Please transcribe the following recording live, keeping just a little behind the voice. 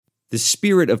The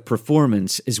spirit of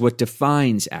performance is what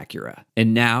defines Acura.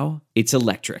 And now, it's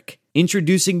electric.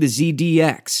 Introducing the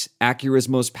ZDX, Acura's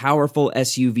most powerful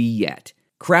SUV yet.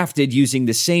 Crafted using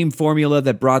the same formula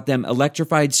that brought them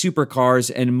electrified supercars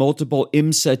and multiple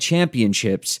IMSA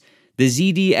championships, the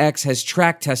ZDX has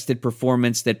track-tested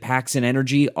performance that packs an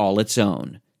energy all its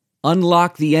own.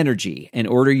 Unlock the energy and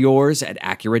order yours at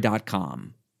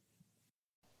Acura.com.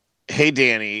 Hey,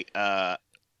 Danny. Hey,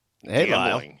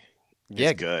 Lyle.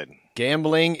 Yeah, good.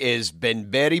 Gambling has been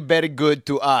very, very good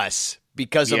to us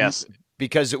because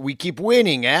we keep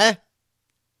winning, eh?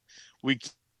 We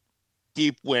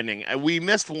keep winning. We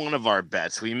missed one of our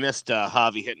bets. We missed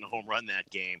Javi hitting a home run that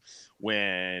game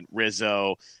when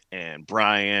Rizzo and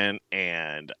Brian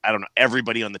and, I don't know,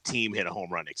 everybody on the team hit a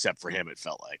home run except for him, it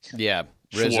felt like. Yeah.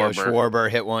 Rizzo, Schwarber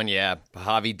hit one, yeah.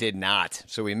 Javi did not.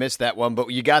 So we missed that one, but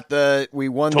we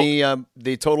won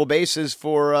the total bases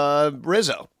for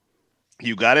Rizzo.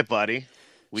 You got it, buddy.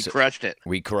 We crushed it.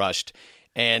 We crushed.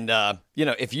 And,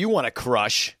 if you want to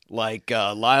crush like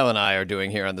Lyle and I are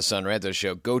doing here on the Son Ranto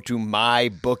Show, go to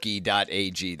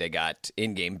mybookie.ag. They got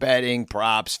in-game betting,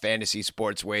 props, fantasy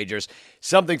sports wagers,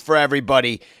 something for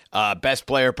everybody. Best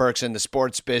player perks in the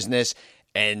sports business.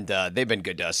 And they've been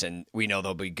good to us, and we know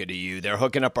they'll be good to you. They're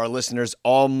hooking up our listeners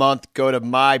all month. Go to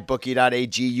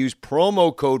mybookie.ag. Use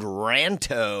promo code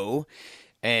RANTO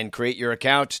and create your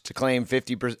account to claim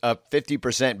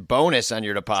 50% bonus on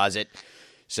your deposit.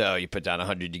 So you put down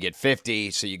 100, you get 50.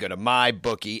 So you go to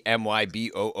mybookie, mybookie.ag,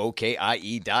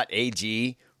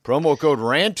 promo code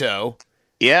RANTO.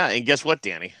 Yeah, and guess what,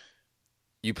 Danny?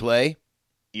 You play.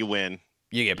 You win.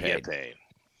 You get paid.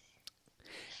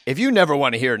 If you never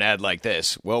want to hear an ad like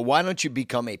this, well, why don't you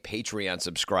become a Patreon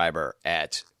subscriber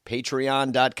at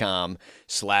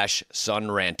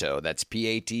patreon.com/sunranto. That's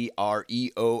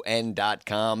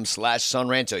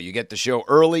patreon.com/sunranto. You get the show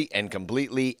early and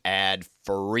completely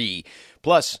ad-free.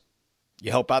 Plus,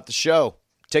 you help out the show.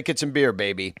 Tickets and beer,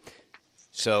 baby.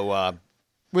 So,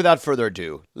 without further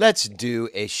ado, let's do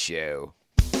a show.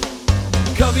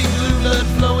 Cubby blue blood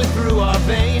flowing through our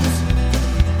veins.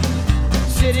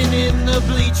 Sitting in the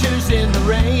bleachers in the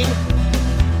rain.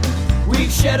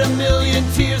 We've shed a million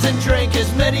tears and drank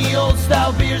as many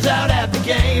old-style beers out at the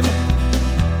game.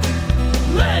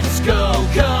 Let's go,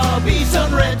 Cubby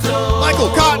Sunranto. Michael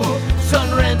Cotton.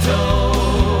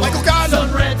 Sunranto. Michael Cotton.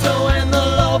 Sunranto and the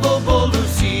lovable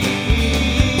Lucy.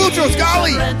 Boutros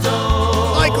Ghali.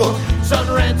 Sunranto. Michael.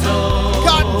 Sunranto.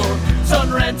 Cotton.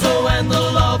 Sunranto and the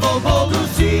lovable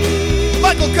Lucy.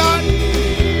 Michael Cotton.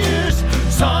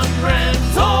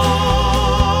 Sunranto.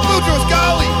 Boutros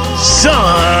Ghali.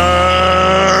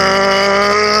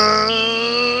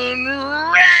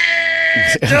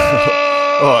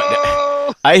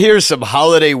 I hear some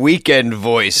holiday weekend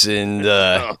voice in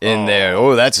there.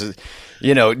 Oh, that's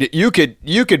you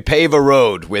could pave a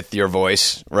road with your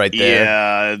voice right there.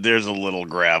 Yeah, there's a little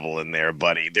gravel in there,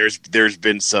 buddy. There's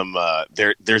been some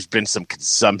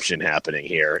consumption happening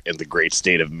here in the great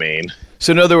state of Maine.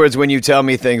 So in other words, when you tell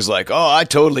me things like, "Oh, I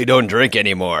totally don't drink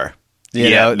anymore,"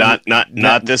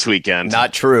 not this weekend.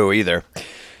 Not true either.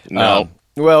 No.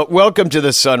 Well, welcome to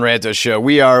the Son Ranto Show.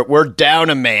 We're down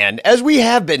a man, as we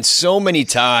have been so many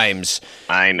times.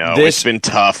 I know it's been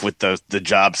tough with the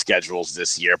job schedules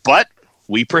this year, but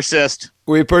we persist.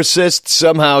 We persist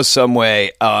somehow, some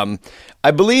way. I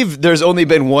believe there's only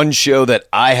been one show that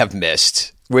I have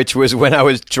missed, which was when I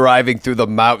was driving through the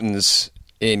mountains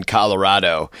in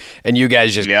Colorado, and you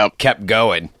guys just kept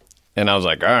going, and I was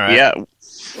like, all right. Yeah,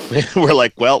 we're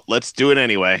like, well, let's do it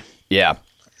anyway. Yeah.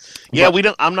 Yeah,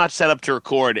 I'm not set up to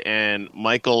record, and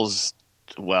Michael's,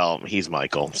 well, he's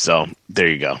Michael, so there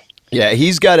you go. Yeah,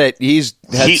 he's got it. He's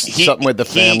had something with the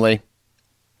family.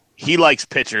 He likes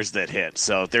pitchers that hit,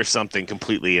 so there's something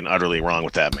completely and utterly wrong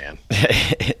with that man.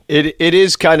 It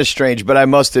is kind of strange, but I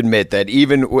must admit that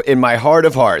even in my heart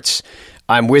of hearts,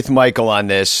 I'm with Michael on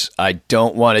this. I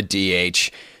don't want a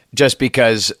DH just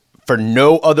because for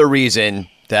no other reason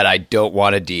that I don't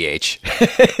want a DH.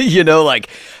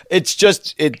 It's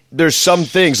just there's some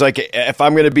things like if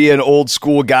I'm going to be an old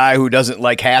school guy who doesn't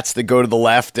like hats that go to the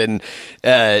left, and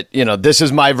this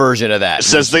is my version of that.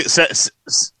 Says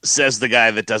the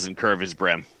guy that doesn't curve his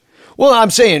brim. Well,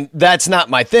 I'm saying that's not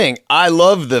my thing. I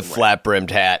love the flat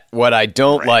brimmed hat. What I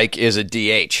don't like is a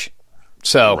DH.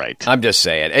 So I'm just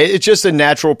saying it's just a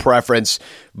natural preference,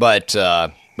 but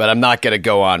I'm not going to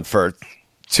go on for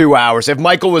 2 hours. If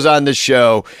Michael was on this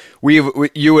show,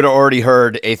 you would have already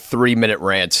heard a 3-minute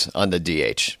rant on the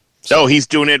DH. So he's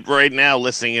doing it right now,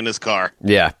 listening in his car.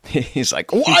 Yeah. He's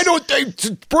like, why don't they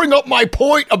bring up my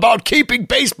point about keeping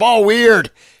baseball weird?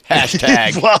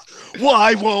 Hashtag. Well,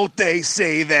 why won't they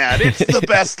say that? It's the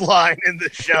best line in the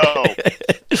show.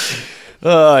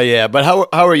 Oh, yeah. But how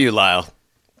are you, Lyle?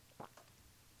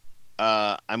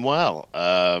 I'm well.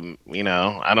 I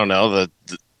don't know.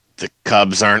 The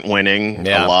Cubs aren't winning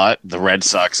a lot. The Red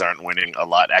Sox aren't winning a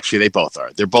lot. Actually, they both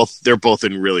are. They're both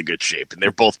in really good shape, and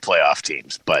they're both playoff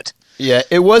teams. But yeah,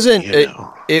 it wasn't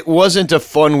it wasn't a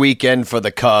fun weekend for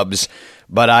the Cubs,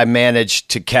 but I managed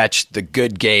to catch the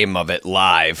good game of it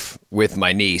live with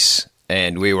my niece,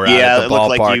 and we were out at the ballpark. Yeah, it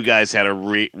looked like you guys had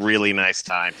a really nice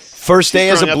time. First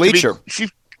day as a bleacher.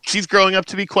 She's growing up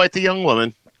to be quite the young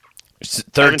woman.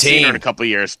 13. I haven't seen her in a couple of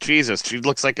years. Jesus, she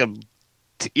looks like a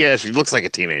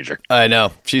teenager. I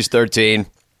know. She's 13.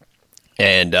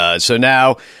 And so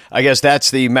now, I guess that's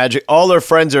the magic. All her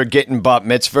friends are getting bat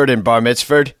mitzvahed and bar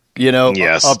mitzvahed,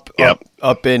 Yes.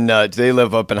 Up in, they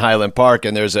live up in Highland Park,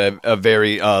 and there's a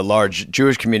very large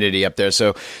Jewish community up there.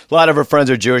 So a lot of her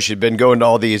friends are Jewish. She'd been going to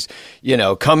all these,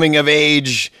 coming of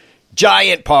age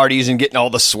giant parties and getting all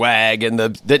the swag, and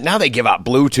now they give out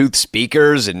Bluetooth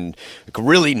speakers and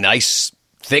really nice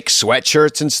thick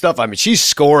sweatshirts and stuff. I mean, she's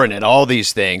scoring at all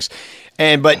these things,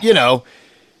 but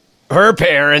her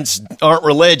parents aren't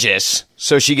religious,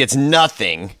 so she gets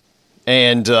nothing.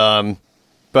 And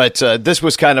but this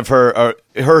was kind of her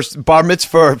bar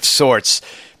mitzvah of sorts,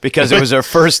 because it was her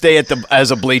first day as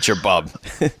a bleacher bub.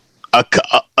 a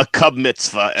Cub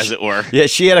mitzvah, as it were. Yeah,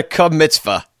 she had a Cub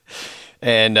mitzvah.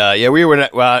 And, we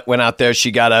went out there. She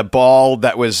got a ball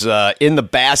that was in the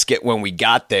basket when we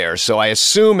got there. So I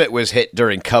assume it was hit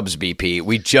during Cubs BP.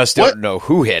 We just don't know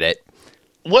who hit it.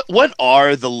 What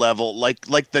are the level,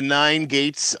 like the 9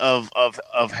 gates of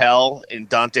hell in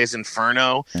Dante's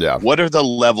Inferno? Yeah. What are the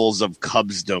levels of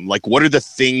Cubsdom? Like, what are the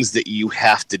things that you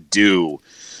have to do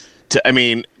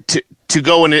to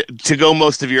go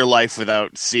most of your life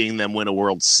without seeing them win a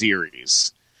World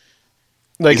Series?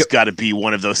 It's got to be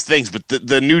one of those things, but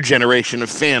the new generation of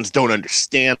fans don't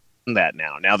understand that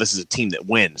now. Now this is a team that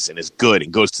wins and is good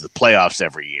and goes to the playoffs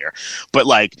every year. But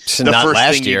the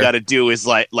first thing you got to do is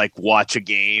like watch a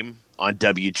game on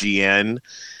WGN,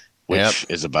 which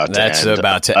is about to end. That's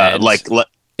about to end.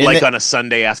 On a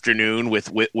Sunday afternoon with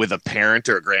a parent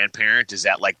or a grandparent. Is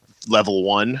that like level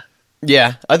 1?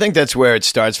 Yeah, I think that's where it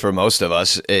starts for most of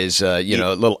us. Is a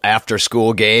little after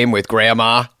school game with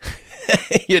grandma.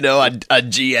 A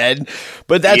GN,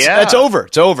 but that's over.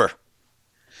 It's over.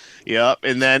 Yeah,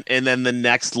 and then the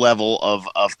next level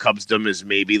of Cubsdom is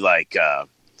maybe like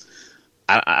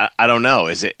I don't know.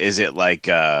 Is it like?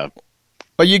 Well,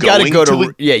 you got to go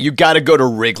to you got to go to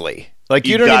Wrigley. Like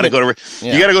you got to go to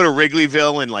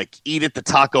Wrigleyville and like eat at the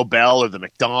Taco Bell or the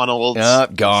McDonald's.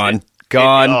 Gone.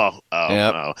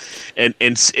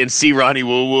 And see Ronnie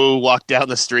Woo Woo walk down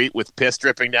the street with piss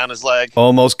dripping down his leg.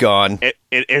 Almost gone.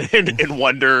 And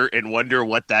wonder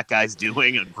what that guy's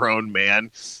doing. A grown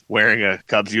man wearing a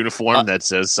Cubs uniform that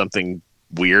says something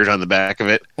weird on the back of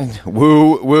it.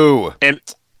 Woo woo. And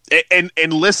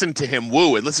listen to him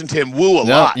woo a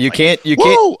lot. You can't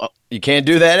do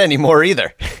that anymore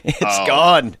either. It's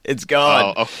gone. It's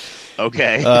gone. Oh.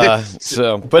 Okay.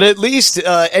 But at least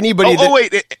anybody.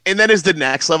 Wait, and then is the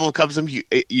next level of Cubsdom.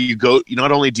 You go.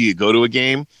 Not only do you go to a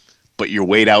game, but you're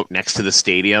wait out next to the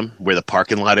stadium where the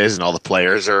parking lot is, and all the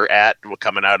players are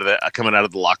coming out of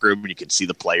the locker room, and you can see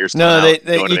the players. Going to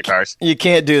their cars. You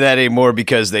can't do that anymore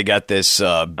because they got this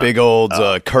big old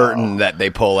curtain that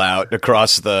they pull out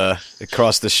across the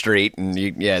street, and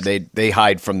they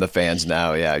hide from the fans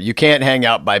now. Yeah, you can't hang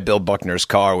out by Bill Buckner's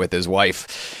car with his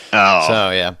wife. Oh, so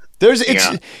yeah.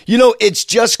 It's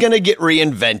just going to get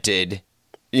reinvented.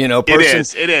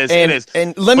 It is.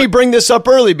 And let me bring this up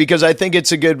early because I think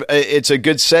it's a good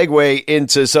segue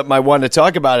into something I want to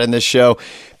talk about in this show.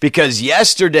 Because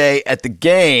yesterday at the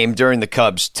game during the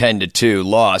Cubs 10-2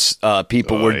 loss,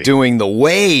 people were doing the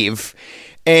wave,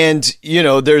 and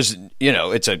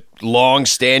it's a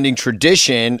long-standing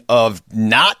tradition of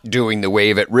not doing the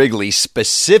wave at Wrigley,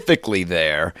 specifically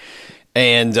there,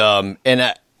 and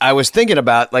I was thinking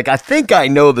about, I think I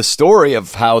know the story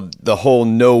of how the whole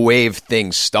no wave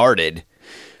thing started.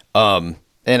 And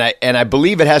I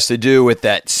believe it has to do with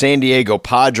that San Diego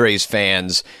Padres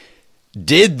fans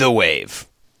did the wave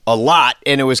a lot,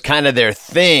 and it was kind of their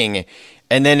thing.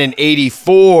 And then in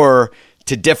 '84,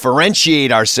 to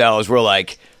differentiate ourselves, we're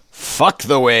like, fuck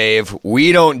the wave,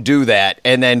 we don't do that.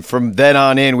 And then from then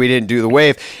on in, we didn't do the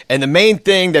wave. And the main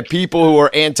thing that people who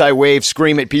are anti-wave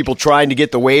scream at people trying to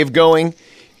get the wave going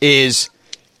is,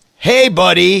 hey,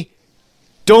 buddy,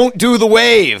 don't do the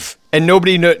wave. And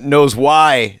nobody knows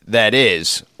why that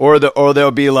is. Or they'll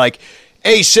be like,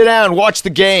 hey, sit down, watch the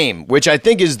game, which I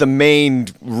think is the main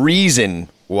reason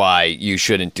why you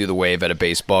shouldn't do the wave at a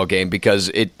baseball game, because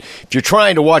if you're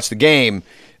trying to watch the game,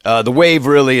 the wave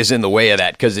really is in the way of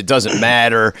that, because it doesn't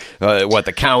matter what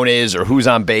the count is or who's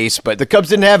on base. But the Cubs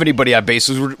didn't have anybody on base,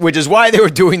 which is why they were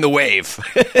doing the wave.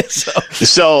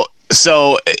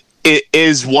 So it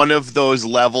is one of those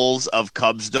levels of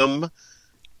Cubsdom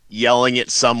yelling at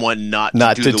someone not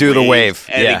to do the wave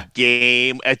at a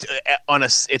game it's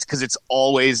because it's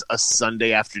always a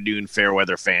Sunday afternoon fair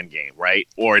weather fan game, right?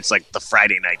 Or it's like the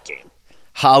Friday night game.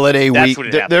 Holiday week.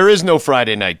 There is no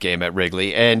Friday night game at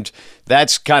Wrigley, and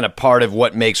that's kind of part of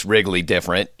what makes Wrigley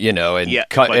different, and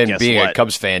being a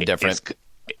Cubs fan different.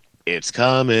 It's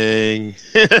coming.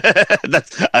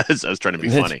 I was trying to be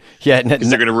funny. Yeah, they're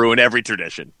going to ruin every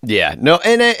tradition. Yeah, no,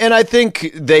 and I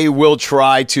think they will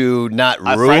try to not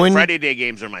ruin. Friday day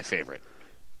games are my favorite.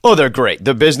 Oh, they're great.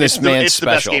 The businessman it's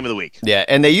special. the best game of the week. Yeah,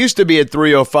 and they used to be at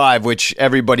 3:05, which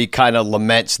everybody kind of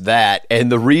laments that.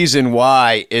 And the reason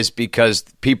why is because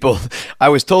people, I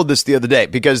was told this the other day,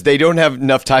 because they don't have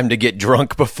enough time to get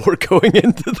drunk before going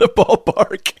into the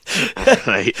ballpark.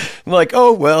 Right. I'm like,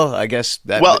 oh, well, I guess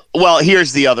that. Well,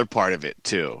 here's the other part of it,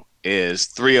 too. Is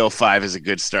 3:05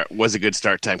 was a good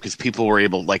start time because people were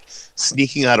able, like,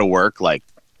 sneaking out of work, like,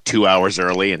 2 hours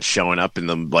early and showing up in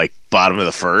the, like, bottom of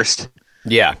the first.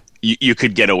 Yeah, you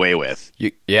could get away with.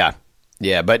 Yeah,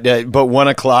 but 1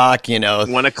 o'clock,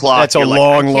 1 o'clock. That's a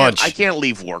long lunch. I can't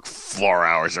leave work 4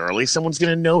 hours early. Someone's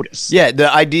going to notice. Yeah,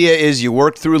 the idea is you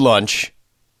work through lunch.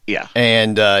 Yeah,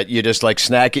 and you just like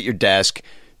snack at your desk,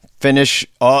 finish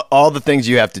all the things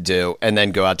you have to do, and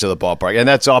then go out to the ballpark, and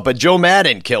that's all. But Joe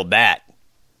Madden killed that.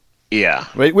 Yeah,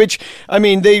 right. Which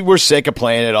they were sick of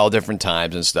playing at all different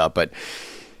times and stuff, but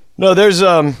no, there's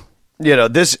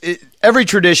every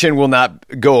tradition will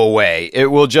not go away. It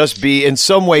will just be in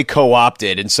some way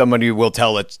co-opted, and somebody will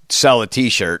sell a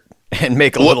T-shirt and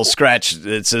make a little scratch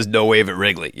that says "No Wave at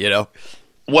Wrigley."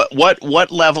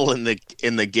 What level in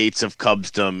the gates of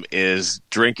Cubsdom is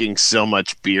drinking so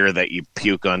much beer that you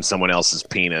puke on someone else's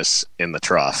penis in the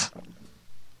trough?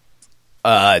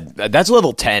 That's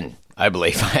level 10. I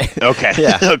believe. Okay.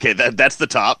 Yeah. Okay. That's the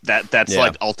top. That's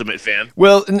like ultimate fan.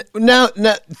 Well, now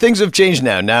things have changed.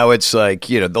 Now it's like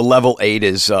the level 8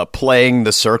 is playing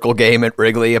the circle game at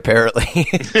Wrigley. Apparently,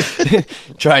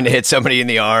 trying to hit somebody in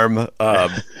the arm.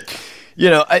 I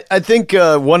think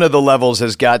one of the levels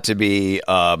has got to be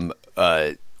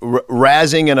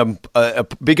razzing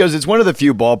because it's one of the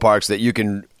few ballparks that you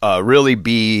can really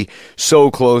be so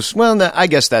close. Well, I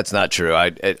guess that's not true.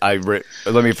 Let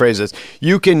me phrase this: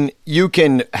 you can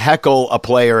heckle a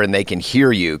player and they can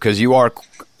hear you because you are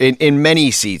in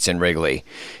many seats in Wrigley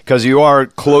because you are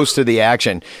close to the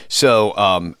action. So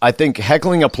I think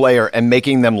heckling a player and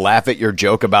making them laugh at your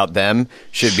joke about them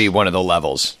should be one of the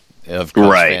levels of Cubs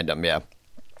fandom. Yeah,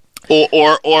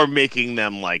 or making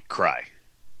them like cry.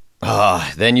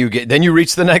 Then you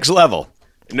reach the next level.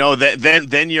 No,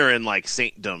 then you're in like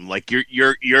saintdom. Like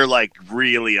you're like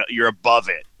really you're above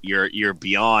it. You're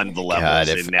beyond the levels,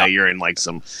 and now you're in like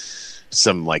some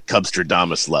like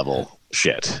Cubstradamus level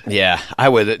shit. Yeah, I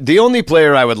would. The only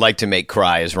player I would like to make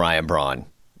cry is Ryan Braun.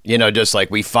 Just like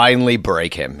we finally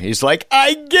break him. He's like,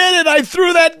 I get it. I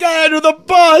threw that guy under the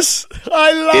bus.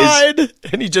 I lied,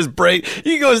 and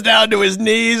he goes down to his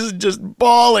knees, just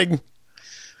bawling.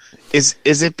 Is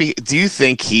it? Do you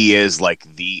think he is like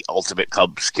the ultimate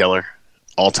Cubs killer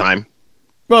all time?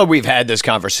 Well, we've had this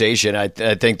conversation. I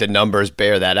think the numbers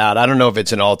bear that out. I don't know if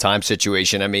it's an all-time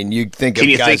situation. I mean, think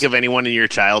of anyone in your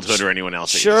childhood or anyone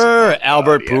else? Sure,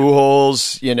 Albert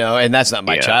Pujols. And that's not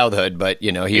my childhood, but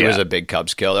he was a big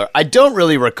Cubs killer. I don't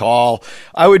really recall.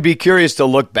 I would be curious to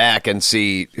look back and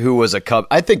see who was a Cub.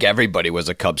 I think everybody was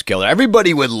a Cubs killer.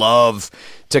 Everybody would love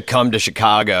to come to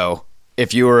Chicago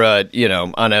if you were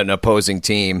on an opposing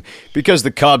team, because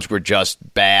the Cubs were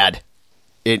just bad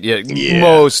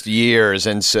most years,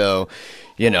 and so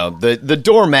the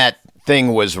doormat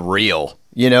thing was real,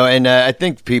 and I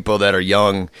think people that are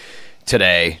young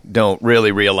today don't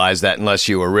really realize that unless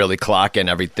you were really clocking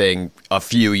everything a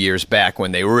few years back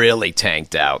when they really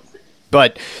tanked out.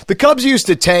 But the Cubs used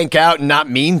to tank out and not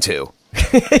mean to.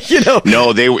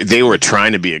 No, they were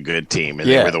trying to be a good team, and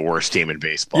they were the worst team in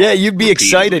baseball. Yeah, you'd be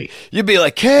excited. You'd be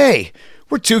like, "Hey,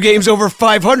 we're 2 games over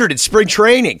 500 in spring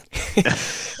training,"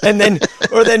 and then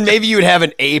maybe you'd have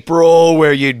an April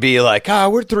where you'd be like,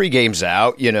 we're 3 games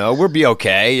out. We'll be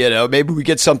okay. Maybe we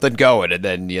get something going, and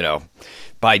then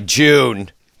by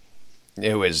June,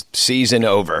 it was season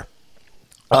over.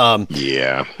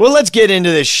 Yeah. Well, let's get into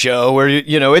this show where,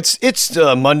 it's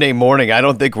Monday morning. I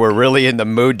don't think we're really in the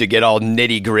mood to get all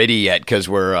nitty gritty yet because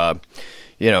we're,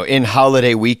 in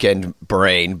holiday weekend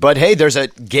brain. But hey, there's a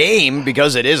game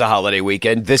because it is a holiday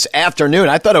weekend this afternoon.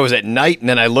 I thought it was at night, and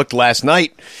then I looked last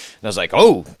night, and I was like,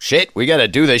 oh, shit, we got to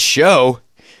do this show.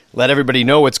 Let everybody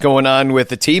know what's going on with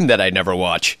the team that I never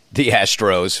watch, the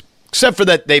Astros. Except for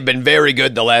that they've been very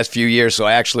good the last few years, so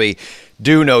I actually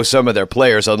do know some of their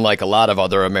players, unlike a lot of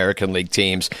other American League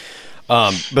teams,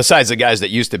 besides the guys that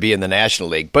used to be in the National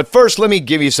League. But first, let me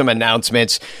give you some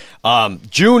announcements.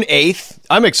 June 8th,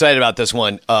 I'm excited about this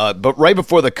one, but right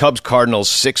before the Cubs-Cardinals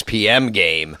 6 p.m.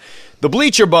 game, the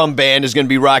Bleacher Bum Band is going to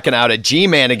be rocking out at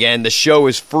G-Man again. The show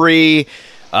is free.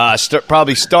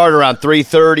 Probably start around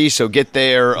 3:30, so get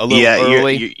there a little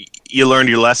early. You learned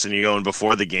your lesson. You're going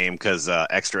before the game because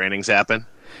extra innings happen.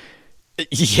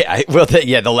 Yeah, well,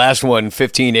 the last one,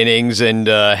 15 innings, and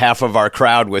half of our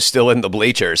crowd was still in the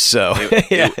bleachers. So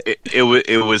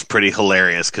it was pretty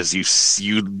hilarious because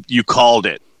you called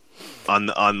it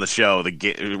on the show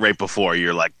right before.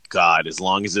 You're like, God, as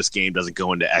long as this game doesn't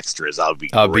go into extras, I'll be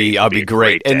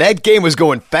great. And that game was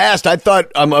going fast. I thought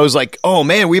I was like, oh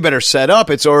man, we better set up.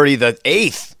 It's already the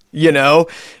 8th,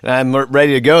 and I'm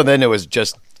ready to go. Then it was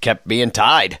just kept being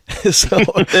tied.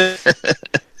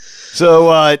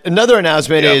 So another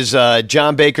announcement is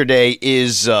John Baker Day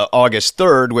is August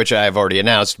 3rd, which I've already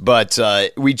announced, but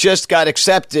we just got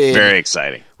accepted. Very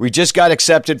exciting. We just got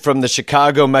accepted from the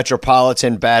Chicago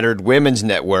Metropolitan Battered Women's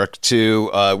Network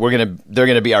to they're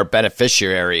gonna be our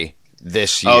beneficiary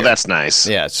this year. Oh, that's nice.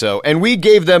 Yeah. So, and we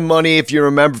gave them money, if you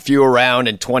remember, if you were around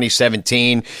in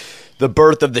 2017, the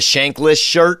birth of the Shankless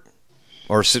shirt.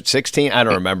 Or 16? I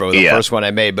don't remember the first one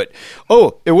I made. But,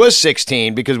 it was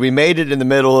 16 because we made it in the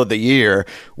middle of the year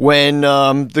when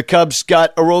the Cubs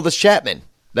got Aroldis Chapman.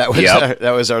 That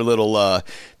was our little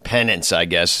penance, I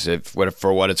guess,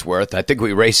 for what it's worth. I think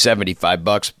we raised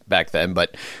 $75 back then.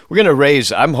 But we're going to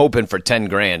raise, I'm hoping for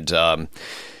 $10,000.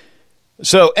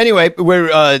 So anyway,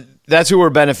 that's who we're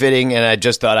benefiting, and I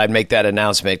just thought I'd make that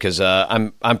announcement because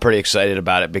I'm pretty excited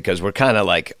about it because we're kind of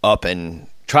like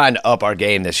trying to up our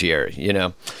game this year,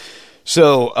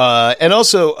 So, and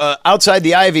also, Outside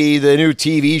the Ivy, the new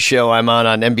TV show I'm on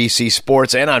NBC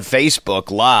Sports and on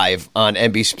Facebook Live on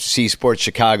NBC Sports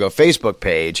Chicago Facebook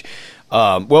page.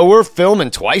 We're filming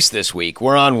twice this week.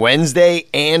 We're on Wednesday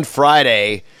and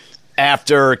Friday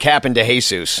after Cap and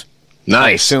DeJesus.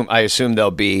 Nice. I assume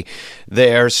they'll be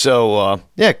there. So,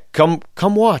 come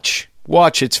watch.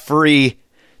 Watch. It's free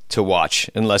to watch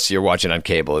unless you're watching on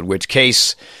cable, in which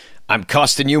case I'm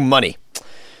costing you money.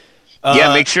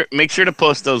 Make sure to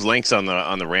post those links on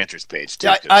the Ranters page too.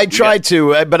 I tried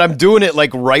to, but I'm doing it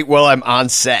like right while I'm on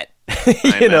set. But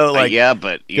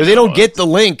because they don't get the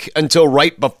link until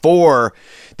right before.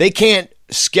 They can't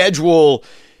schedule.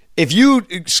 If you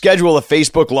schedule a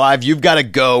Facebook Live, you've got to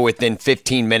go within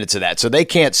 15 minutes of that. So they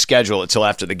can't schedule it till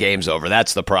after the game's over.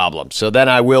 That's the problem. So then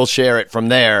I will share it from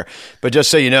there. But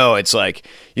just so you know, it's like,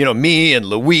 me and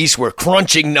Luis, we're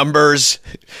crunching numbers.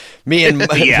 Me and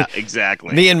yeah,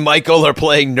 exactly. Me and Michael are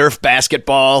playing Nerf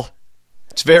basketball.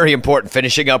 It's very important,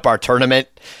 finishing up our tournament.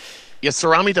 Yeah,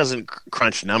 Cerami doesn't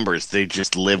crunch numbers. They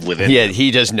just live within Yeah, them. He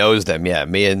just knows them. Yeah,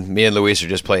 me and Luis are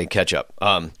just playing catch up.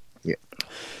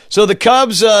 So the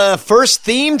Cubs' first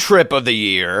theme trip of the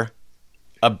year,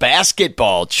 a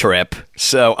basketball trip.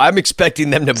 So I'm expecting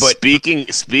them to put.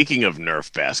 Speaking of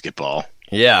Nerf basketball.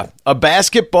 Yeah, a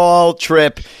basketball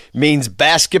trip means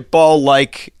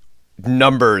basketball-like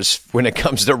numbers when it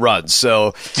comes to runs.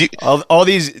 So all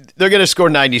these, they're going to score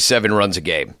 97 runs a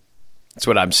game. That's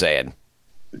what I'm saying.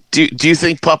 Do you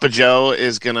think Papa Joe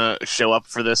is gonna show up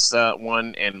for this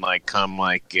one and come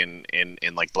in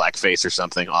blackface or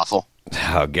something awful?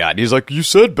 Oh God, he's like, you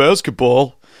said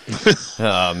basketball.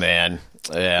 Oh man,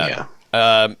 yeah.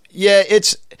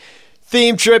 It's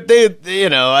theme trip.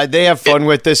 They have fun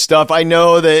with this stuff. I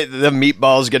know that the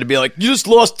meatball is going to be like, you just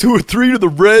lost 2 or 3 to the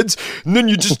Reds, and then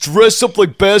you just dress up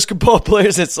like basketball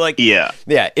players. It's like,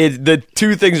 the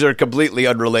two things are completely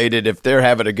unrelated. If they're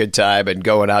having a good time and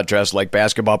going out dressed like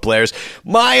basketball players,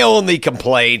 my only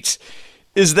complaint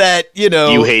is that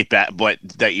you hate that, but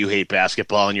that you hate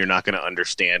basketball and you're not going to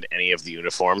understand any of the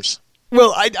uniforms.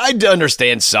 Well, I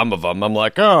understand some of them. I'm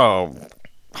like, oh,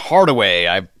 Hardaway,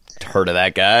 I've heard of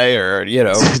that guy, or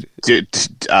Dude,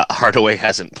 Hardaway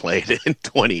hasn't played in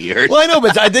 20 years. Well, I know,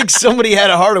 but I think somebody had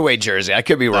a Hardaway jersey. I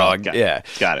could be wrong. Okay.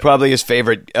 Got it. Probably his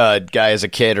favorite guy as a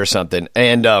kid or something.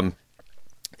 And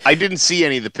I didn't see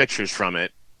any of the pictures from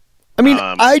it. I mean,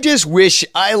 I just wish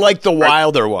I liked the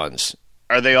Wilder ones.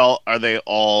 Are they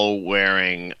all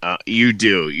wearing? You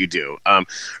do.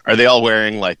 Are they all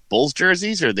wearing like Bulls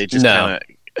jerseys, or are they just kind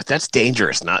of? That's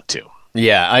dangerous not to.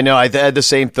 Yeah, I know. I had the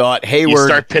same thought. Hayward. You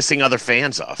start pissing other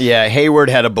fans off. Yeah, Hayward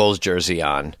had a Bulls jersey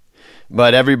on,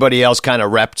 but everybody else kind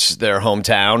of repped their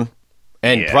hometown.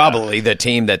 And probably the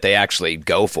team that they actually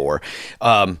go for.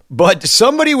 But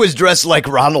somebody was dressed like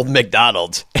Ronald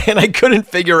McDonald, and I couldn't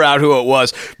figure out who it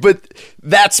was. But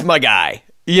that's my guy.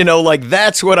 Like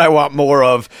that's what I want more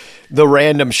of, the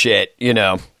random shit, I mean,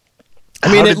 How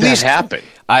did at least that happen?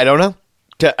 I don't know.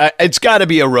 It's got to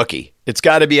be a rookie. It's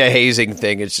got to be a hazing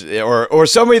thing. Or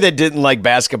somebody that didn't like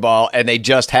basketball and they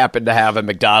just happened to have a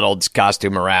McDonald's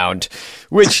costume around,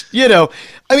 which, I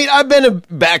mean, I've been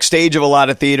backstage of a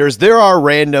lot of theaters. There are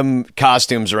random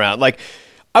costumes around. Like,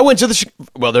 I went to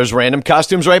there's random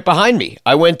costumes right behind me.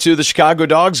 I went to the Chicago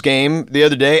Dogs game the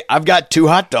other day. I've got 2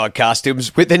 hot dog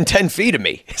costumes within 10 feet of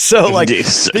me. So, like,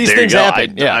 these things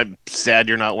happen. I'm sad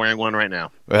you're not wearing one right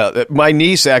now. Well, my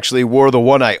niece actually wore the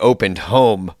one I opened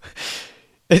home.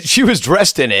 She was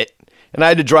dressed in it, and I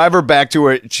had to drive her back to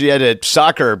her. She had a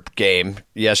soccer game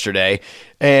yesterday,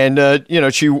 and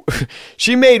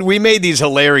we made these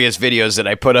hilarious videos that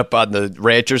I put up on the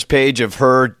Ranchers page of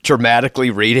her dramatically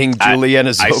reading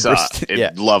Juliana Zobrist. I saw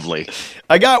it. Lovely.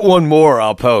 I got one more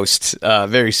I'll post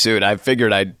very soon. I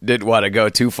figured I didn't want to go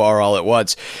too far all at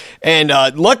once. And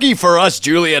lucky for us,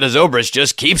 Juliana Zobrist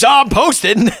just keeps on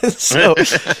posting. So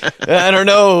I don't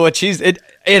know what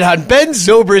and on Ben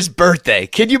Zobrist's birthday,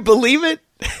 can you believe it?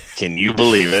 Can you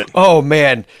believe it? Oh,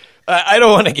 man. I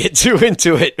don't want to get too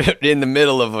into it in the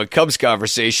middle of a Cubs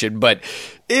conversation, but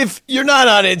if you're not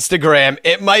on Instagram,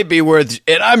 it might be worth –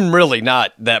 and I'm really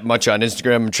not that much on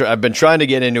Instagram. I've been trying to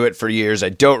get into it for years. I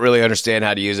don't really understand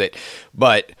how to use it,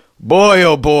 but boy,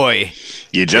 oh, boy.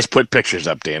 You just put pictures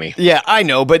up, Danny. Yeah, I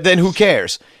know, but then who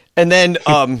cares? And then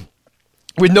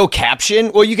with no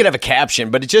caption, well, you could have a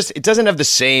caption, but it doesn't have the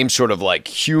same sort of like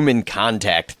human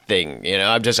contact thing.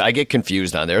 I get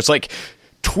confused on there. It's like –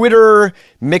 Twitter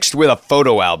mixed with a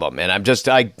photo album, and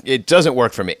it doesn't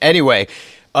work for me. Anyway,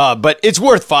 but it's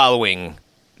worth following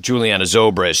Juliana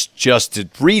Zobrist just to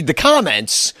read the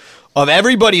comments of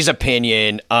everybody's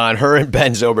opinion on her and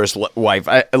Ben Zobrist's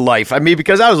life. I mean,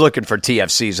 because I was looking for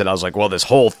TFCs, and I was like, well, this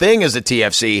whole thing is a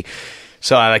TFC,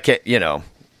 so I can't,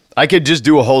 I could just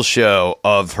do a whole show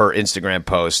of her Instagram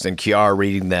posts and Kiara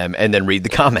reading them and then read the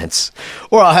comments.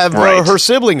 Or I'll have her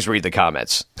siblings read the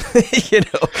comments.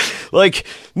 Like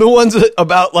the ones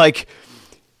about like,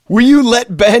 will you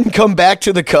let Ben come back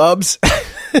to the Cubs?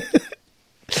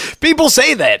 People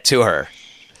say that to her.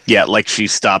 Yeah, like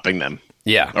she's stopping them.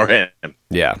 Yeah. Or him.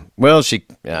 Yeah. Well, I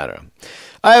don't know.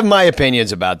 I have my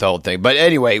opinions about the whole thing, but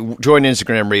anyway, join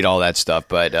Instagram, read all that stuff.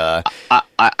 But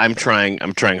I'm trying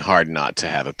hard not to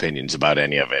have opinions about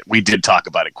any of it. We did talk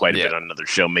about it quite a bit on another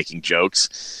show, making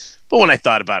jokes. But when I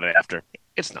thought about it after,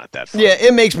 it's not that fun. Yeah,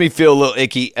 it makes me feel a little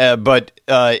icky, and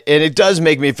it does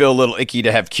make me feel a little icky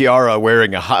to have Kiara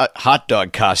wearing a hot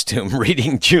dog costume,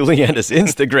 reading Juliana's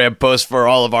Instagram post for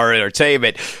all of our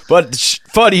entertainment. But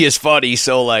funny is funny,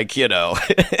 so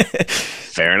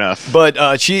Fair enough.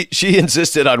 But she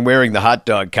insisted on wearing the hot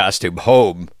dog costume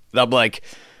home. And I'm like,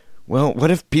 well,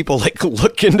 what if people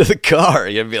look into the car?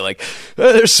 You'd be like,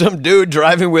 there's some dude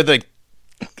driving with a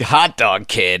hot dog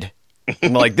kid.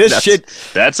 I'm like,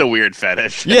 that's a weird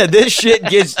fetish. Yeah, this shit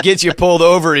gets you pulled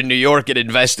over in New York and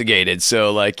investigated.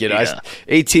 So,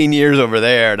 18 years over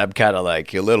there, and I'm kind of a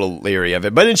little leery of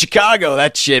it. But in Chicago,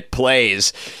 that shit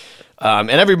plays.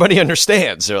 And everybody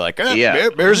understands. They're like,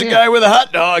 there's a guy with a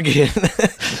hot dog.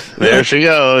 There she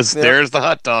goes. Yeah. There's the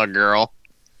hot dog girl.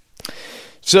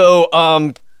 So,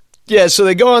 so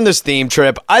they go on this theme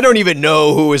trip. I don't even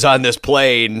know who was on this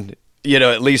plane,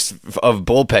 at least of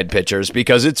bullpen pitchers,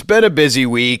 because it's been a busy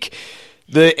week.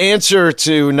 The answer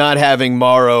to not having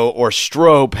Morrow or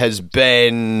Strope has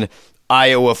been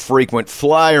Iowa frequent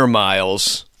flyer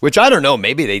miles, which I don't know.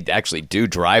 Maybe they actually do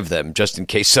drive them just in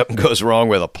case something goes wrong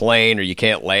with a plane or you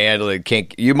can't land.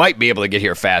 You might be able to get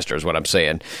here faster is what I'm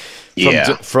saying.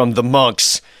 From the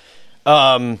monks.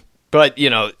 But,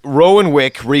 Rowan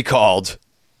Wick recalled,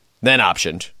 then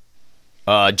optioned.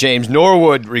 James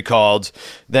Norwood recalled,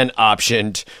 then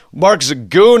optioned. Mark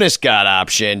Zagunis got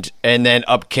optioned, and then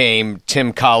up came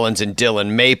Tim Collins and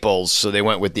Dylan Maples, so they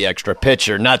went with the extra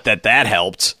pitcher. Not that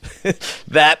helped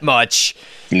that much.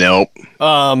 Nope.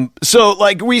 So,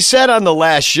 we said on the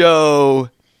last show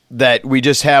that we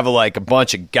just have, a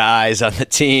bunch of guys on the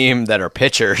team that are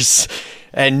pitchers,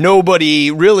 and nobody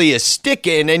really is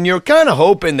sticking, and you're kind of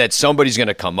hoping that somebody's going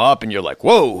to come up, and you're like,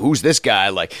 whoa, who's this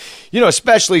guy?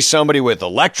 Especially somebody with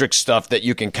electric stuff that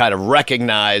you can kind of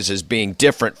recognize as being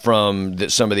different from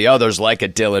some of the others, like a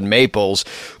Dylan Maples,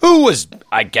 who was,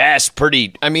 I guess,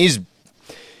 pretty,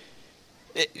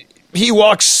 he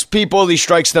walks people, he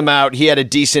strikes them out. He had a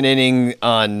decent inning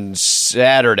on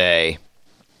Saturday.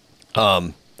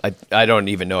 I don't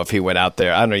even know if he went out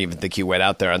there. I don't even think he went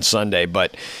out there on Sunday,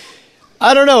 but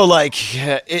I don't know, like,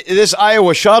 this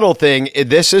Iowa shuttle thing,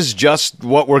 this is just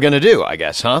what we're going to do, I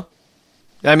guess, huh?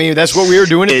 I mean, that's what we were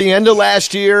doing at the end of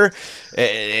last year.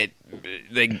 They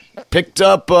picked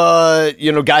up,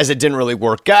 guys that didn't really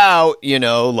work out,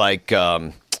 like,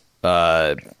 guy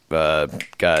and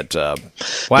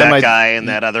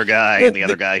that other guy and the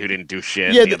other guy who didn't do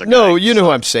shit. Yeah, you know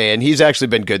who I'm saying. He's actually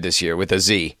been good this year with a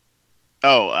Z.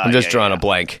 Oh, I'm just drawing a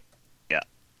blank. Yeah,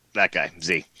 that guy,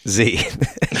 Z.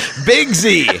 Big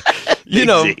Z.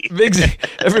 Big Z.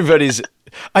 Everybody's.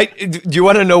 Do you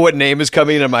want to know what name is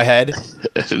coming into my head?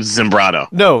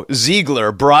 Zimbrato. No,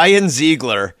 Ziegler. Brian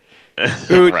Ziegler.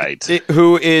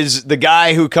 Who is the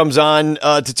guy who comes on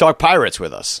to talk Pirates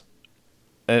with us.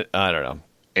 I don't know.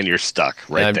 And you're stuck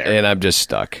there. And I'm just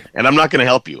stuck. And I'm not going to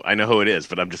help you. I know who it is,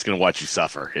 but I'm just going to watch you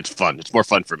suffer. It's fun. It's more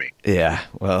fun for me. Yeah,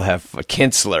 well, have a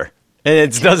Kinsler. And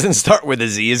it doesn't start with a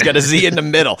Z. It's got a Z in the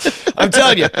middle. I'm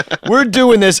telling you, we're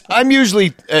doing this. I'm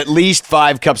usually at least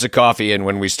 5 cups of coffee in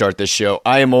when we start this show.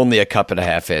 I am only a cup and a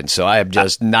half in, so I am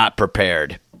just not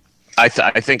prepared. I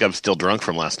think I'm still drunk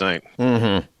from last night.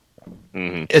 Mm-hmm.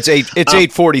 Mm-hmm. It's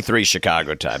 8:43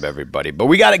 Chicago time, everybody. But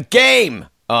we got a game.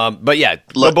 But yeah,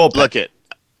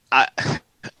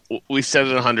 we've said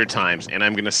it 100 times, and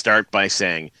I'm going to start by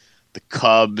saying the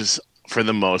Cubs, for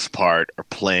the most part, are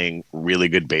playing really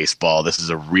good baseball. This is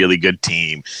a really good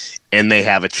team, and they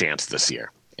have a chance this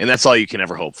year. And that's all you can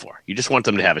ever hope for. You just want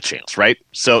them to have a chance, right?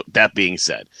 So that being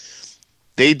said,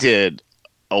 they did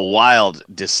a wild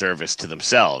disservice to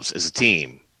themselves as a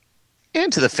team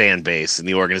and to the fan base and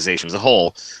the organization as a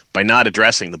whole by not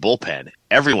addressing the bullpen.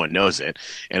 Everyone knows it,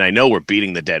 and I know we're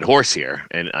beating the dead horse here,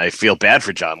 and I feel bad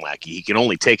for John Lackey. He can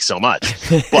only take so much.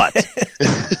 But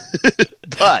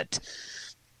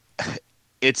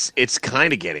it's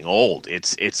kind of getting old.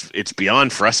 It's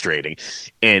beyond frustrating.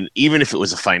 And even if it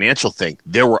was a financial thing,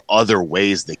 there were other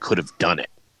ways they could have done it.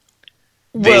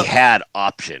 They had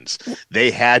options.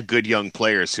 They had good young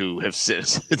players who they've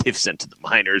sent to the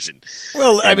minors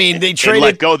they traded and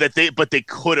let go but they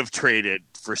could have traded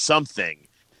for something.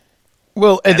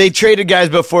 Well, and they traded guys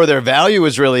before their value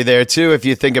was really there too. If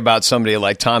you think about somebody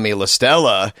like Tommy La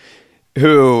Stella,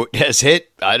 who has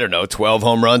hit, 12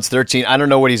 home runs, 13. I don't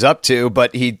know what he's up to,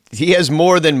 but he has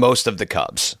more than most of the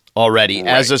Cubs already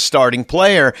as a starting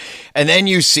player. And then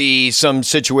you see some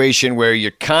situation where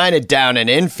you're kind of down an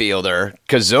infielder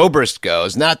because Zobrist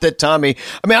goes. Not that Tommy,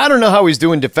 I don't know how he's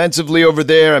doing defensively over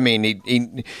there. I mean,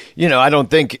 he I don't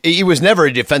think he was never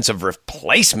a defensive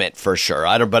replacement for sure.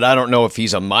 But I don't know if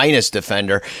he's a minus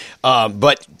defender.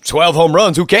 But 12 home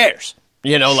runs, who cares?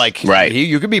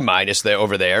 You could be minus there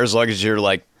over there as long as you're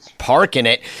like parking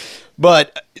it.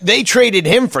 But they traded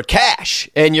him for cash,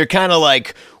 and you're kind of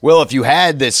like, well, if you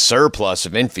had this surplus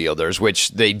of infielders, which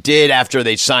they did after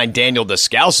they signed Daniel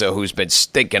Descalso, who's been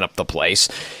stinking up the place,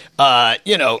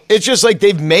 it's just like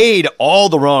they've made all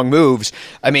the wrong moves.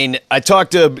 I mean, I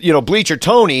talked to, Bleacher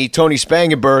Tony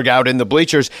Spangenberg out in the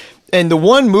bleachers, and the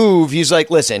one move, he's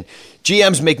like, listen,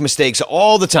 GMs make mistakes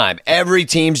all the time. Every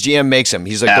team's GM makes them.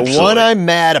 He's like, Absolutely. The one I'm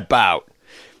mad about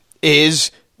is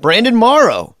Brandon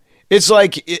Morrow. It's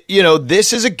like,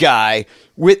 this is a guy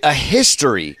with a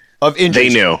history of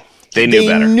injuries. They knew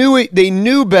better. They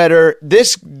knew better.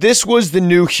 This was the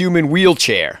new human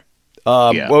wheelchair.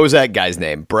 What was that guy's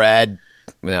name? Brad?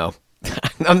 No.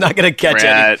 I'm not going to catch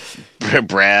it.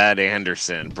 Brad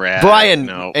Anderson. Brian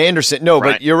Anderson. No,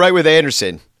 Brian. But you're right with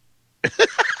Anderson.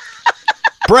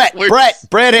 Brad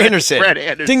Anderson. Brad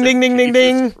Anderson. Ding, ding, ding, ding,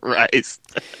 ding. Right.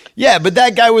 Yeah, but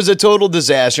that guy was a total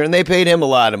disaster, and they paid him a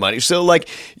lot of money. So,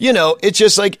 it's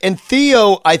just like, and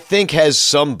Theo, I think, has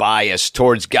some bias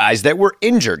towards guys that were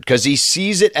injured because he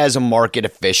sees it as a market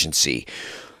efficiency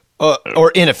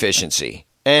or inefficiency.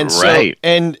 And so, right.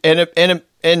 and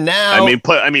now,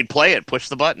 play it. Push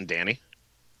the button, Danny.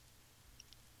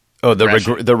 Oh,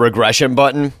 the regression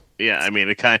button. Yeah,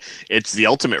 it's the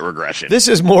ultimate regression. This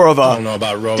is more of I don't know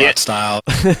about robot style.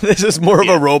 This is more of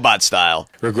a robot style.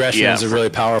 Regression is a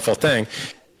really powerful thing.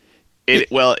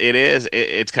 It is.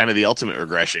 It's kind of the ultimate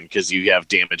regression because you have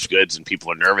damaged goods and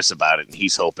people are nervous about it, and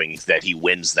he's hoping that he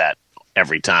wins that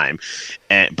every time.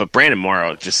 But Brandon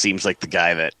Morrow just seems like the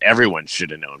guy that everyone should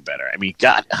have known better. I mean,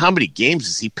 God, how many games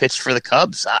has he pitched for the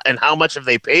Cubs, and how much have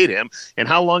they paid him, and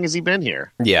how long has he been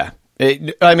here? Yeah.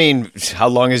 How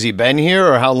long has he been here,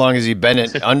 or how long has he been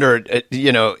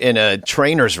in a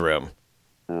trainer's room?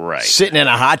 Right. Sitting in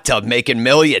a hot tub making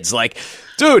millions. Like,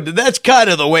 Dude, that's kind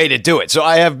of the way to do it. So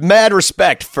I have mad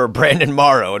respect for Brandon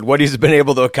Morrow and what he's been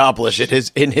able to accomplish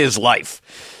in his life.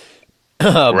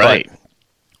 Right.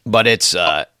 But it's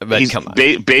but come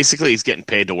on. Basically, he's getting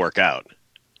paid to work out.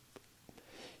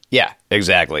 Yeah,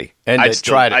 exactly. And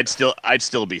I'd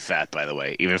still be fat, by the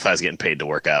way, even if I was getting paid to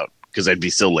work out, because I'd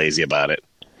be so lazy about it.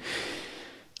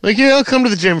 Like, yeah, I'll come to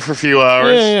the gym for a few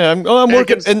hours. Yeah. I'm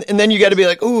working, and then you got to be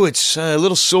like, ooh, it's a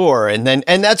little sore, and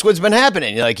that's what's been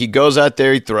happening. Like, he goes out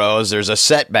there, he throws, there's a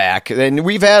setback, and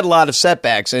we've had a lot of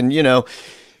setbacks, and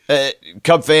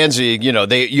Cub fans,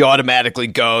 you automatically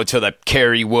go to the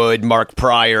Kerry Wood, Mark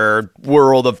Pryor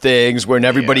world of things when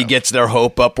everybody gets their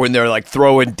hope up when they're like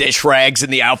throwing dish rags in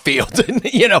the outfield, and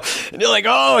and you're like,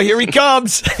 oh, here he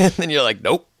comes, and then you're like,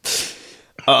 nope.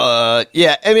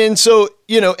 Yeah, I mean, so,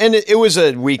 and it was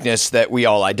a weakness that we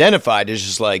all identified. It's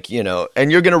just like,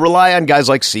 and you're going to rely on guys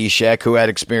like Cishek, who had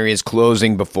experience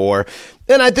closing before.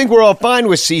 And I think we're all fine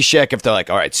with Cishek if they're like,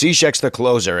 all right, Cishek's the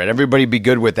closer, and everybody be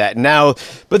good with that now.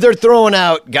 But they're throwing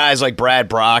out guys like Brad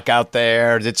Brock out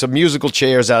there. It's some musical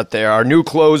chairs out there. Our new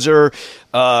closer,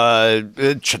 Tyler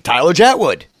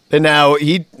Chatwood. And now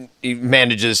he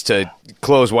manages to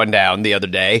close one down the other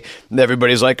day. And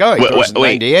everybody's like, oh, he throws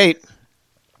 98.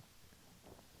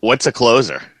 What's a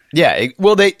closer? Yeah,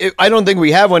 I don't think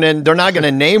we have one, and they're not going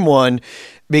to name one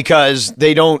because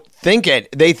they don't think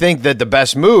it. They think that the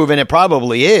best move, and it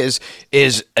probably is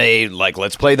let's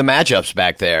play the matchups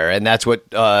back there, and that's what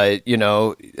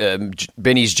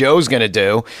Benny's Joe's going to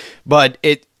do. But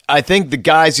I think the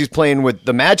guys he's playing with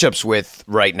the matchups with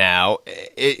right now,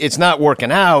 it's not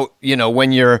working out.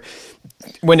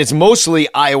 When it's mostly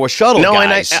Iowa shuttle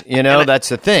guys, that's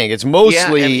the thing. It's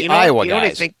mostly Iowa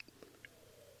guys.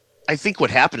 I think what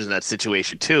happens in that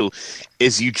situation, too,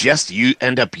 is you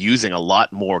end up using a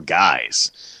lot more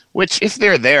guys, which if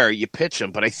they're there, you pitch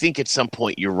them. But I think at some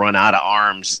point you run out of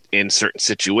arms in certain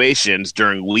situations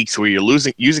during weeks where you're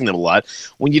using them a lot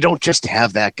when you don't just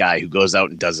have that guy who goes out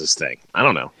and does his thing. I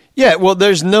don't know. Yeah, well,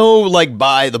 there's no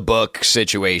by the book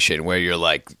situation where you're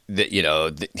like,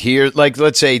 here,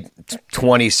 let's say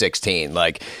 2016,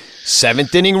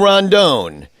 seventh inning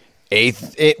Rondon.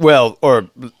 Seventh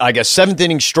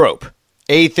inning Strope,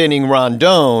 eighth inning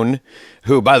Rondon,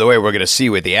 who, by the way, we're going to see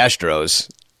with the Astros,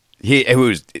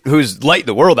 who's lighting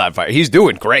the world on fire. He's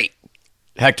doing great.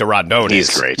 Hector Rondon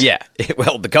He's great. Yeah,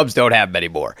 well, the Cubs don't have many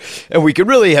more, and we could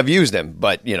really have used him,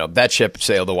 but that ship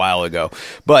sailed a while ago.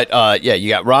 But you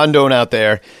got Rondon out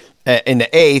there in the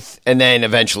eighth, and then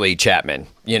eventually Chapman.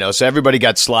 So everybody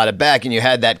got slotted back, and you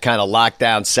had that kind of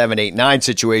lockdown 7, 8, 9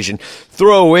 situation.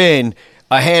 Throw in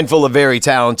a handful of very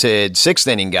talented sixth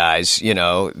inning guys,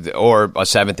 or a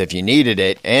seventh if you needed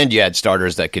it, and you had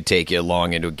starters that could take you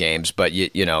long into games. But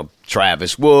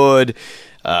Travis Wood,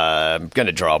 I'm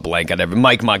gonna draw a blank on everything.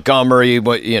 Mike Montgomery,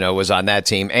 was on that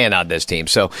team and on this team.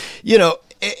 So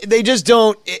they just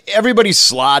don't. Everybody's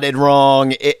slotted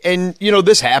wrong, and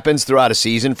this happens throughout a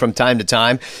season from time to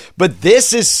time. But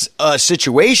this is a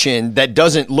situation that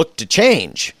doesn't look to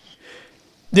change.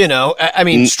 I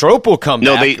mean, Strope will come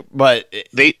back, but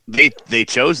they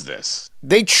chose this.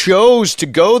 They chose to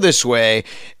go this way,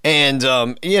 and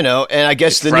and I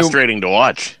guess it's frustrating to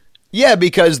watch. Yeah,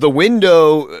 because the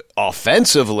window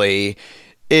offensively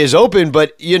is open,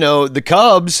 but the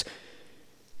Cubs,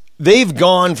 they've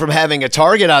gone from having a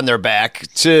target on their back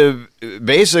to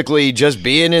basically just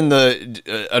being in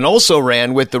an also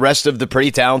ran with the rest of the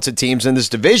pretty talented teams in this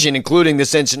division, including the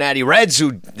Cincinnati Reds,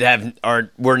 who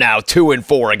we're now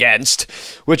 2-4 against,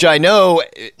 which I know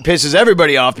pisses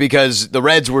everybody off because the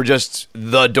Reds were just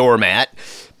the doormat.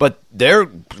 But they're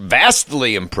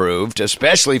vastly improved,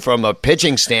 especially from a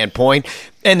pitching standpoint,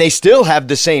 and they still have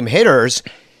the same hitters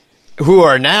who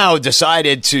are now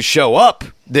decided to show up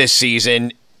this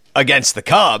season against the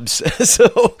Cubs.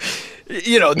 So,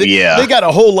 they got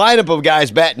a whole lineup of guys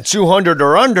batting 200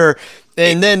 or under,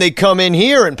 and then they come in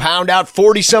here and pound out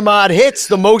 40-some-odd hits,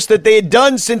 the most that they had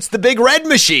done since the Big Red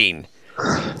Machine.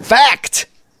 Fact.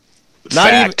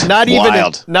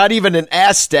 Not even an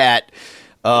ass stat.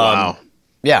 Wow.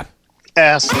 Yeah.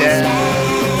 Ass stat.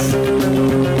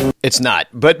 It's not,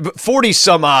 but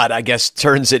 40-some-odd, I guess,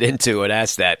 turns it into an ass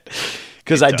stat.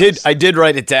 Because I did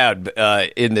write it down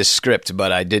in this script,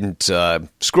 but I didn't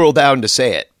scroll down to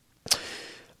say it.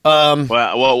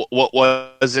 Well, what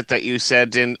was it that you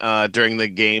said in during the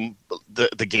game,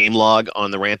 the game log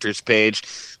on the Ranters page?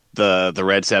 The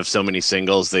Reds have so many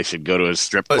singles, they should go to a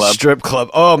strip club. A strip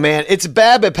club. Oh, man. It's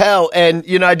BABIP hell. And,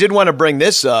 I did want to bring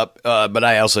this up, but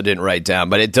I also didn't write down.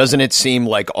 But doesn't it seem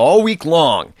like all week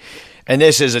long, and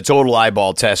this is a total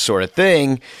eyeball test sort of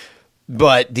thing,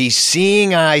 But the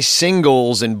seeing eye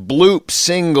singles and bloop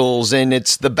singles, and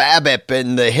it's the BABIP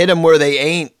and the hit 'em where they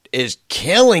ain't is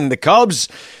killing the Cubs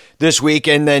this week.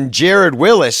 And then Jared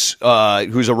Willis,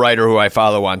 who's a writer who I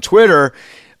follow on Twitter,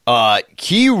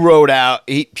 he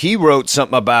wrote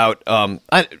something about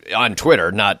on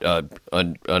Twitter, not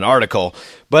an article,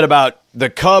 but about the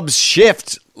Cubs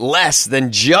shift less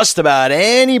than just about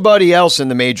anybody else in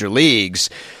the major leagues.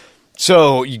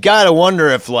 So you got to wonder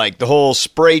if like the whole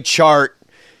spray chart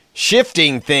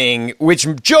shifting thing, which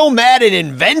Joe Madden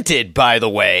invented, by the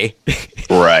way,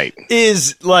 right,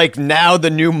 is like now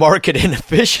the new market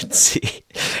inefficiency.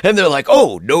 And they're like,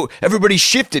 oh, no, everybody's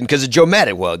shifting because of Joe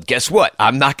Madden. Well, guess what?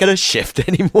 I'm not going to shift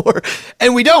anymore.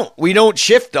 And we don't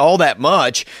shift all that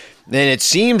much. And it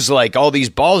seems like all these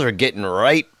balls are getting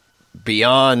right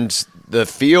beyond the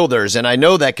fielders. And I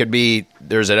know that could be,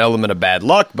 there's an element of bad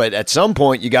luck, but at some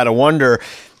point you got to wonder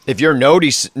if you're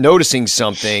noticing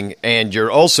something and you're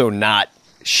also not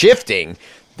shifting,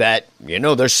 that, you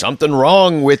know, there's something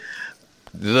wrong with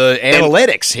the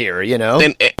analytics here, you know?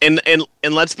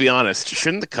 And let's be honest,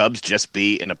 shouldn't the Cubs just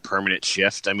be in a permanent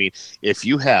shift? I mean, if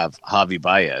you have Javi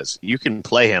Baez, you can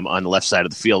play him on the left side of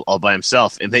the field all by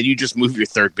himself, and then you just move your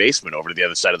third baseman over to the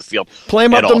other side of the field. Play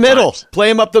him up the middle. Times.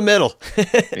 Play him up the middle.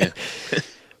 Yeah.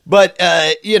 But,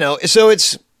 you know, so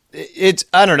it's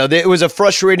I don't know. It was a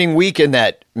frustrating week in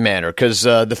that manner because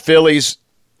the Phillies,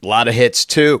 a lot of hits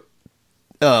too.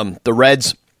 The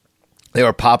Reds, they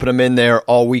were popping them in there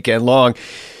all weekend long.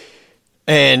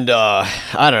 And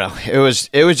I don't know.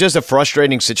 It was just a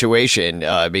frustrating situation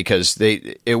because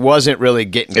it wasn't really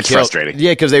getting It's killed. frustrating.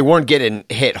 Yeah, because they weren't getting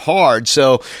hit hard.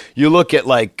 So you look at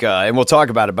like, and we'll talk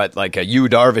about it, but like a Yu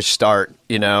Darvish start,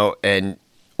 you know, and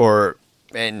you're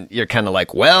kind of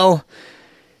like, well,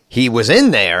 he was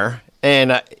in there,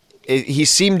 and he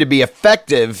seemed to be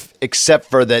effective, except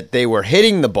for that they were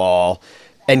hitting the ball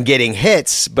and getting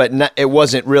hits, but it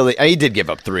wasn't really. He did give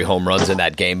up 3 home runs in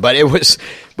that game, but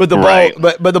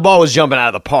the ball was jumping out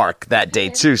of the park that day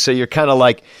too. So you're kind of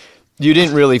like, you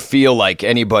didn't really feel like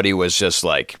anybody was just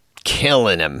like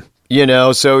killing him. You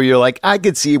know, so you're like, I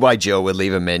could see why Joe would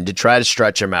leave him in to try to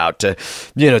stretch him out to,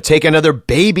 you know, take another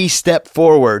baby step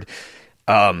forward.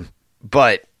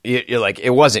 But you're like,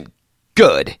 it wasn't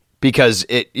good because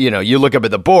you look up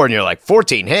at the board and you're like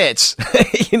 14 hits,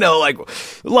 you know, like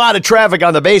a lot of traffic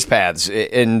on the base paths.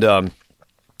 And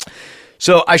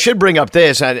so I should bring up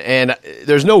this, and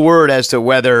there's no word as to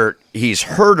whether he's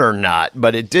hurt or not,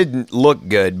 but it didn't look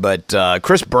good. But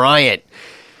Chris Bryant,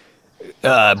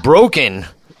 broken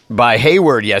by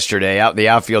Hayward yesterday out in the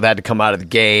outfield, had to come out of the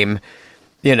game.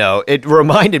 You know, it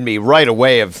reminded me right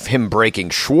away of him breaking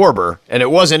Schwarber, and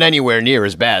it wasn't anywhere near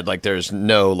as bad. Like, there's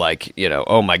no, like, you know,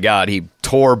 oh my God, he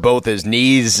tore both his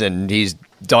knees and he's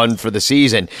done for the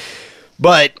season.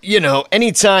 But, you know,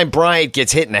 anytime Bryant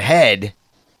gets hit in the head,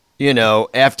 you know,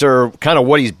 after kind of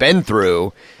what he's been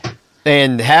through,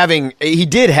 and he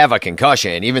did have a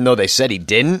concussion, even though they said he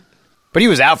didn't. But he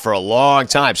was out for a long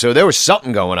time, so there was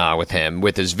something going on with him,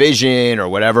 with his vision or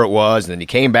whatever it was, and then he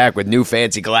came back with new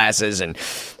fancy glasses, and,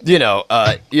 you know,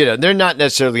 they're not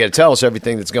necessarily going to tell us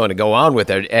everything that's going to go on with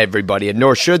everybody, and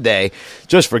nor should they,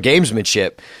 just for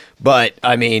gamesmanship. But,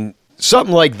 I mean,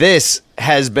 something like this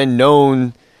has been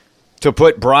known to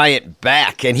put Bryant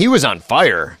back, and he was on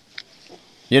fire,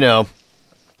 you know.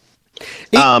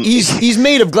 He's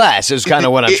made of glass is kind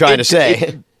of what I'm trying to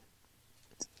say.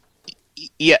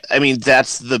 Yeah, I mean,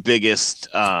 that's the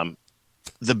biggest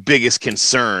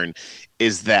concern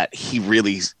is that he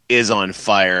really is on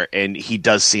fire, and he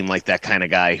does seem like that kind of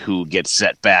guy who gets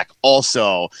set back.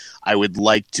 Also, I would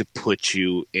like to put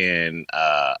you in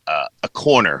a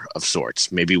corner of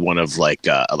sorts, maybe one of like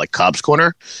Cobb's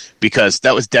corner, because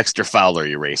that was Dexter Fowler,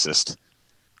 you racist.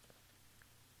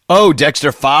 Oh,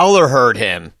 Dexter Fowler hurt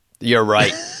him. You're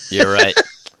right. You're right.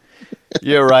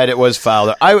 You're right. It was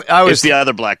Fowler. I was It's the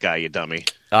other black guy, you dummy.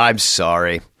 I'm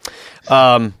sorry.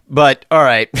 But all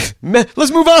right,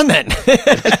 let's move on then.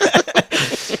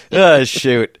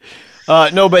 Shoot.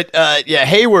 No, but yeah,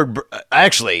 Hayward.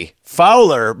 Actually,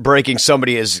 Fowler breaking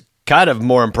somebody is kind of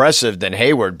more impressive than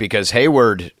Hayward because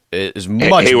Hayward is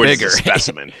much bigger. Is a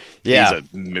specimen. Yeah,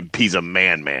 he's a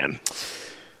man.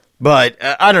 But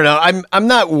I don't know. I'm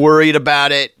not worried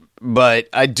about it. But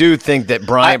I do think that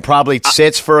Bryant probably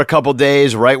sits for a couple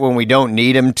days right when we don't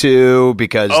need him to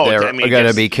because they're going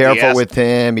to be careful with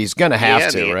him. He's going to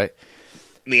have to, right?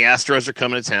 The Astros are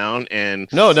coming to town, and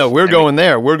no, we're going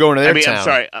there. We're going to their town. I'm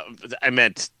sorry, I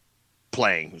meant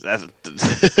playing.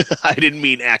 I didn't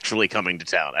mean actually coming to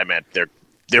town. I meant they're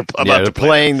about to play.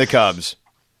 Playing the Cubs.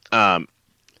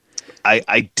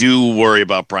 I do worry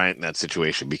about Bryant in that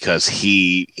situation because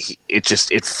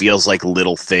it feels like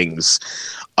little things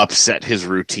upset his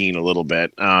routine a little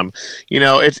bit.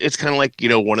 It's kind of like,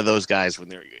 one of those guys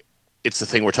it's the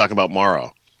thing we're talking about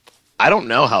Morrow. I don't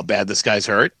know how bad this guy's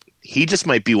hurt. He just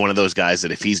might be one of those guys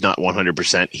that if he's not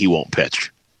 100%, he won't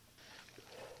pitch.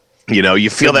 You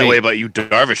feel that way about you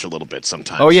Darvish a little bit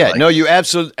sometimes. Oh yeah, no, you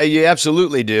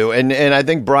absolutely do, and I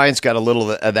think Bryant's got a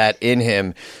little of that in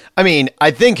him. I mean,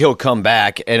 I think he'll come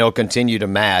back and he'll continue to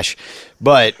mash.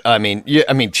 But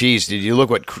geez, did you look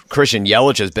what Christian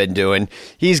Yelich has been doing?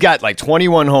 He's got like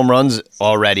 21 home runs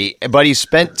already, but he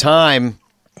spent time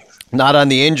not on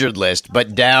the injured list,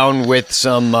 but down with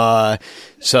some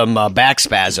back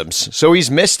spasms. So he's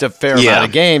missed a fair amount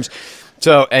of games.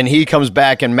 So, and he comes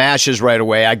back and mashes right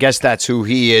away. I guess that's who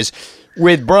he is.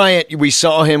 With Bryant, we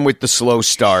saw him with the slow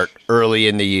start early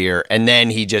in the year, and then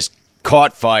he just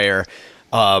caught fire.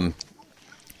 But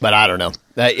I don't know.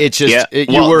 It's just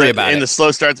you worry about it. And the slow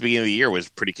start at the beginning of the year was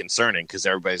pretty concerning because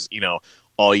everybody's,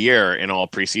 all year and all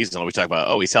preseason, we talk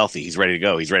about, he's healthy, he's ready to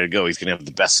go, he's going to have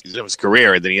the best of his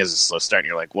career, and then he has a slow start, and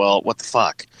you're like, well, what the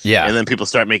fuck? Yeah. And then people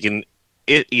start making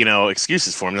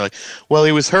excuses for him. They're like, well,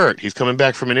 he was hurt. He's coming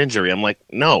back from an injury. I'm like,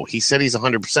 no, he said he's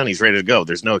 100%. He's ready to go.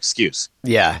 There's no excuse.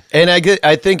 Yeah. And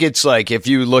I think it's like if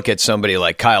you look at somebody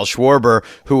like Kyle Schwarber,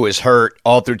 who was hurt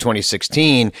all through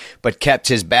 2016, but kept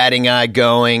his batting eye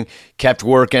going, kept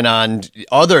working on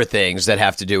other things that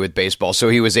have to do with baseball. So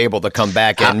he was able to come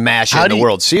back and mash in the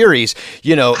World Series.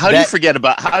 How do you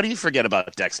forget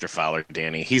about Dexter Fowler,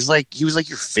 Danny? He was like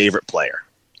your favorite player.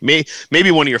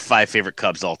 Maybe one of your 5 favorite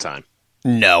Cubs all time.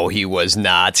 No, he was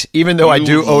not. Even though I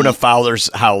do own a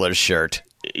Howlers shirt.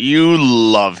 You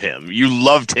love him. You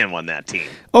loved him on that team.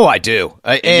 Oh, I do.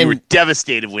 And you were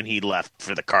devastated when he left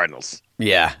for the Cardinals.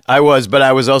 Yeah, I was, but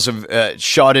I was also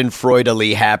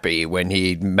schadenfreudely happy when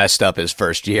he messed up his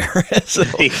first year.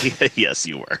 Yes,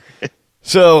 you were.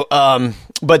 So,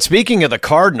 but speaking of the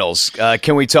Cardinals,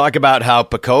 can we talk about how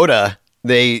Pacoda...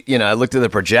 I looked at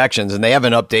the projections, and they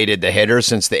haven't updated the hitter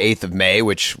since the 8th of May,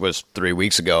 which was 3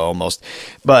 weeks ago almost.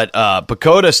 But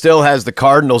Pacoda still has the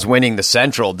Cardinals winning the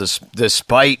Central,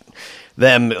 despite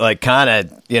them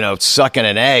sucking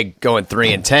an egg, going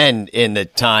 3-10 in the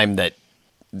time that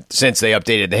since they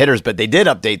updated the hitters. But they did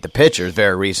update the pitchers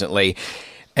very recently,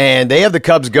 and they have the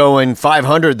Cubs going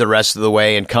 500 the rest of the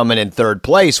way and coming in third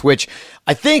place. Which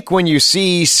I think when you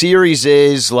see series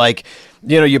is like.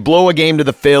 You blow a game to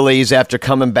the Phillies after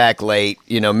coming back late.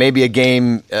 Maybe a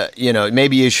game,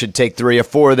 maybe you should take 3 or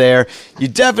 4 there. You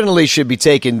definitely should be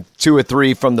taking 2 or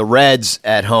 3 from the Reds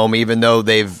at home, even though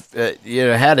they've,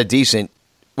 had a decent,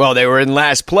 they were in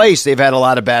last place. They've had a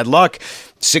lot of bad luck.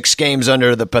 6 games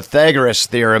under the Pythagoras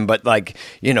theorem, but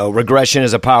regression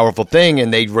is a powerful thing,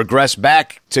 and they regress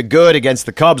back to good against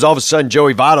the Cubs. All of a sudden,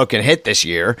 Joey Votto can hit this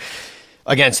year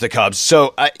against the Cubs.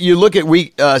 So you look at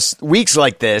weeks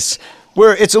like this,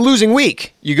 where it's a losing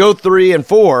week. You go 3 and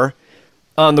 4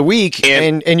 on the week,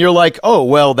 and you're like, oh,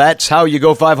 well, that's how you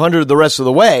go 500 the rest of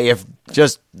the way. If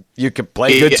just you can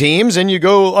play good teams and you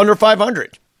go under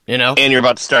 500, And you're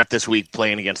about to start this week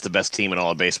playing against the best team in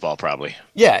all of baseball, probably.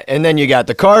 Yeah, and then you got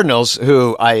the Cardinals,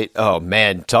 who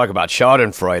talk about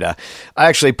schadenfreude. I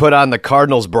actually put on the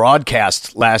Cardinals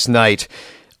broadcast last night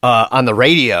on the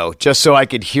radio, just so I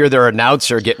could hear their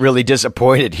announcer get really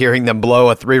disappointed hearing them blow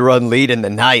a 3-run lead in the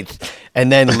 9th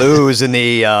and then lose in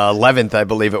the 11th, I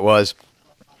believe it was.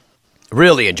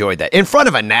 Really enjoyed that. In front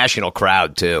of a national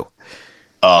crowd, too.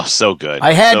 Oh, so good.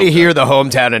 I had to hear the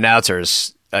hometown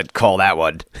announcers call that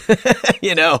one.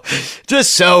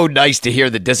 Just so nice to hear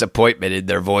the disappointment in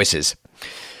their voices.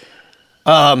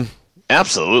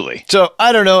 Absolutely. So,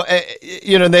 I don't know.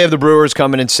 They have the Brewers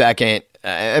coming in second.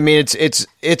 I mean, it's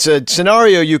a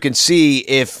scenario you can see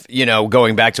if,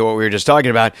 going back to what we were just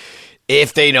talking about,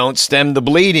 if they don't stem the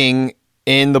bleeding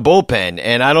in the bullpen.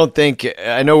 And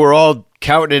I know we're all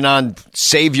counting on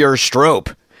Savior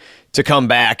Strope to come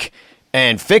back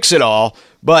and fix it all.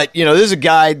 But, this is a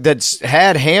guy that's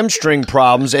had hamstring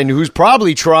problems and who's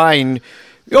probably trying.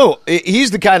 He's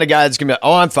the kind of guy that's going to be,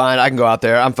 I'm fine, I can go out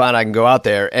there. I'm fine, I can go out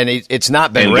there. And it's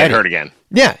not been ready. Get hurt again.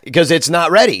 Yeah, because it's not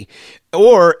ready.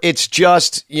 Or it's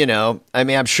just,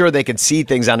 I'm sure they can see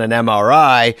things on an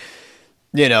MRI,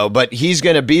 but he's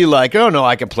going to be like, oh, no,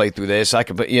 I can play through this. I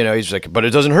can, he's like, but it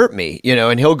doesn't hurt me,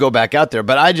 and he'll go back out there.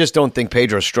 But I just don't think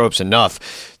Pedro Strope's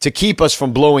enough to keep us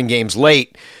from blowing games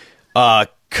late.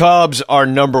 Cubs are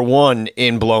number 1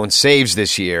 in blown saves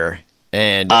this year.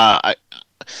 And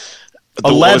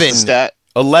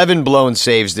 11 blown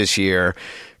saves this year.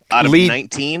 Out of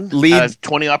 19? Out of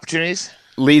 20 opportunities?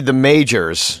 Lead the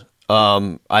majors.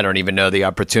 I don't even know the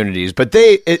opportunities, but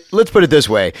let's put it this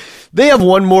way. They have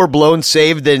one more blown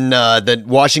save than the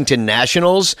Washington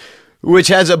Nationals, which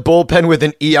has a bullpen with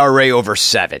an ERA over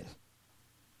 7.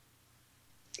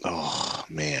 Oh,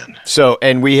 man. So,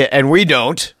 and we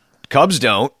don't. Cubs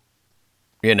don't,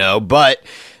 but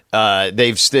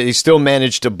they still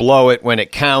managed to blow it when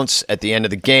it counts at the end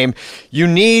of the game. You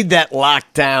need that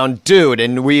lockdown dude,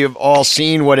 and we have all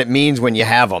seen what it means when you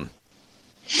have them.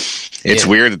 It's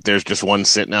weird that there's just one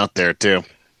sitting out there, too,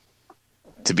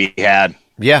 to be had.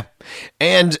 Yeah.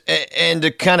 And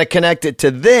to kind of connect it to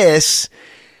this,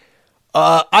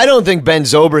 I don't think Ben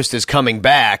Zobrist is coming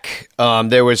back.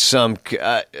 There was some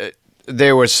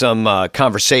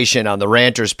conversation on the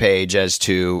Ranters page as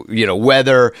to,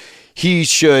 whether he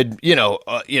should,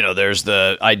 there's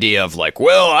the idea of like,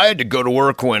 well, I had to go to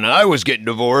work when I was getting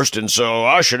divorced, and so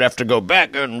I should have to go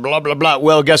back and blah, blah, blah.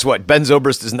 Well, guess what? Ben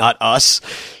Zobrist is not us,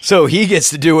 so he gets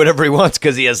to do whatever he wants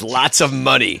because he has lots of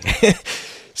money.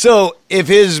 So if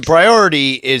his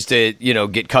priority is to,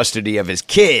 get custody of his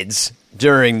kids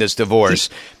during this divorce,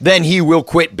 then he will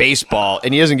quit baseball,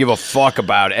 and he doesn't give a fuck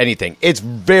about anything. It's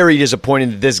very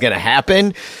disappointing that this is going to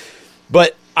happen,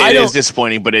 but it is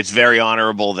disappointing, but it's very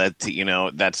honorable that,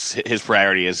 that's his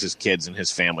priority is his kids and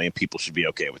his family, and people should be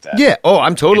okay with that. Yeah. Oh,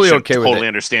 I'm totally okay with it. Totally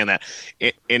understand that.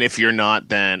 And if you're not,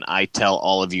 then I tell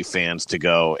all of you fans to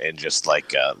go and just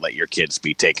let your kids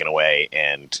be taken away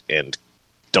and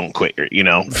don't quit your,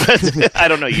 I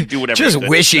don't know. You do whatever. Just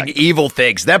wishing evil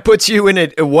things. That puts you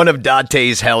in one of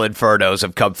Dante's hell infernos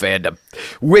of Cub fandom.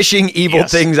 Wishing evil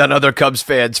things on other Cubs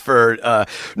fans for,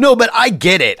 no, but I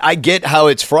get it. I get how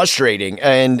it's frustrating.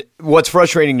 And what's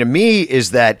frustrating to me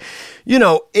is that,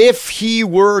 if he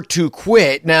were to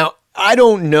quit, now, I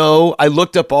don't know. I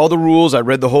looked up all the rules. I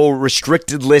read the whole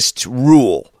restricted list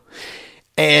rule.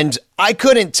 And I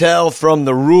couldn't tell from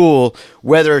the rule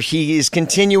whether he is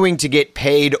continuing to get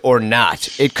paid or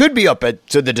not. It could be up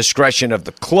to the discretion of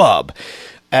the club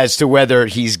as to whether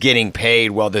he's getting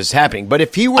paid while this is happening. But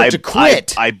if he were to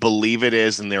quit... I believe it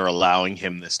is, and they're allowing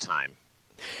him this time.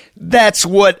 That's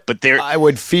what I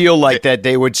would feel like, that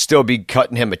they would still be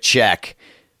cutting him a check.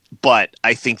 But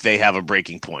I think they have a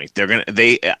breaking point.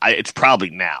 It's probably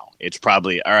now. It's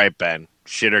probably, all right, Ben,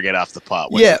 shit or get off the pot.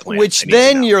 Which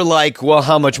then you're like, well,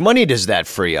 how much money does that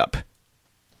free up?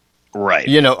 Right.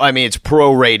 It's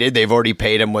prorated. They've already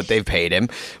paid him what they've paid him.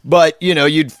 But,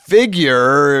 you'd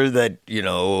figure that,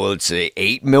 let's say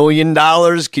 $8 million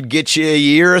could get you a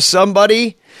year of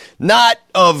somebody. Not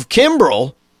of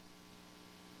Kimbrel,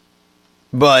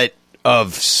 but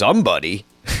of somebody.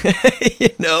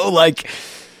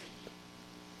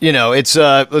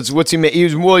 It's what's he make?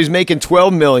 He's making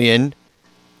 $12 million.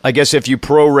 I guess if you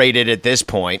prorate it at this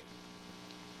point.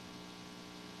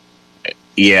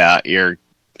 Yeah, I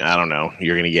don't know.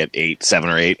 You're going to get 7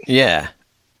 or 8. Yeah.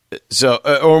 So,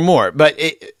 or more. But,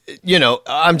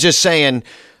 I'm just saying,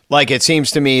 it seems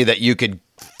to me that you could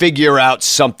figure out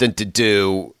something to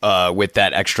do with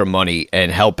that extra money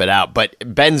and help it out. But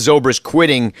Ben Zobrist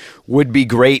quitting would be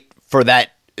great for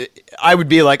that. I would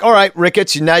be like, all right,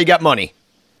 Ricketts, now you got money.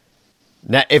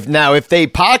 Now, if they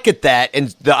pocket that and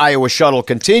the Iowa shuttle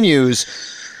continues,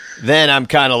 then I'm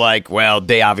kind of like, well,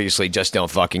 they obviously just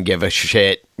don't fucking give a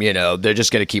shit. They're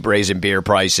just going to keep raising beer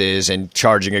prices and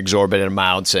charging exorbitant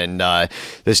amounts, and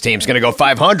this team's going to go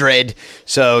 500.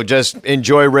 So just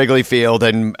enjoy Wrigley Field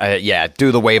and,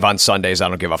 do the wave on Sundays. I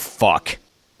don't give a fuck.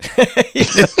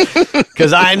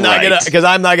 Because I'm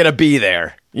not gonna be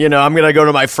there. I'm gonna go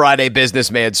to my Friday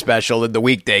businessman special in the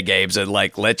weekday games and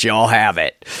let you all have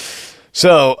it.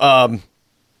 So,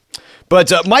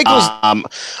 but Michael's.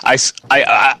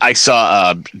 I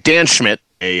saw Dan Schmidt,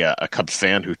 a Cubs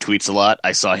fan who tweets a lot.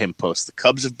 I saw him post the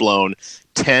Cubs have blown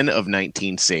 10 of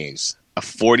 19 saves, a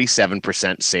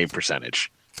 47% save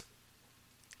percentage.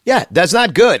 Yeah, that's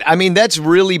not good. I mean, that's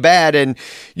really bad. And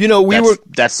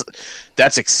that's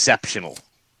exceptional.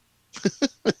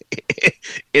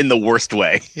 In the worst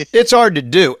way. It's hard to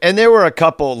do. And there were a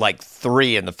couple,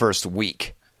 3 in the first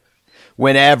week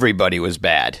when everybody was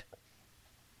bad,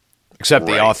 except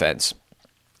the offense.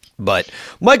 But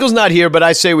Michael's not here, but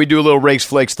I say we do a little rakes,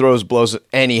 flakes, throws, blows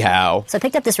anyhow. So I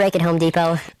picked up this rake at Home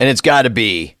Depot. And it's got to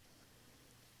be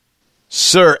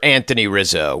Sir Anthony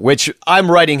Rizzo, which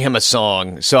I'm writing him a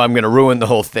song, so I'm going to ruin the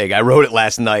whole thing. I wrote it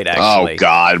last night, actually. Oh,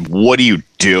 God. What are you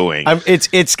doing?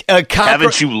 It's a cock.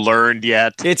 Haven't you learned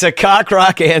yet? It's a cock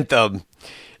rock anthem.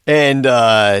 And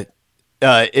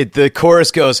the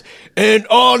chorus goes, and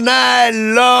all night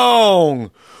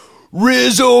long,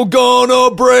 Rizzo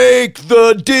gonna break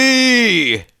the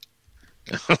D.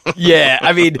 Yeah,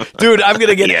 I mean, dude, I'm going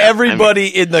to get everybody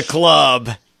in the club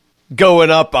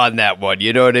going up on that one.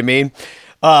 You know what I mean?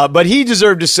 But he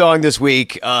deserved a song this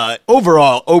week.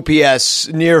 Overall, OPS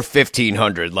near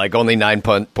 1,500, like only 9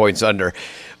 points under.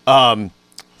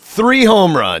 3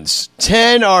 home runs,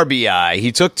 10 RBI.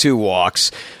 He took 2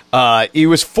 walks. He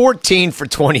was 14 for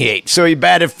 28, so he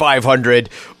batted 500.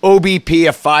 OBP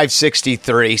of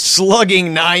 563,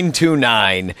 slugging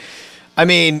 929. I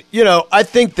mean, I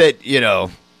think that,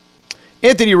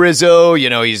 Anthony Rizzo,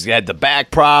 he's had the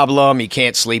back problem. He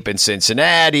can't sleep in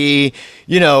Cincinnati.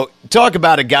 Talk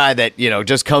about a guy that,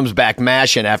 just comes back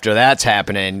mashing after that's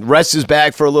happening. Rests his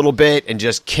back for a little bit and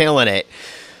just killing it.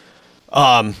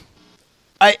 I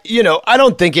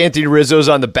don't think Anthony Rizzo's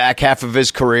on the back half of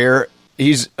his career.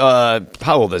 He's, how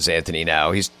old is Anthony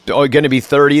now? He's going to be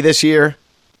 30 this year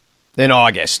in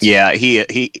August. Yeah,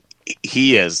 he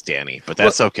is, Danny, but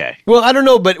that's okay. Well, I don't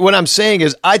know, but what I'm saying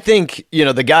is I think,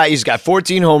 the guy, he's got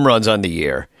 14 home runs on the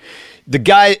year. The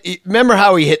guy, remember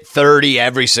how he hit 30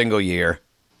 every single year?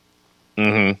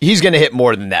 Mm-hmm. He's going to hit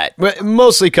more than that,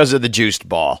 mostly because of the juiced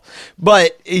ball.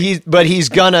 But he's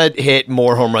going to hit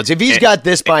more home runs. If he's got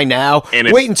this by now,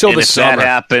 wait until the summer. If that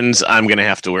happens, I'm going to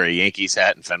have to wear a Yankees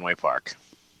hat in Fenway Park.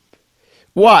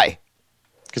 Why?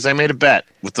 Because I made a bet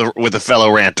with a fellow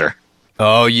ranter.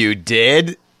 Oh, you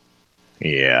did?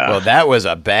 Yeah. Well, that was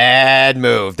a bad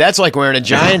move. That's like wearing a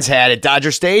Giants hat at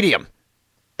Dodger Stadium.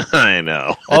 I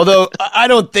know. Although I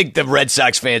don't think the Red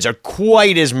Sox fans are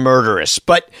quite as murderous,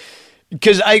 but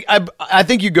because I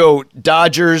think you go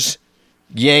Dodgers,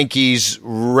 Yankees,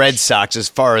 Red Sox as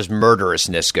far as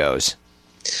murderousness goes.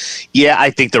 Yeah, I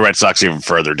think the Red Sox are even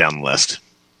further down the list.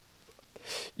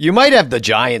 You might have the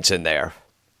Giants in there.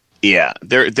 Yeah,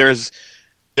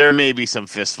 there may be some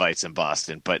fistfights in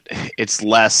Boston, but it's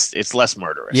less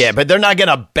murderous. Yeah, but they're not going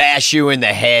to bash you in the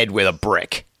head with a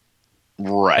brick.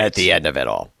 Right. At the end of it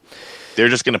all. They're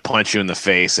just going to punch you in the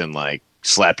face and,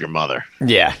 slap your mother.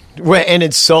 Yeah. And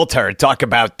insult her. Talk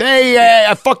about, hey,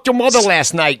 I fucked your mother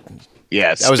last night.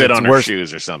 Yeah, spit on her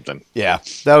shoes or something. Yeah.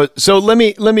 So let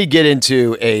me get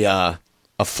into a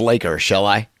flaker, shall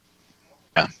I?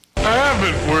 Yeah. I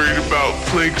haven't worried about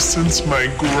flakes since my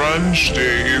grunge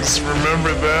days.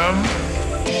 Remember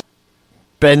them?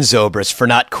 Ben Zobrist for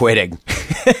not quitting.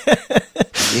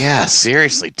 Yeah,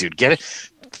 seriously, dude. Get it.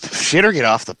 Shit or get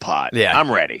off the pot. Yeah.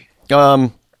 I'm ready.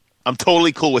 I'm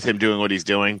totally cool with him doing what he's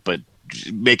doing, but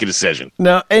make a decision.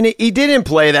 No, and he didn't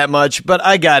play that much, but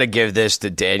I got to give this to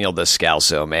Daniel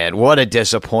Descalso, man. What a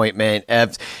disappointment.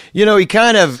 He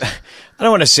kind of, I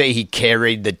don't want to say he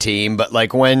carried the team, but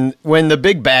when the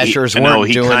big bashers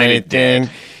weren't doing anything,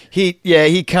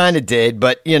 he kind of did.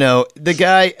 But, the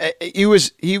guy, he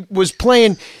was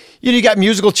playing. You got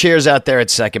musical chairs out there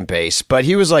at second base, but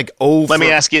he was let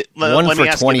me ask you, 1 for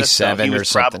 27 or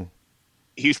something.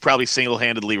 He was probably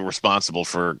single-handedly responsible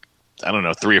for,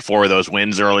 3 or 4 of those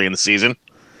wins early in the season.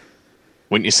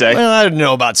 Wouldn't you say? Well, I don't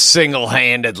know about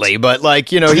single-handedly, but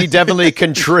he definitely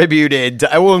contributed.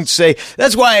 I won't say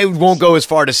that's why I won't go as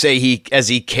far to say he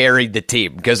carried the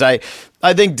team, because I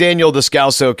think Daniel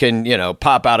Descalso can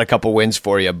pop out a couple wins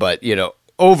for you, but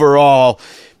overall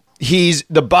he's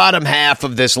the bottom half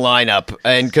of this lineup,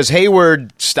 and because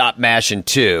Hayward stopped mashing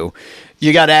too,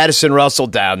 you got Addison Russell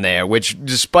down there, which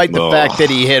despite the fact that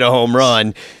he hit a home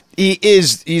run,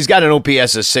 he's got an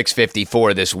OPS of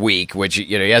 654 this week, which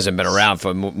he hasn't been around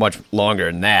for much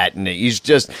longer than that, and he's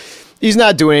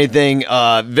not doing anything.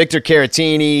 Victor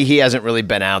Caratini, he hasn't really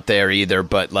been out there either,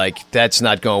 but that's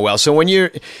not going well. So when you're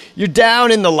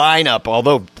down in the lineup,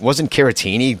 although wasn't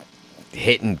Caratini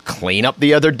hitting cleanup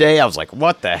the other day? I was like,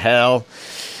 what the hell?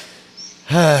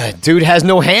 Dude has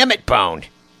no hammock bone.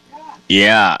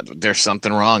 Yeah, there's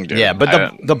something wrong, dude. Yeah,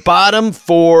 but the bottom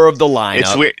 4 of the lineup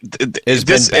it's weird. Has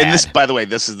been bad. And this, by the way,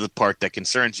 this is the part that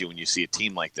concerns you when you see a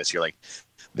team like this. You're like,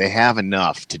 they have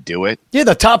enough to do it. Yeah,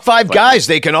 the top 5 guys,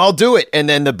 they can all do it. And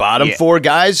then the bottom 4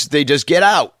 guys, they just get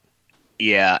out.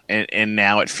 Yeah, and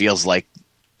now it feels like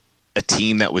a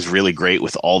team that was really great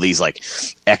with all these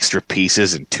extra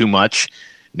pieces and too much.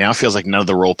 Now it feels like none of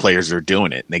the role players are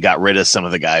doing it. They got rid of some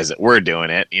of the guys that were doing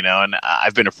it, and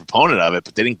I've been a proponent of it,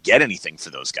 but they didn't get anything for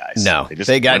those guys. No,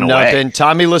 they got nothing. Away.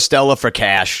 Tommy La Stella for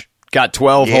cash. Got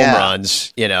 12 home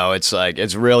runs.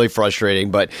 It's really frustrating,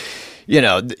 but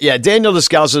Daniel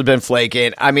Descalso has been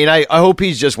flaking. I mean, I hope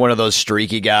he's just one of those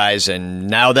streaky guys, and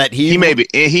now that he may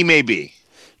be.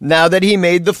 Now that he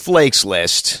made the flakes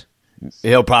list,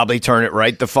 he'll probably turn it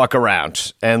right the fuck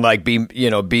around and be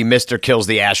Mr. Kills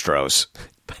the Astros.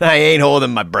 But I ain't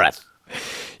holding my breath.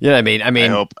 You know what I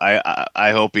mean?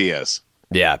 I hope he is.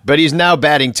 Yeah, but he's now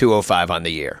batting 205 on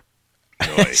the year.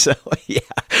 So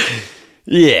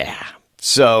yeah.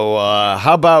 So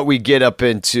how about we get up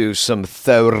into some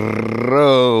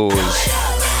throws?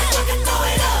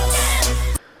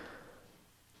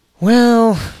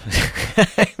 Well,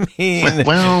 I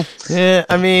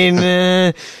mean,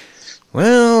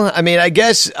 I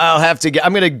guess I'll have to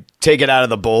I'm going to take it out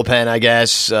of the bullpen, I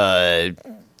guess.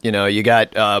 You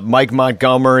got Mike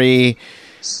Montgomery,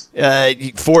 4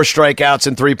 strikeouts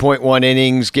in 3.1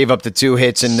 innings, gave up the 2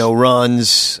 hits and no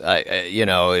runs.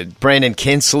 Brandon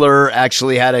Kinsler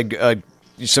actually had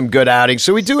some good outings.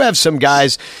 So we do have some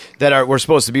guys that we're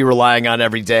supposed to be relying on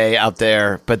every day out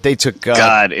there, but they took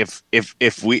God, if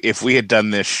we had done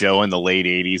this show in the late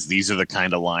 80s, these are the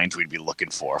kind of lines we'd be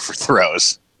looking for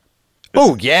throws.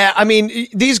 Oh yeah, I mean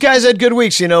these guys had good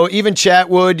weeks. Even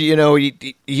Chatwood.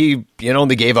 He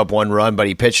only gave up 1 run, but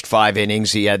he pitched 5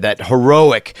 innings. He had that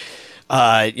heroic,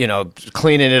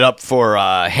 cleaning it up for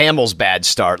Hamill's bad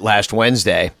start last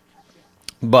Wednesday.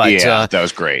 But that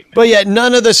was great. But yeah,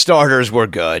 none of the starters were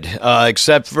good,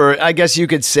 except for, I guess you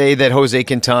could say that Jose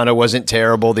Quintana wasn't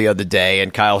terrible the other day,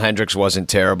 and Kyle Hendricks wasn't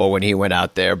terrible when he went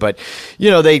out there. But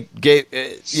they gave,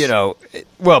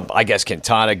 I guess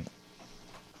Quintana.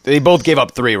 They both gave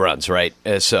up 3 runs, right?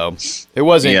 So it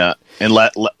wasn't. Yeah, and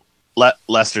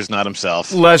Lester's not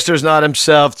himself. Lester's not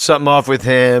himself. Something off with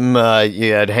him.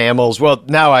 You had Hamels. Well,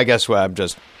 now I guess I'm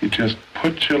just. You just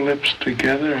put your lips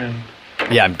together and.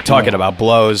 Yeah, I'm talking about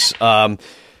blows. Out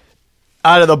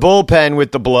of the bullpen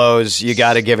with the blows, you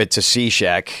got to give it to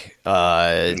Cishek.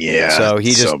 So he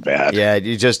just so bad. Yeah,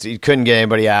 he couldn't get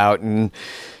anybody out and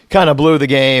kind of blew the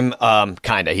game.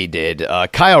 He did.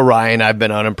 Kyle Ryan, I've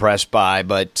been unimpressed by,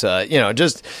 but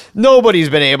just nobody's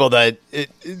been able to.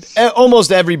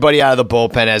 Almost everybody out of the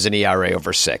bullpen has an ERA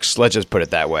over 6. Let's just put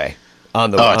it that way on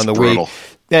the brutal. week.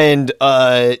 And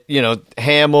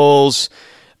Hamels.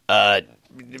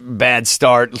 Bad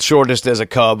start, shortest as a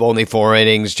Cub, only 4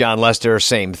 innings. John Lester,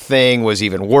 same thing, was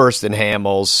even worse than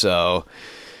Hamels. So,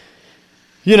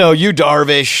 you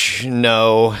Darvish,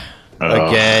 no.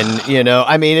 Again,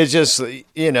 I mean, it's just, and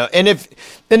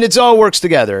it's all works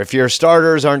together. If your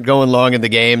starters aren't going long in the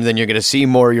game, then you're going to see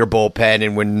more of your bullpen.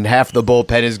 And when half the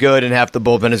bullpen is good and half the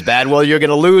bullpen is bad, well, you're going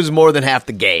to lose more than half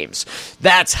the games.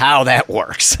 That's how that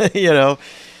works,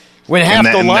 When half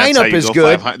the lineup is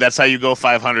good, that's how you go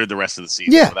 500 the rest of the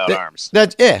season without arms.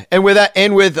 And with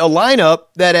a lineup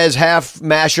that has half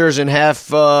mashers and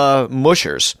half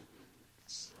mushers.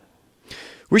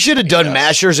 We should have done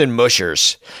mashers and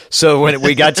mushers. So when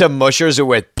we got to mushers, it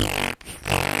went.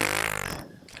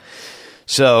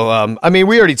 So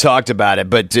we already talked about it,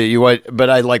 but But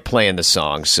I like playing the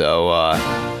song. So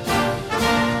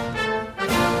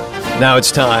now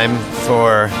it's time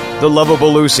for the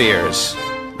lovable loose ears.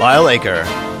 Lyle Aker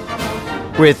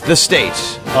with the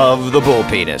state of the bull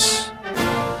penis.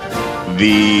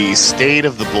 The state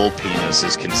of the bull penis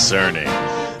is concerning.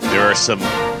 There are some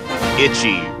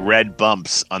itchy red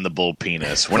bumps on the bull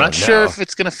penis. We're not sure if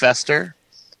it's going to fester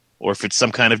or if it's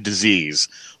some kind of disease,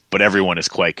 but everyone is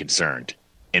quite concerned,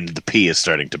 and the pee is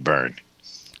starting to burn.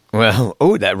 Well,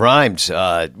 that rhymed.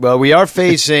 We are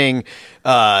facing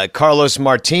Carlos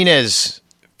Martinez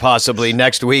possibly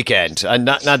next weekend.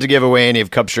 Not to give away any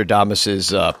of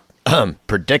Cupstradamus's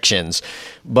predictions,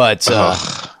 but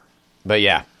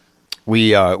yeah,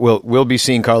 we'll be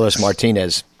seeing Carlos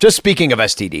Martinez. Just speaking of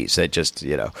STDs, that just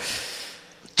Do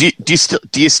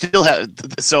you still have?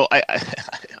 So I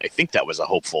think that was a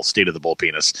hopeful state of the bull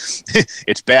penis.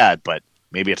 It's bad, but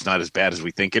maybe it's not as bad as we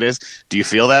think it is. Do you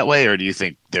feel that way, or do you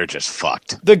think they're just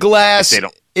fucked? The glass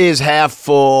is half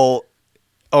full.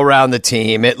 Around the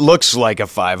team. It looks like a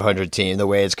 500 team the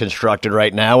way it's constructed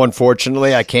right now.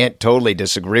 Unfortunately, I can't totally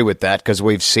disagree with that because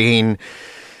we've seen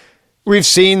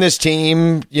this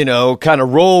team, kind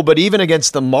of roll, but even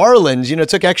against the Marlins, it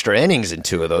took extra innings in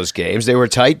 2 of those games. They were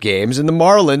tight games, and the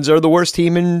Marlins are the worst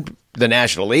team in the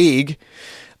National League.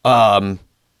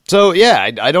 So,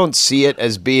 yeah, I don't see it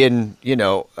as being,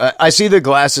 I see the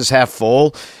glass as half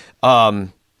full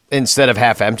instead of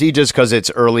half empty just because it's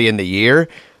early in the year.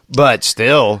 But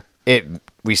still,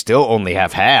 we still only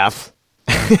have half.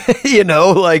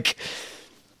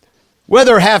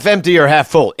 Whether half empty or half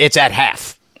full, it's at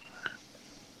half.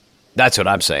 That's what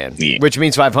I'm saying, which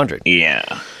means 500.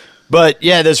 Yeah. But,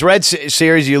 yeah, this Red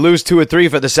Series, you lose 2 or 3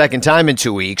 for the second time in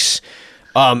 2 weeks.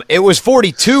 It was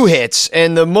 42 hits,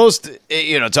 and the most,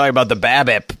 talking about the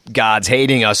BABIP gods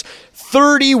hating us,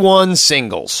 31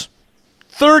 singles.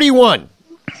 31.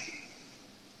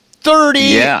 30.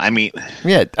 Yeah, I mean,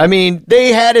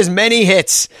 they had as many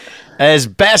hits as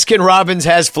Baskin-Robbins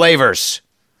has flavors,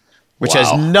 which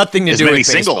has nothing to do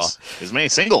with baseball. As many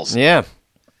singles. Yeah.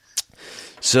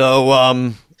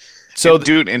 So So,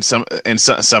 dude, and some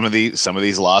of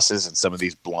these losses and some of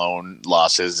these blown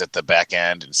losses at the back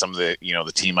end, and some of the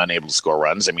the team unable to score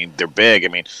runs. I mean, they're big. I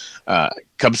mean,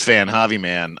 Cubs fan Javi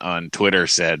Man on Twitter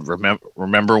said,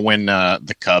 "Remember when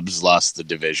the Cubs lost the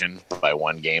division by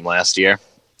 1 game last year?"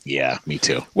 Yeah, me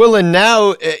too. Well, and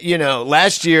now,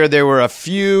 last year there were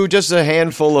just a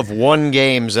handful of 1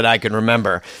 games that I can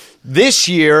remember. This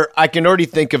year, I can already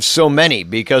think of so many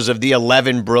because of the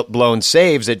 11 blown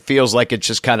saves. It feels like it's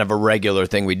just kind of a regular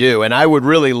thing we do. And I would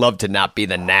really love to not be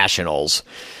the Nationals.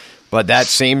 But that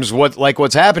seems like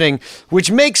what's happening, which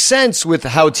makes sense with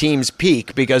how teams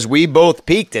peak because we both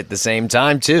peaked at the same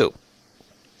time, too.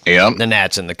 Yeah. The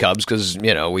Nats and the Cubs because,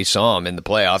 we saw them in the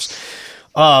playoffs.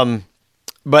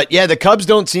 But, yeah, the Cubs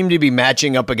don't seem to be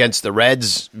matching up against the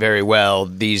Reds very well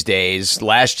these days.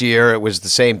 Last year, it was the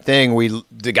same thing. We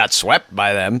got swept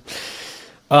by them.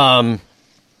 I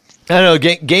don't know,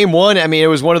 game 1, I mean, it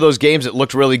was one of those games that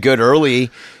looked really good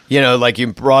early. Like you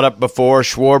brought up before,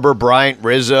 Schwarber, Bryant,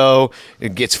 Rizzo.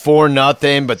 It gets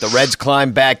 4-0, but the Reds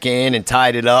climbed back in and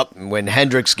tied it up when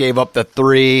Hendricks gave up the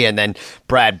 3, and then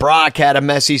Brad Brock had a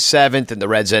messy 7th, and the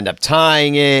Reds end up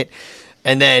tying it.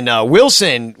 And then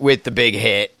Wilson with the big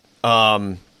hit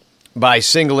by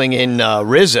singling in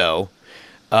Rizzo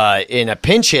in a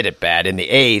pinch hit at bat in the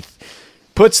 8th,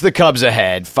 puts the Cubs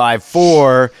ahead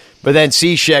 5-4, but then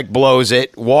Cishek blows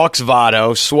it, walks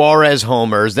Votto, Suarez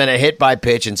homers, then a hit by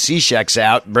pitch, and Cishek's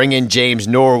out, bring in James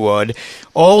Norwood,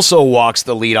 also walks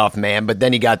the leadoff man, but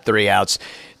then he got 3 outs.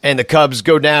 And the Cubs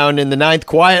go down in the 9th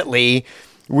quietly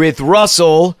with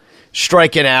Russell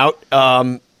striking out,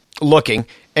 looking,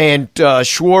 and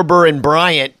Schwarber and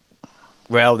Bryant,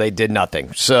 well, they did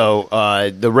nothing. So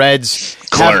the Reds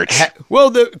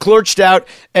clerched out,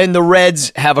 and the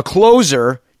Reds have a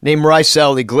closer named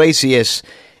Raisel Iglesias,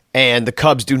 and the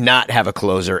Cubs do not have a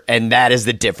closer, and that is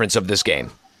the difference of this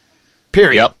game.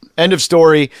 Period. Yep. End of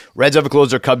story. Reds have a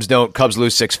closer, Cubs don't. Cubs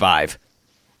lose 6-5.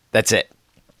 That's it.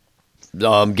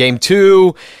 Game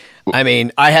 2, I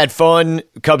mean, I had fun.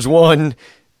 Cubs won.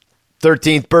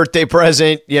 13th birthday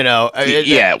present,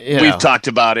 we've talked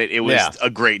about it. It was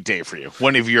a great day for you.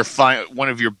 One of your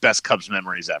best Cubs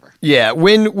memories ever. Yeah,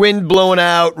 wind blowing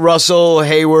out. Russell,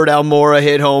 Hayward, Almora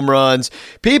hit home runs.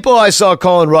 People I saw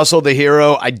calling Russell the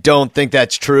hero. I don't think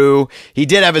that's true. He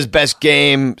did have his best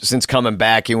game since coming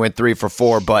back. He went 3 for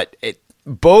 4, but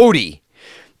Bodie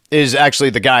is actually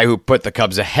the guy who put the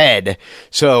Cubs ahead.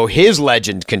 So his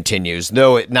legend continues,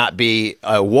 though it not be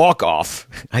a walk-off.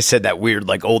 I said that weird,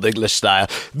 like old English style.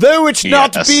 Though it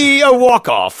not be a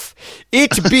walk-off,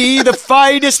 it be the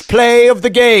finest play of the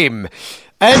game,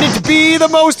 and it be the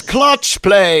most clutch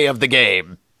play of the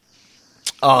game.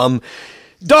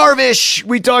 Darvish,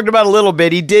 we talked about a little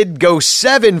bit. He did go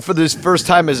 7 for this first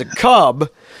time as a Cub,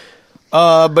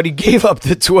 but he gave up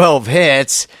the 12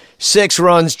 hits. 6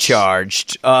 runs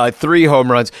charged, 3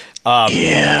 home runs.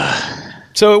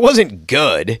 So it wasn't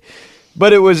good,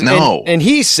 but it was. No. And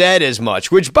he said as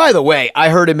much, which, by the way, I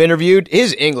heard him interviewed.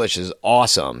 His English is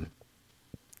awesome.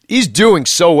 He's doing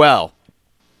so well.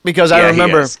 Because I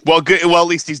remember. Well, good. Well, at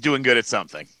least he's doing good at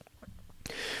something.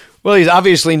 Well, he's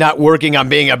obviously not working on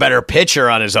being a better pitcher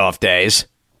on his off days.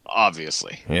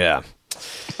 Obviously. Yeah.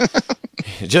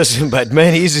 But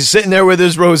man, he's sitting there with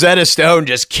his Rosetta Stone,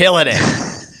 just killing it.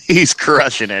 He's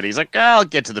crushing it. He's like, I'll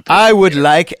get to the pitch. I would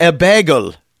like a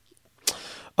bagel.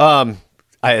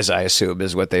 As I assume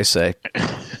is what they say.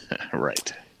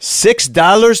 Right.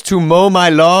 $6 to mow my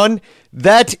lawn?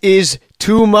 That is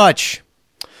too much.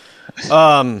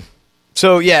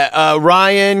 So,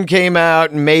 Ryan came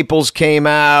out, and Maples came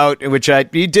out, which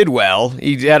he did well.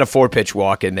 He had a 4-pitch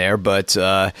walk in there, but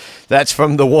that's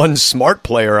from the one smart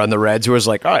player on the Reds who was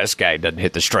like, this guy doesn't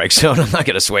hit the strike zone. I'm not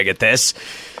going to swing at this.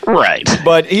 Right.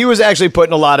 But he was actually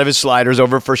putting a lot of his sliders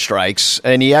over for strikes,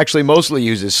 and he actually mostly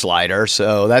uses slider,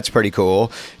 so that's pretty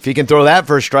cool. If he can throw that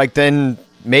for a strike, then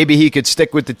maybe he could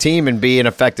stick with the team and be an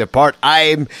effective part.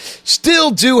 I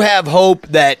still do have hope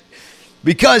that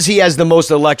because he has the most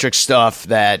electric stuff,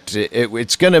 that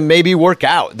it's going to maybe work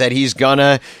out, that he's going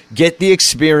to get the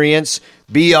experience,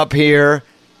 be up here,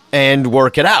 and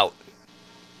work it out.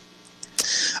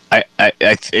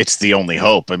 It's the only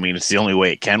hope. I mean, it's the only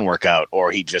way it can work out,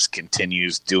 or he just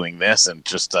continues doing this and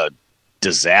just a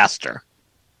disaster.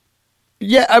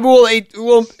 Yeah,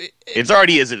 it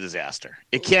already is a disaster.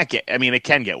 It can't get. I mean, it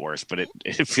can get worse, but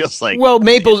it feels like. Well,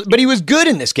 Maples, but he was good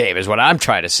in this game, is what I'm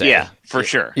trying to say. Yeah, for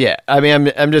sure. Yeah, I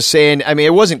mean, I'm just saying. I mean,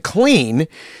 it wasn't clean,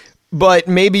 but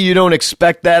maybe you don't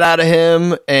expect that out of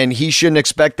him, and he shouldn't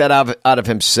expect that out of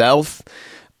himself.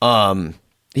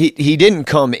 He didn't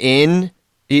come in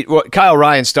Kyle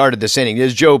Ryan started this inning.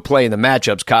 There's Joe playing the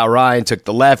matchups. Kyle Ryan took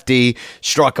the lefty,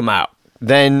 struck him out.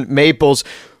 Then Maples,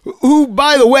 who,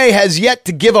 by the way, has yet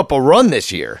to give up a run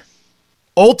this year,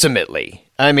 ultimately.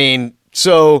 I mean,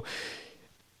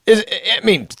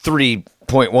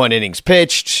 3.1 innings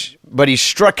pitched, but he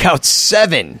struck out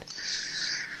 7.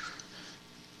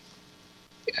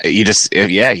 You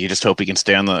just hope he can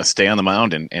stay on the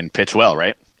mound and pitch well,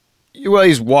 right? Well,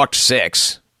 he's walked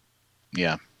 6.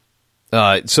 Yeah.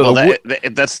 That's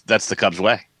the Cubs'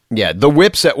 way. Yeah, the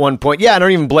whips at one point. Yeah, I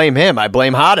don't even blame him. I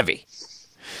blame Hottovy.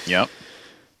 Yep.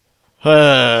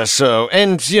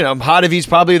 Hottovy's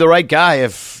probably the right guy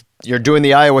if you're doing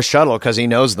the Iowa shuttle because he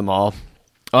knows them all.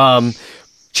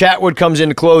 Chatwood comes in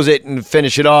to close it and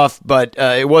finish it off, but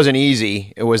it wasn't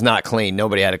easy. It was not clean.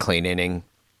 Nobody had a clean inning.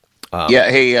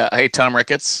 Hey, Tom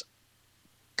Ricketts,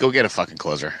 go get a fucking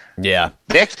closer. Yeah.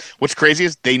 What's crazy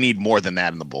is they need more than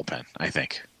that in the bullpen, I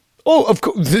think. Oh, of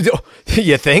course.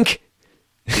 You think?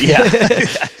 Yeah.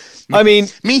 I mean,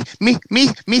 me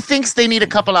thinks they need a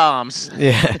couple arms.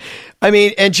 Yeah. I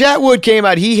mean, and Chatwood came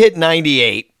out, he hit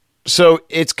 98. So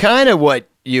it's kind of what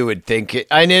you would think.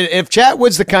 I mean, if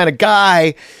Chatwood's the kind of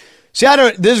guy,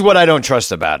 this is what I don't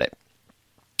trust about it.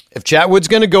 If Chatwood's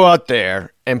going to go out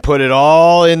there and put it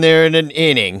all in there in an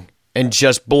inning and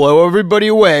just blow everybody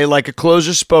away like a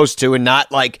closer's supposed to and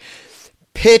not like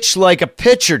pitch like a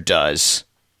pitcher does,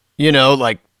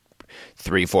 like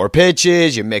 3-4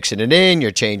 pitches, you're mixing it in, you're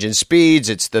changing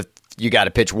speeds. You got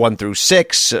to pitch 1 through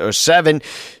 6 or 7.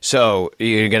 So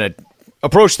you're going to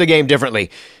approach the game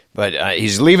differently. But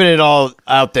he's leaving it all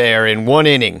out there in one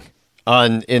inning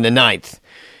in the 9th.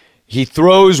 He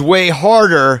throws way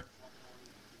harder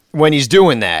when he's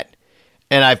doing that.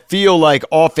 And I feel like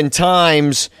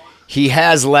oftentimes he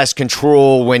has less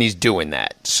control when he's doing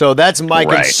that. So that's my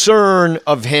concern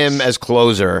of him as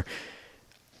closer.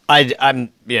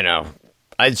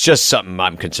 It's just something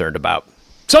I'm concerned about.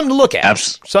 Something to look at.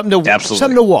 Something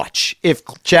to watch if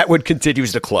Chatwood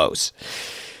continues to close.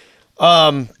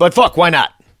 But fuck, why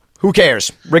not? Who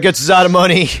cares? Ricketts is out of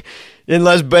money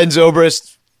unless Ben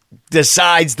Zobrist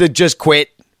decides to just quit,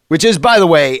 which is, by the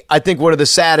way, I think one of the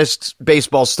saddest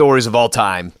baseball stories of all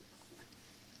time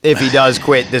if he does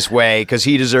quit this way, because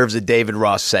he deserves a David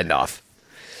Ross send-off.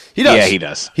 He does. Yeah, he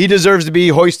does. He deserves to be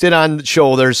hoisted on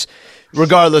shoulders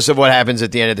regardless of what happens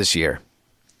at the end of this year.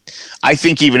 I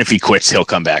think even if he quits, he'll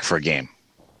come back for a game.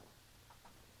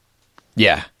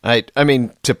 Yeah. I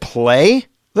mean, to play,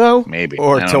 though? Maybe.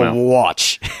 Or to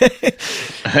watch.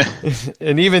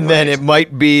 And even then, it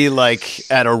might be like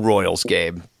at a Royals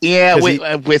game. Yeah,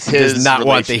 with his does not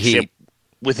want the heat.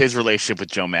 With his relationship with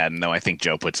Joe Madden, though, I think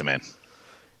Joe puts him in.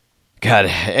 God,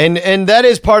 and that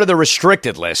is part of the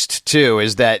restricted list, too,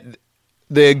 is that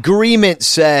the agreement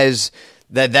says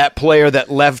that player that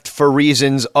left for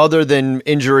reasons other than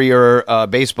injury or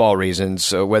baseball reasons,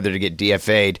 so whether to get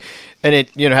DFA'd, and it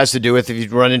has to do with if you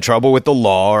run in trouble with the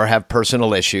law or have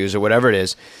personal issues or whatever it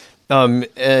is,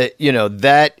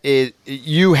 that is,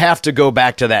 you have to go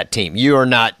back to that team. You are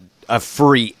not a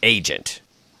free agent.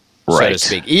 So to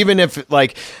speak. Even if,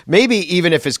 maybe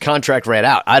even if his contract ran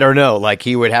out, I don't know.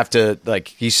 He would have to,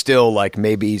 he's still,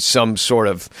 maybe some sort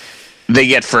of... They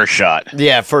get first shot.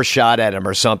 Yeah, first shot at him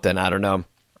or something. I don't know.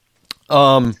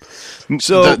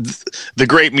 So the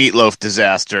great Meatloaf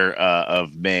disaster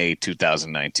of May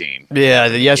 2019. Yeah,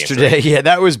 yesterday. Yeah,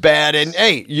 that was bad. And,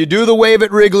 hey, you do the wave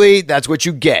at Wrigley, that's what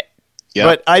you get.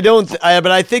 Yep. But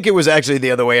I think it was actually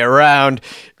the other way around,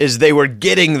 is they were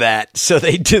getting that, so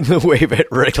they did the wave at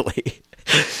Wrigley.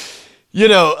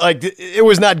 It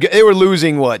was not good. They were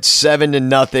losing,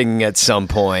 7-0 at some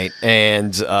point.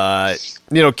 And,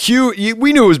 Q,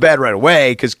 we knew it was bad right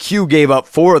away because Q gave up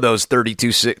 4 of those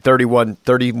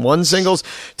 31 singles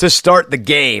to start the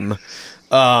game.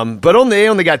 But they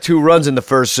only got 2 runs in the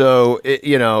first, so,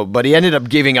 but he ended up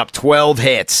giving up 12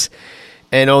 hits.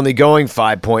 And only going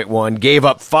 5.1, gave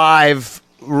up 5.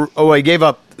 Oh, he gave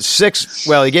up 6.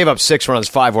 Well, he gave up 6 runs.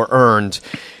 5 were earned.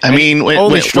 I mean,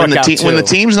 when the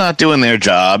team's not doing their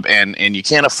job, and you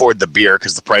can't afford the beer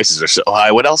because the prices are so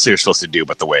high, what else are you supposed to do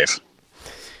but the wave?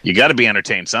 You got to be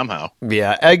entertained somehow.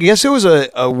 Yeah, I guess it was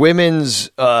a women's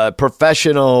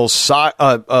professional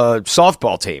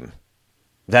softball team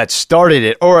that started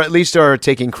it, or at least are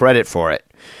taking credit for it.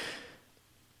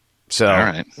 So, all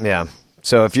right, yeah.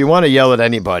 So if you want to yell at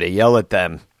anybody, yell at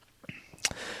them.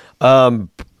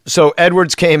 So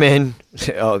Edwards came in,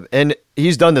 and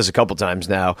he's done this a couple times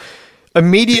now,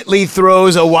 immediately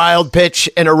throws a wild pitch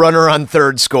and a runner on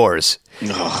third scores.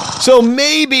 So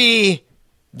maybe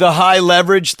the high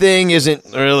leverage thing isn't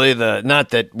really not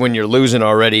that when you're losing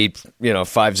already,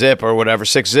 5-zip or whatever,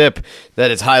 6-zip,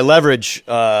 that it's high leverage,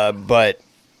 but,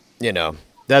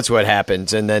 that's what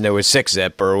happens. And then it was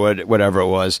 6-zip or whatever it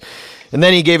was. And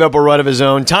then he gave up a run of his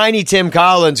own. Tiny Tim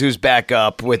Collins, who's back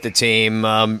up with the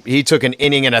team, he took an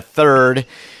inning and a third,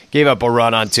 gave up a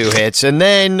run on 2 hits. And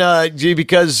then,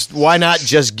 because why not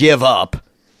just give up?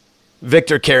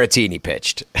 Victor Caratini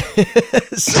pitched.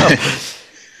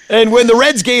 And when the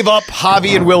Reds gave up,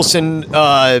 Javi and Wilson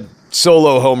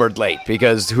solo homered late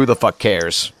because who the fuck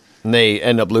cares? And they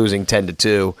end up losing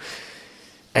 10-2.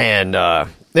 And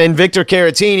then Victor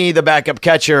Caratini, the backup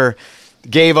catcher,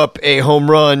 gave up a home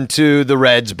run to the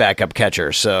Reds' backup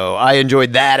catcher. So I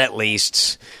enjoyed that at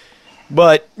least.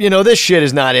 But, this shit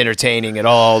is not entertaining at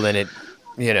all. And it,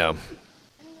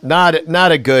 not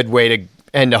a good way to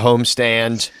end a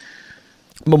homestand.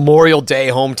 Memorial Day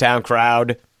hometown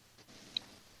crowd.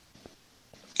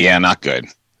 Yeah, not good.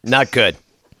 Not good.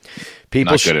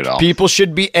 Not good at all. People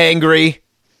should be angry.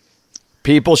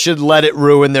 People should let it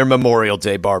ruin their Memorial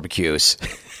Day barbecues.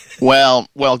 Well,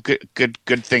 good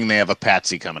thing they have a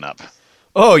Patsy coming up.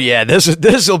 Oh yeah,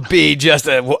 this will be just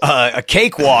a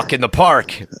cakewalk in the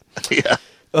park. Yeah.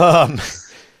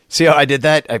 See how I did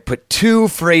that? I put 2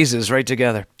 phrases right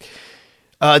together.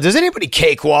 Does anybody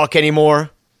cakewalk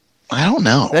anymore? I don't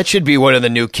know. That should be one of the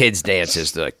new kids'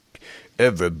 dances. Like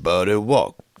everybody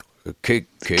walk, cake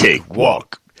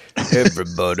walk.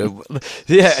 Everybody,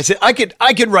 yeah. I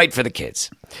could write for the kids.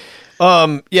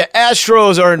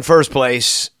 Astros are in first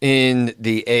place in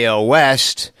the AL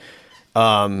West. They're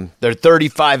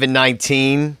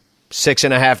 35-19,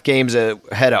 6.5 games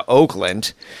ahead of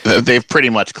Oakland. They've pretty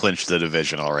much clinched the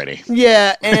division already.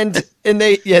 Yeah, and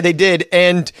they did,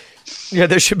 and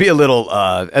there should be a little,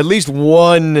 at least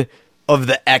one of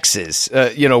the X's,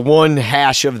 one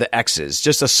hash of the X's,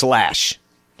 just a slash.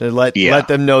 To let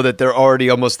them know that they're already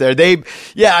almost there.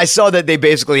 I saw that they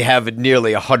basically have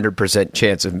nearly 100%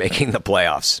 chance of making the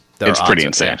playoffs. It's pretty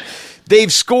insane.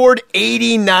 They've scored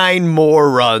 89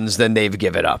 more runs than they've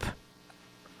given up.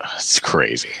 That's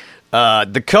crazy.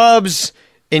 The Cubs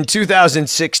in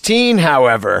 2016,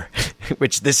 however,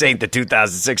 which this ain't the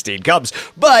 2016 Cubs,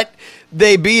 but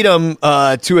they beat them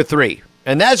 2-3.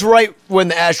 And that's right when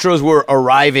the Astros were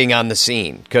arriving on the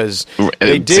scene because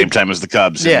they did same time as the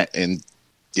Cubs. Yeah.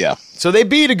 Yeah. So they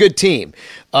beat a good team.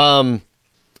 Altuve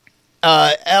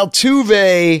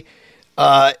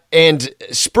and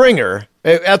Springer.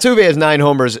 Altuve has 9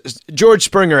 homers. George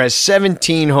Springer has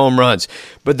 17 home runs,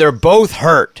 but they're both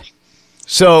hurt.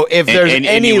 So if there's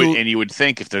you would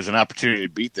think if there's an opportunity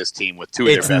to beat this team with 2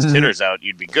 of their best hitters out,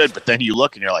 you'd be good. But then you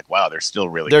look and you're like, wow, they're still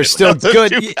really good. They're still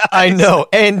good. I know.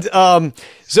 And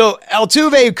so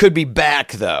Altuve could be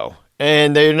back though.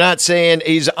 And they're not saying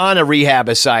he's on a rehab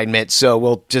assignment, so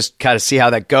we'll just kind of see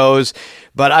how that goes.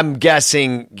 But I'm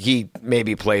guessing he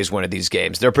maybe plays one of these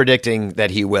games. They're predicting that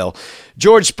he will.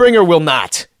 George Springer will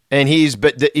not, and he's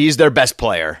their best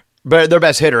player, but their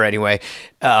best hitter anyway.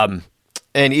 And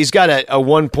he's got a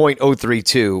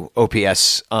 1.032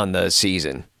 OPS on the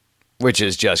season, which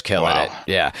is just killing it.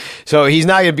 Yeah, so he's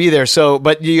not going to be there. So,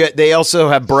 but they also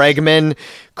have Bregman,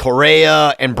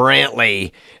 Correa, and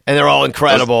Brantley, and they're all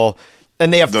incredible.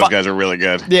 And they have those guys are really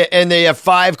good. Yeah, and they have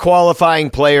 5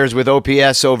 qualifying players with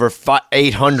OPS over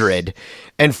 800,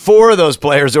 and 4 of those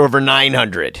players are over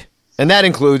 900, and that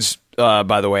includes,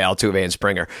 by the way, Altuve and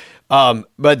Springer.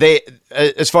 But they,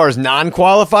 as far as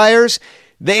non-qualifiers,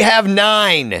 they have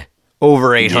 9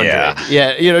 over 800.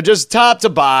 Yeah, just top to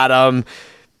bottom,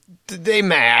 they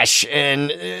mash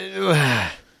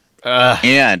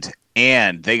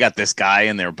And they got this guy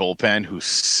in their bullpen who's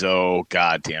so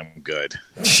goddamn good.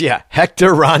 Yeah,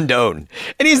 Hector Rondon.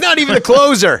 And he's not even a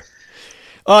closer.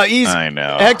 I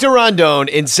know. Hector Rondon,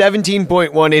 in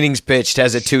 17.1 innings pitched,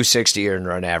 has a 260 earned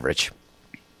run average.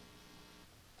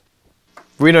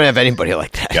 We don't have anybody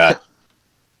like that. God.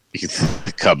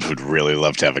 The Cubs would really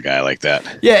love to have a guy like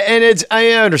that. Yeah, and I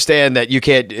understand that you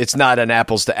can't, it's not an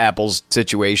apples to apples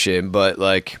situation, but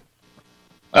like,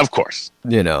 of course.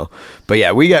 But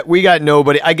yeah, we got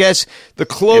nobody. I guess the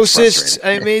closest,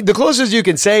 the closest you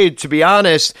can say, to be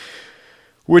honest,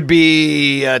 would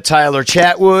be Tyler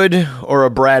Chatwood or a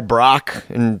Brad Brock.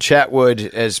 And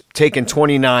Chatwood has taken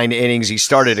 29 innings. He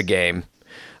started a game.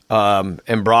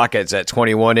 And Brock is at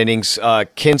 21 innings.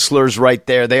 Kinsler's right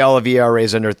there. They all have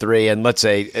ERAs under 3. And let's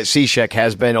say Cishek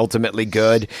has been ultimately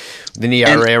good. The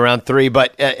ERA around 3,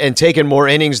 but and taken more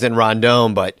innings than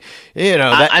Rondon. But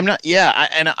I'm not. Yeah,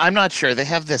 and I'm not sure they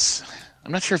have this.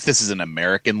 I'm not sure if this is an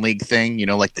American League thing.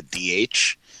 Like the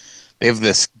DH. They have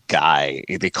this guy.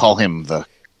 They call him the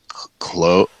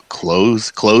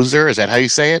closer. Is that how you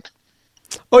say it?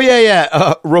 Oh,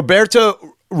 yeah.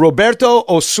 Roberto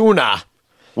Osuna.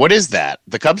 What is that?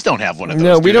 The Cubs don't have one of those.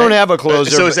 No, we don't have a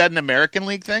closer. So is that an American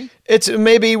League thing? It's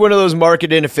maybe one of those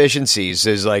market inefficiencies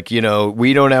is like, we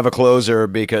don't have a closer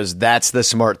because that's the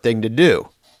smart thing to do.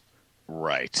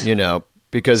 Right.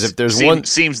 Because if there's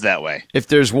seems that way. If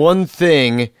there's one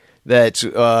thing that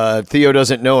Theo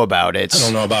doesn't know about, I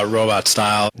don't know about robot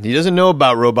style. He doesn't know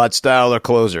about robot style or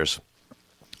closers.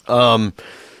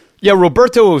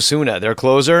 Roberto Osuna, their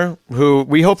closer, who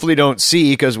we hopefully don't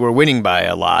see because we're winning by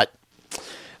a lot.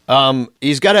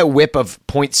 He's got a whip of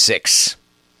 0.6.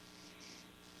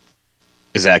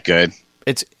 Is that good?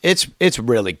 It's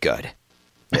really good.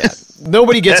 Yeah.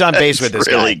 Nobody gets on base with this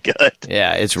guy. Really good.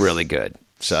 Yeah, it's really good.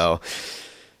 So,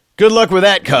 good luck with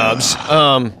that, Cubs.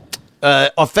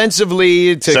 Offensively,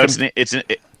 it's an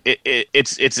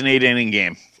 8-inning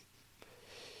game.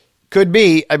 Could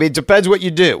be. I mean, it depends what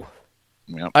you do.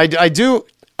 Yep. I do.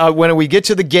 When we get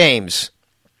to the games,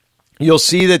 you'll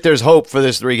see that there's hope for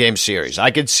this 3-game series.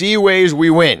 I could see ways we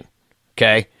win.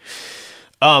 Okay.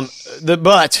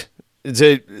 The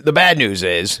bad news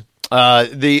is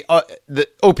the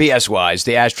OPS wise,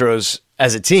 the Astros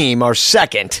as a team are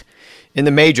second in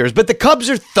the majors, but the Cubs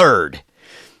are third.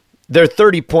 They're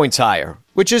 30 points higher,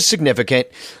 which is significant.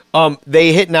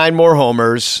 They hit 9 more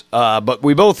homers, but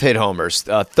we both hit homers.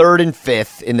 Third and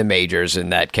fifth in the majors in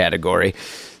that category.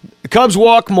 The Cubs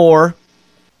walk more.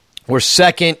 We're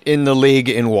second in the league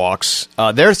in walks.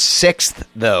 They're sixth,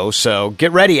 though, so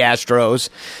get ready, Astros,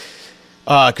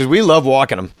 because we love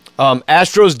walking them.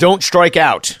 Astros don't strike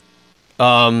out.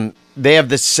 They have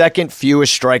the second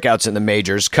fewest strikeouts in the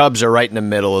majors. Cubs are right in the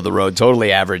middle of the road,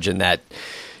 totally average in that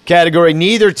category.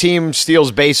 Neither team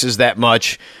steals bases that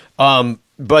much,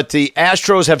 but the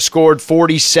Astros have scored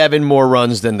 47 more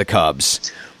runs than the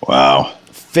Cubs. Wow.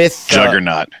 Fifth.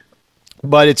 Juggernaut.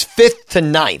 But it's 5th to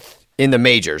 9th in the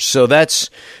majors. So that's,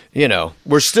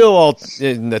 we're still all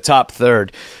in the top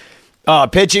third.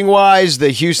 Pitching-wise, the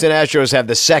Houston Astros have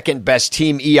the second-best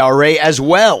team ERA as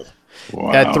well.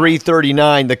 Wow. At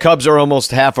 3.39. The Cubs are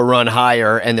almost half a run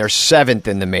higher, and they're 7th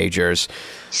in the majors.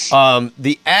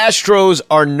 The Astros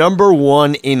are number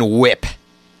 1 in whip,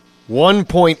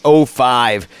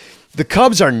 1.05. The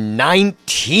Cubs are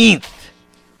 19th.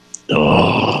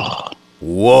 Oh.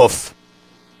 Woof.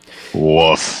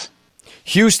 Woof.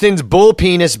 Houston's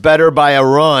bullpen is better by a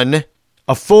run,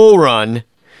 a full run.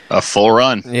 A full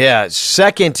run. Yeah,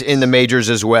 second in the majors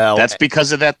as well. That's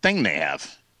because of that thing they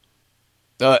have.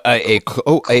 What's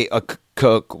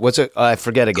it? I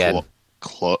forget again.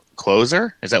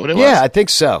 Closer? Is that what it was? Yeah, I think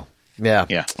so. Yeah.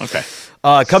 Yeah, okay.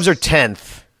 Cubs are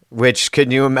 10th, which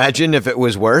can you imagine if it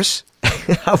was worse?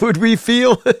 How would we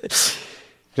feel?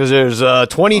 Because there's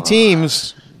 20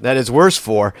 teams that it's worse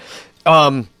for.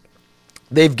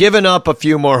 They've given up a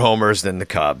few more homers than the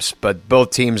Cubs, but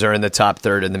both teams are in the top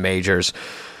third in the majors.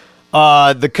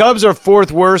 The Cubs are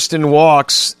 4th worst in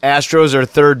walks. Astros are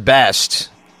 3rd best.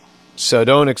 So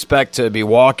don't expect to be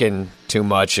walking too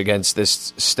much against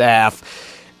this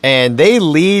staff. And they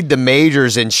lead the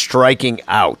majors in striking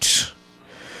out.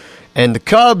 And the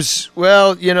Cubs,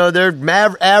 well, they're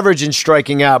average in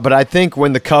striking out, but I think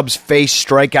when the Cubs face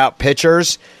strikeout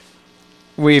pitchers,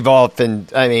 we've often,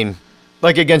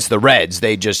 like against the Reds,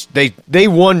 they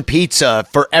won pizza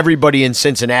for everybody in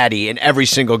Cincinnati in every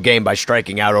single game by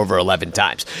striking out over 11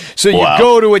 times. So you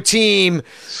go to a team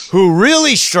who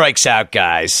really strikes out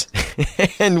guys,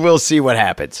 and we'll see what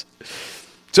happens.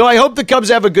 So I hope the Cubs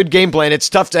have a good game plan. It's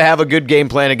tough to have a good game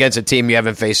plan against a team you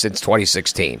haven't faced since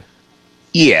 2016.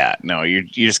 Yeah, no, you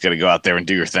just got to go out there and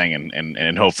do your thing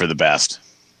and hope for the best.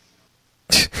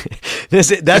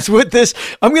 That's what this.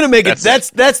 I'm going to make it. That's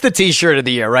the T-shirt of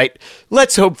the year, right?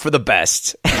 Let's hope for the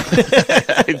best.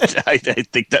 I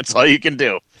think that's all you can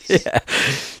do. Yeah,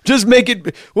 just make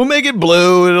it. We'll make it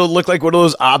blue. It'll look like one of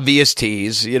those obvious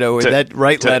T's, with that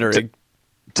right lettering.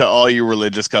 To all you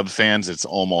religious Cubs fans, it's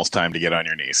almost time to get on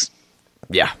your knees.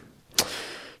 Yeah,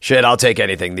 shit. I'll take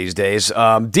anything these days.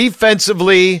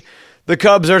 Defensively, the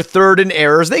Cubs are 3rd in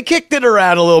errors. They kicked it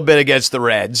around a little bit against the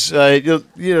Reds.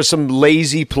 Some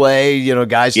lazy play.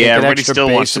 Guys. Yeah, taking everybody extra still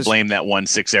bases. wants to blame that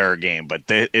 1-6 error game, but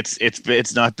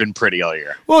it's not been pretty all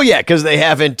year. Well, yeah, because they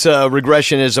haven't.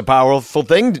 Regression is a powerful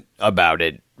thing about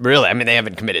it. Really, they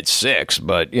haven't committed 6,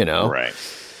 but right.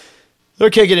 They're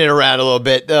kicking it around a little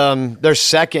bit. They're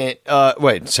second. They're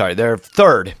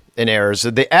 3rd in errors.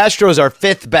 The Astros are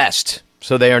 5th best,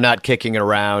 so they are not kicking it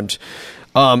around.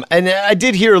 And I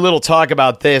did hear a little talk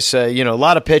about this. A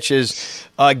lot of pitches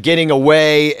getting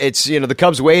away. It's the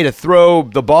Cubs' way to throw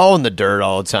the ball in the dirt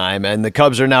all the time, and the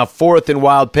Cubs are now 4th in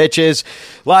wild pitches.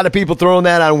 A lot of people throwing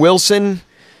that on Wilson.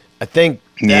 I think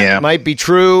that might be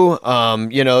true.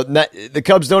 The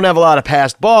Cubs don't have a lot of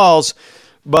passed balls,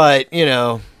 but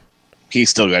he's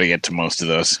still got to get to most of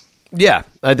those. Yeah,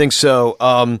 I think so.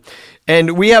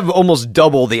 And we have almost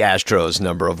double the Astros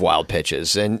number of wild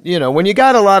pitches. And, when you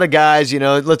got a lot of guys,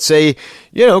 let's say,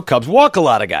 Cubs walk a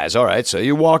lot of guys. All right, so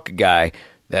you walk a guy,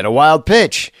 then a wild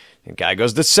pitch. A guy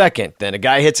goes to second. Then a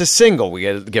guy hits a single. We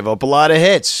got to give up a lot of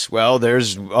hits. Well,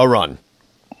 there's a run.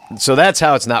 So that's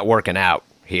how it's not working out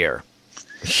here.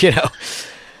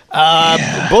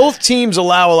 Both teams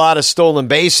allow a lot of stolen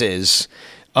bases.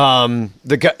 The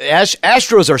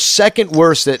Astros are second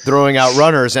worst at throwing out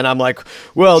runners, and I'm like,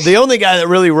 well, the only guy that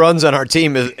really runs on our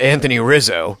team is Anthony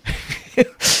Rizzo.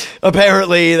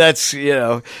 Apparently, that's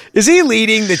is he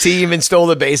leading the team in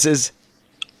stolen bases?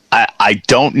 I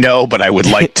don't know, but I would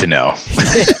like to know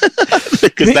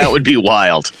because that would be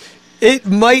wild.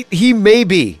 He may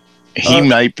be. He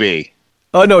might be.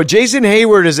 Oh, no, Jason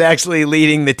Hayward is actually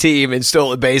leading the team in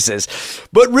stolen bases,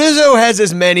 but Rizzo has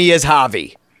as many as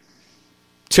Javi.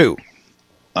 2.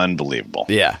 Unbelievable.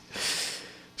 Yeah.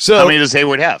 So how many does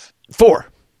Hayward have? 4.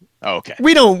 Oh, okay.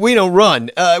 We don't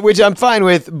run, which I'm fine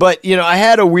with, but I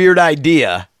had a weird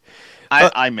idea.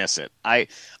 I miss it. I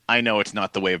know it's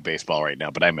not the way of baseball right now,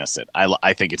 but I miss it.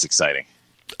 I think it's exciting.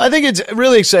 I think it's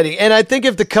really exciting, and I think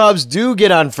if the Cubs do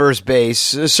get on first base,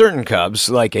 certain Cubs,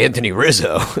 like Anthony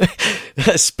Rizzo,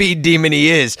 speed demon he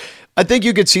is, I think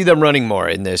you could see them running more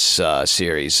in this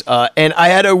series. And I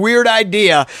had a weird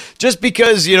idea, just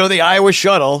because, the Iowa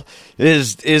shuttle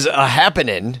is a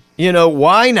happening.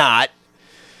 Why not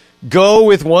go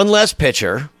with one less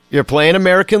pitcher? You're playing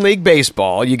American League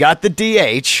Baseball. You got the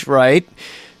DH, right?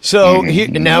 So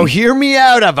now hear me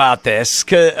out about this.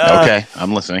 Okay,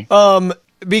 I'm listening.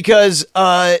 Because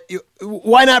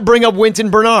why not bring up Winton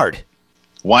Bernard?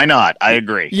 Why not? I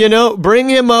agree. Bring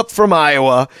him up from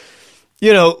Iowa.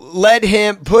 Put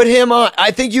him on.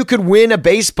 I think you could win a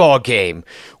baseball game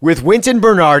with Winton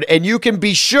Bernard, and you can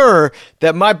be sure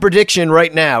that my prediction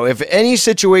right now, if any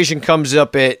situation comes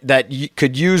up that you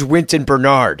could use Winton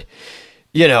Bernard,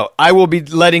 I will be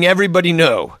letting everybody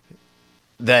know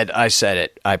that I said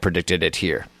it. I predicted it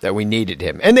here, that we needed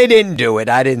him. And they didn't do it.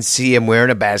 I didn't see him wearing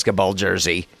a basketball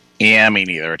jersey. Yeah, me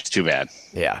neither. It's too bad.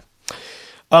 Yeah.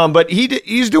 But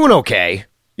he's doing okay.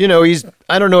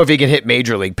 I don't know if he can hit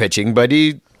major league pitching, but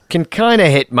he can kind of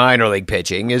hit minor league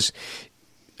pitching. His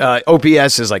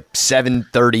OPS is like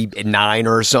 739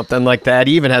 or something like that.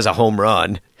 He even has a home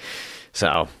run.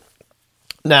 So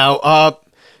now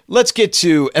let's get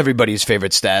to everybody's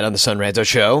favorite stat on the Son Ranto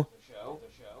Show.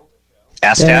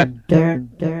 Stat.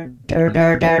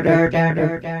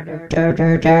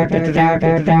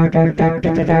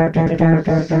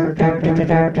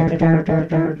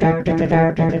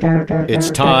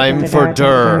 It's time for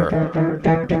Durr.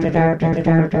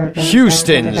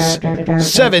 Houston's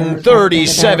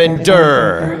 737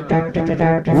 Durr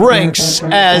ranks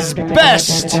as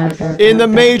best in the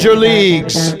major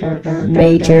leagues.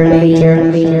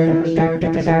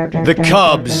 The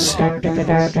Cubs,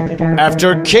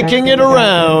 after kicking it around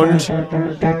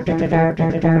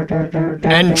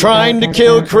and trying to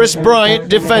kill Chris Bryant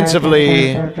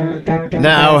defensively,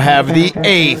 now have the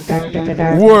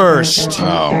 8th worst.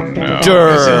 Oh no!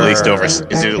 Durr. Is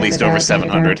it at least over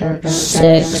 700?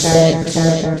 6,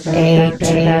 8,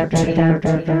 8.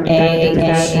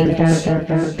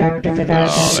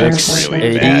 Oh, that's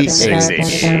really bad.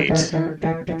 688.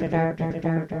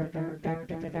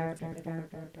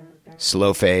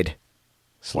 Slow fade.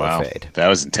 Wow, Fade. that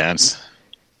was intense.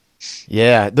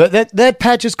 Yeah, that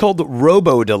patch is called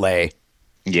Robo Delay.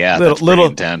 Yeah, that's pretty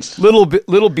intense.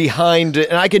 Little behind,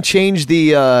 and I can change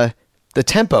the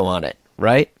tempo on it,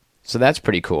 right? So that's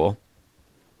pretty cool.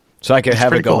 So I could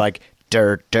have it go like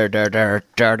dirt, dirt, dirt, dirt,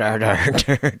 dirt, dirt,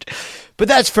 dirt. But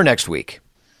that's for next week.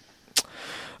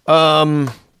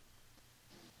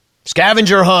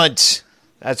 Scavenger hunt.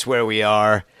 That's where we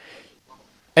are.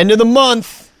 End of the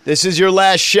month. This is your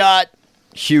last shot,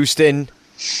 Houston.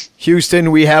 Houston,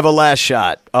 we have a last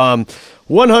shot.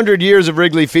 100 Years of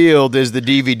Wrigley Field is the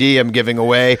DVD I'm giving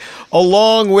away,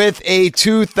 along with a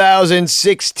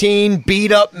 2016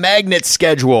 beat-up Magnet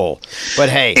schedule. But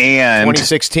hey,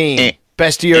 2016,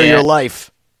 best year of your life.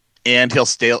 And he'll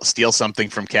steal something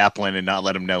from Kaplan and not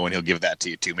let him know, and he'll give that to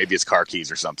you, too. Maybe his car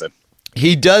keys or something.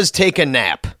 He does take a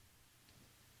nap.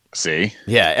 See?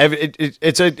 Yeah,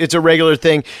 it's a regular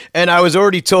thing. And I was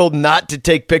already told not to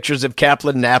take pictures of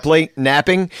Kaplan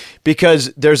napping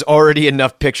because there's already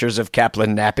enough pictures of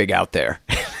Kaplan napping out there.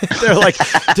 they're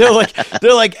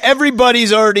like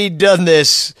everybody's already done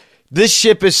this. This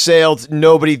ship has sailed.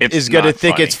 Nobody is going to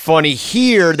think it's funny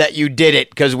here that you did it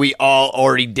because we all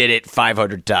already did it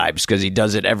 500 times because he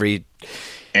does it every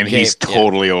And game. he's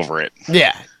totally over it.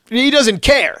 Yeah. He doesn't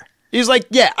care. He's like,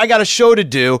 yeah, I got a show to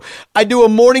do. I do a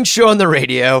morning show on the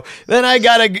radio. Then I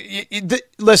got to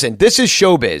listen. This is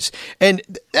showbiz, and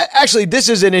actually, this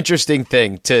is an interesting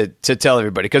thing to tell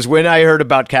everybody because when I heard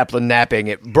about Kaplan napping,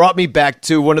 it brought me back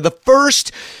to one of the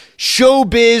first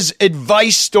showbiz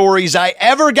advice stories I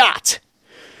ever got,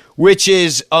 which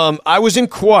is I was in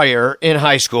choir in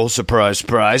high school. Surprise,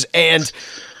 surprise, and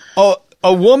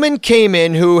a woman came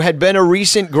in who had been a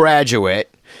recent graduate.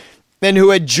 And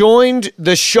who had joined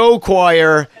the show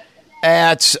choir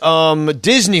at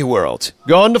Disney World,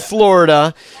 gone to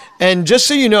Florida. And just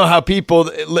so you know how people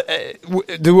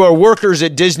who are workers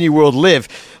at Disney World live,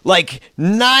 like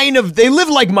they live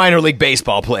like minor league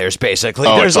baseball players, basically.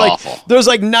 Oh, it's awful. There's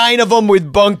like 9 of them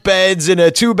with bunk beds in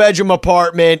a 2-bedroom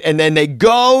apartment, and then they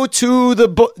go to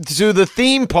the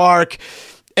theme park.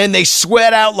 And they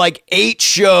sweat out like 8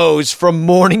 shows from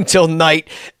morning till night,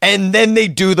 and then they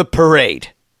do the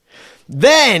parade.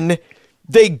 Then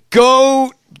they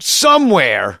go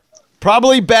somewhere,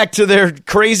 probably back to their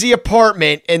crazy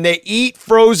apartment, and they eat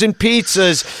frozen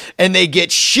pizzas, and they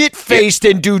get shit-faced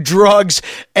and do drugs,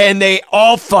 and they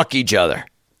all fuck each other,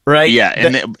 right? Yeah,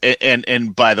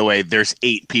 and by the way, there's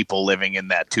 8 people living in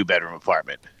that 2-bedroom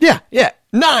apartment. Yeah.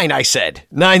 9, I said.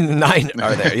 9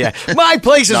 are there, yeah. My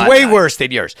place is way 9. worse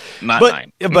than yours. Not but,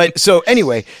 9. But, so,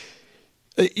 anyway...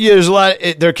 there's a lot.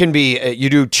 There can be. You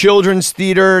do children's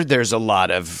theater. There's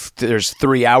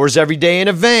 3 hours every day in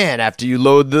a van after you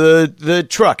load the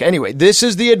truck. Anyway, this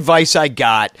is the advice I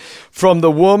got from the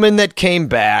woman that came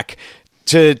back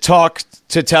to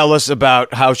tell us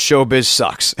about how showbiz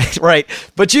sucks, right?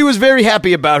 But she was very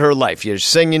happy about her life. You're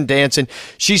singing, dancing.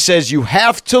 She says you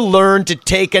have to learn to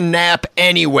take a nap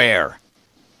anywhere,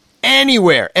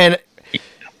 and.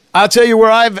 I'll tell you where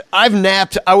I've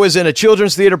napped. I was in a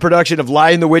children's theater production of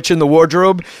Lion the Witch in the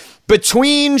Wardrobe.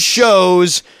 Between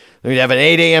shows, we'd have an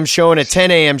 8 a.m. show and a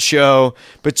 10 a.m. show.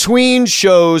 Between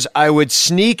shows, I would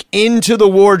sneak into the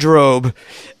wardrobe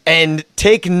and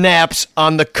take naps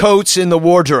on the coats in the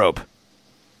wardrobe.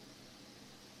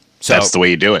 So that's the way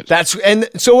you do it. And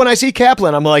so when I see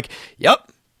Kaplan, I'm like, yep,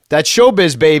 that's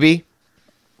showbiz, baby.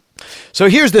 So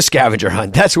here's the scavenger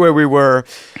hunt. That's where we were.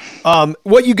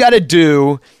 What you got to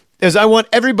do is I want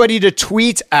everybody to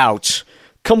tweet out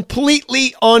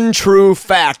completely untrue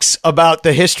facts about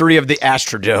the history of the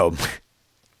Astrodome.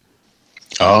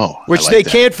 Oh, which they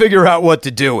can't figure out what to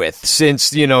do with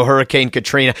since, Hurricane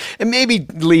Katrina. And maybe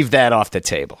leave that off the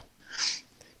table.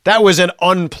 That was an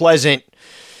unpleasant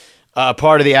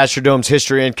part of the Astrodome's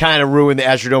history and kind of ruined the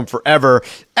Astrodome forever.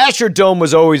 Astrodome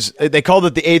was always, they called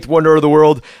it the 8th wonder of the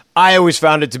world. I always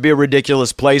found it to be a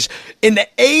ridiculous place. In the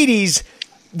 80s,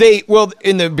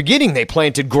 in the beginning, they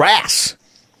planted grass,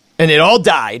 and it all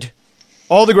died.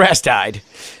 All the grass died.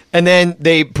 And then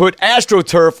they put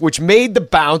AstroTurf, which made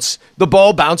the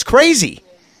ball bounce crazy.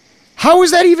 How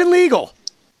is that even legal?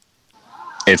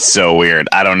 It's so weird.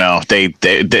 I don't know.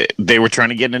 They were trying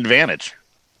to get an advantage.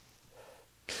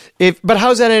 But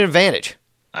how's that an advantage?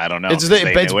 I don't know. It's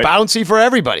bouncy for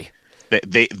everybody.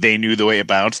 They knew the way it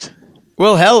bounced.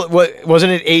 Well, hell,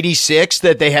 wasn't it 86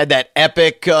 that they had that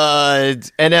epic NL?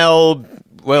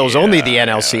 Well, it was only the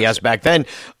NLCS back then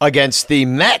against the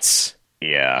Mets.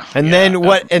 Yeah. And then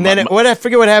what? And then what? I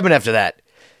forget what happened after that.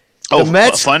 Oh, the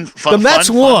Mets. The Mets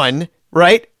won,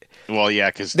 right? Well, yeah,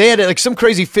 because they had like some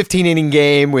crazy 15-inning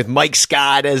game with Mike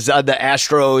Scott as the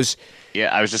Astros.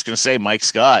 Yeah, I was just going to say Mike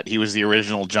Scott. He was the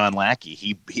original John Lackey.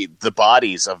 He the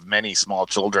bodies of many small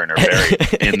children are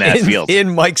buried in that field.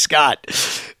 In Mike Scott.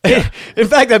 Yeah. In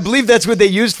fact, I believe that's what they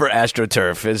used for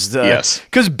AstroTurf. Yes,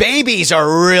 because babies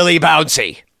are really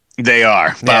bouncy. They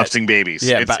are bouncing babies.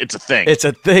 Yeah, it's a thing. It's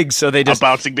a thing. So they just a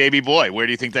bouncing baby boy. Where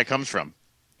do you think that comes from?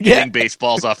 Getting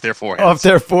baseballs off their foreheads. Off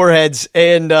their foreheads,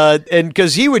 and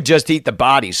because he would just eat the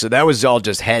bodies, so that was all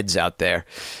just heads out there.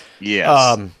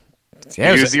 Yes. He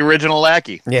was the original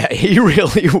Lackey. Yeah, he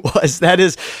really was.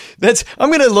 That's. I'm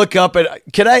going to look up it.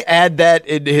 Can I add that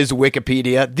in his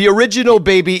Wikipedia? The original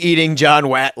baby-eating John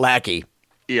Lackey.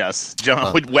 Yes,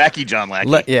 Wacky John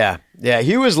Lackey. Yeah,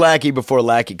 he was Lackey before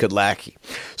Lackey could Lackey.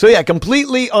 So yeah,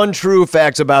 completely untrue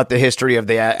facts about the history of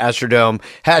the Astrodome.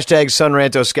 Hashtag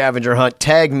Sunranto Scavenger Hunt.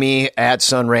 Tag me at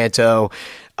Sunranto.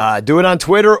 Do it on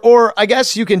Twitter, or I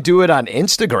guess you can do it on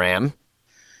Instagram.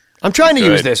 I'm trying to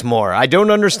Good. use this more. I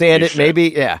don't understand You it. should.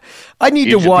 Maybe, yeah. I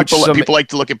need to watch people, some. People like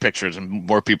to look at pictures, and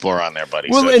more people are on there, buddy.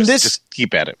 Well, so and just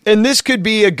keep at it. And this could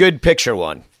be a good picture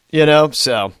one,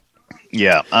 so.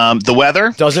 Yeah. The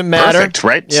weather Doesn't matter. Perfect,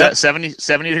 right? Yep.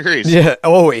 70 degrees. Yeah,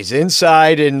 always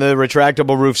inside in the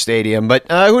retractable roof stadium.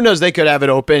 But who knows? They could have it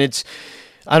open.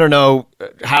 I don't know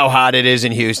how hot it is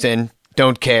in Houston.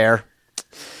 Don't care.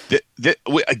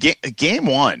 Game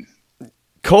one.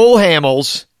 Cole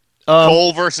Hamels.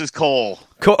 Cole versus Cole.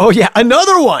 Oh, yeah,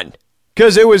 another one.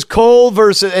 Because it was Cole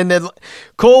versus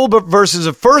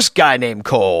a first guy named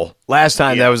Cole. Last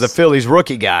time that was the Phillies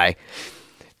rookie guy.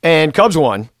 And Cubs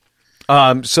won.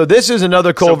 So this is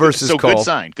another Cole versus Cole.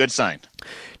 Good sign.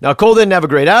 Now, Cole didn't have a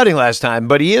great outing last time,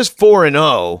 but he is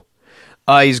 4-0.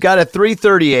 He's got a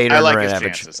 338 I like earned his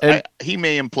average. chances. And He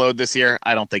may implode this year.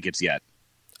 I don't think it's yet.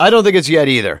 I don't think it's yet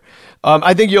either.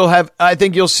 I think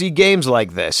you'll see games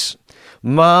like this.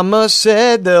 Mama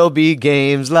said there'll be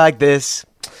games like this.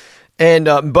 And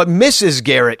but Mrs.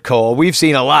 Garrett Cole, we've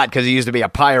seen a lot because he used to be a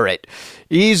Pirate.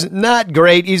 He's not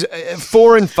great. He's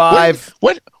 4-5.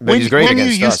 But he's great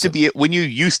against us. When you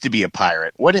used to be a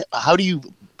Pirate, how do you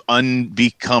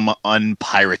become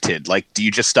unpirated? Like, do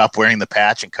you just stop wearing the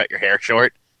patch and cut your hair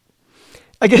short?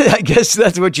 I guess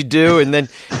that's what you do, and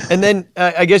then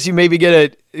I guess you maybe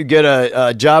get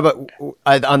a job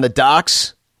on the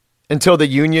docks until the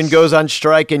union goes on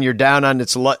strike and you're down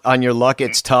on your luck.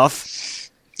 It's tough.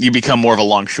 You become more of a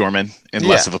longshoreman and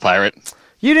less of a pirate.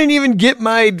 You didn't even get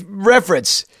my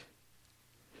reference.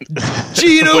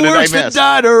 Gina works the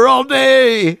diner all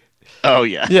day. Oh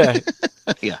yeah, yeah,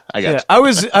 yeah. I got you.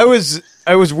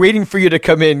 I was waiting for you to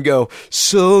come in and go,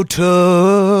 so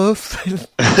tough.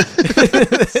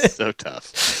 So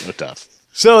tough.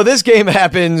 So this game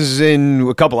happens in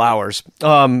a couple hours.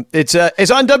 It's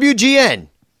on WGN.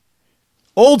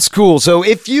 Old school. So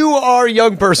if you are a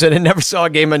young person and never saw a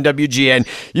game on WGN,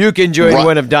 you can join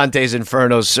one of Dante's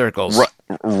Inferno's circles.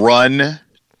 Run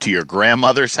to your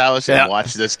grandmother's house and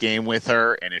watch this game with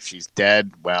her, and if she's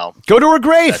dead, well, go to her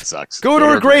grave. That sucks. Go to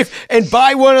her grave and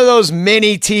buy one of those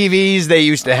mini TVs they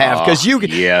used to have, because you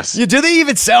could. Yes. Do they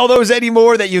even sell those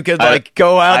anymore that you could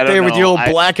go out there with your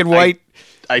little black and white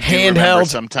I do handheld? Remember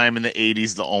sometime in the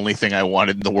 80s, the only thing I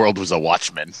wanted in the world was a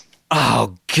Watchman.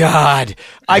 Oh God!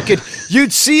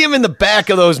 You'd see him in the back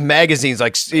of those magazines,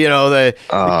 like the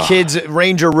kids,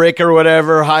 Ranger Rick or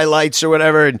whatever, highlights or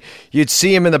whatever, and you'd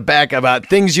see him in the back about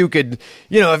things you could,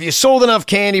 if you sold enough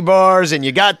candy bars and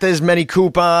you got this many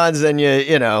coupons, then they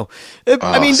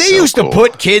used to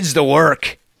put kids to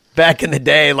work back in the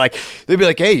day. Like they'd be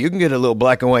like, "Hey, you can get a little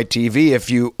black and white TV if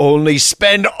you only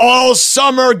spend all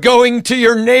summer going to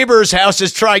your neighbors'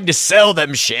 houses trying to sell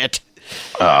them shit."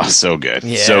 Oh, so good.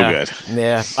 Yeah. So good.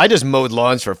 Yeah. I just mowed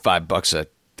lawns for $5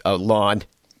 a lawn.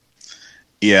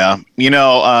 Yeah.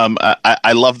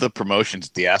 I love the promotions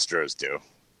the Astros do.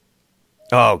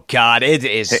 Oh, God. It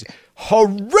is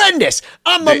horrendous.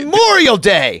 On Memorial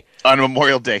Day. On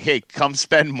Memorial Day. Hey, come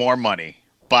spend more money.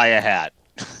 Buy a hat.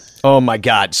 Oh, my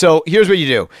God. So here's what you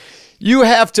do. You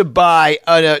have to buy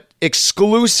an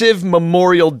exclusive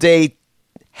Memorial Day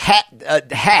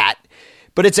hat,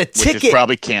 but it's a ticket. Which is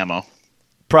probably camo.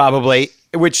 Probably,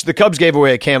 which the Cubs gave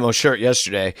away a camo shirt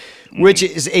yesterday, which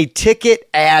is a ticket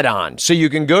add-on. So you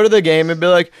can go to the game and be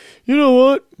like, you know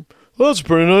what? That's a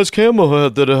pretty nice camo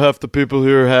hat that half the people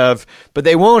here have. But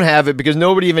they won't have it because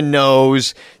nobody even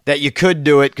knows that you could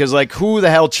do it, because, who the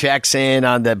hell checks in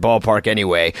on that ballpark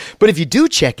anyway? But if you do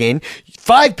check in,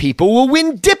 5 people will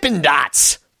win Dippin'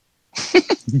 Dots.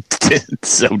 It's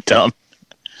so dumb.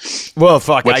 Well,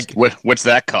 fuck. What's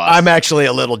that cost? I'm actually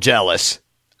a little jealous.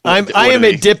 I am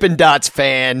a Dippin' Dots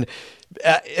fan,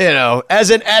 as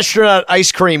an astronaut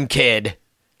ice cream kid.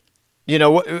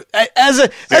 As a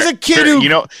kid who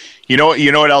you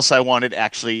know what else I wanted,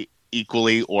 actually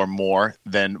equally or more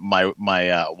than my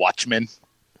Watchmen,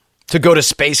 to go to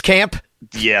space camp.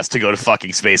 Yes, to go to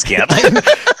fucking space camp.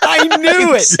 I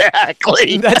knew it.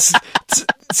 Exactly.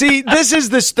 See, this is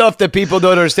the stuff that people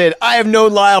don't understand. I have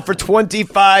known Lyle for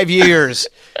 25 years.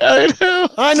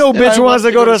 I know bitch wants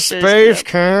to go to space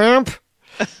camp.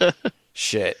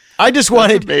 Shit. I just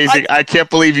wanted. That's amazing. I can't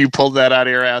believe you pulled that out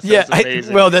of your ass. Yeah, that's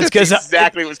amazing. That's because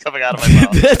exactly what's coming out of my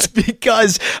mouth. That's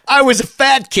because I was a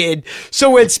fat kid. So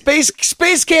when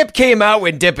Space Camp came out,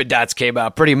 when Dippin' Dots came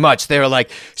out, pretty much they were like,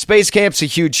 Space Camp's a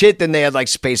huge hit. Then they had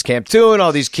Space Camp 2, and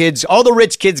all these kids, all the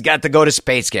rich kids got to go to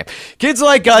Space Camp. Kids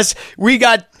like us, we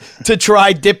got to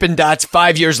try Dippin' Dots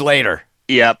 5 years later.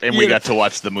 Yep, and we got to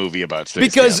watch the movie about Space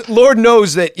Because Camp. Lord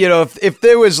knows that, if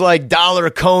there was like dollar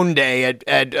cone day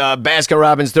at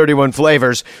Baskin-Robbins 31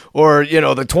 Flavors or,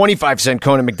 the 25-cent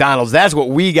cone at McDonald's, that's what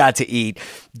we got to eat.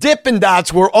 Dippin'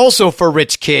 Dots were also for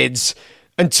rich kids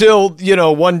until,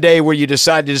 one day where you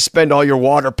decided to spend all your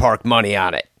water park money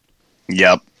on it.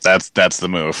 Yep, that's the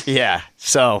move. Yeah,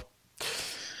 so...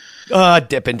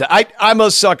 Dippin' Dots. I'm a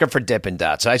sucker for Dippin'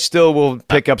 Dots. I still will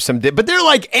pick up some but they're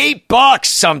like $8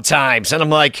 sometimes, and I'm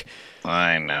like,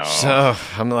 I know. So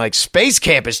I'm like, Space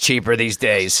Camp is cheaper these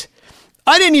days.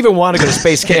 I didn't even want to go to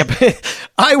Space Camp.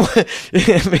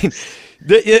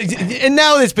 And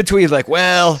now it's between like,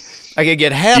 well, I could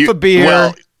get half a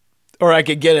beer, or I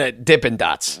could get a Dippin'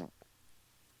 Dots.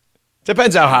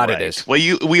 Depends how hot it is.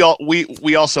 Well,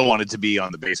 we also wanted to be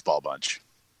on the baseball bunch.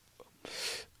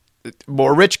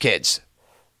 More rich kids.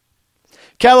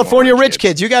 California rich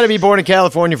kids. You got to be born in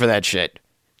California for that shit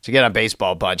to get on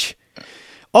baseball bunch.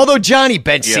 Although Johnny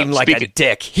Bench seemed like a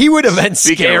dick. He would have been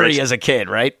scary as a kid,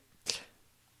 right?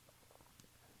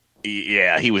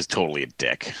 Yeah, he was totally a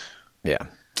dick. Yeah.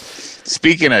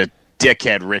 Speaking of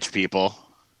dickhead rich people.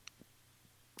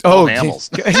 Oh,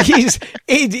 Hamels.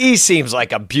 he seems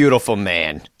like a beautiful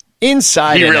man.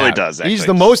 Inside he and really out. does, actually. He's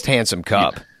the most handsome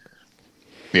Cub.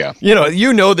 Yeah.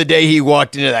 The day he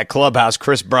walked into that clubhouse,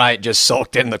 Chris Bryant just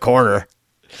sulked in the corner.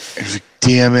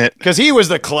 Damn it. Because he was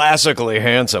the classically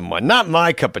handsome one. Not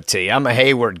my cup of tea. I'm a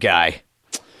Hayward guy.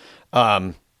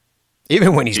 Even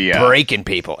when he's breaking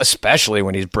people, especially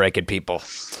when he's breaking people.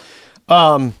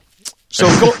 So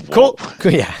Cole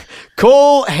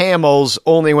Hamels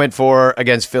only went 4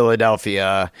 against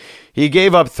Philadelphia. He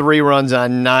gave up 3 runs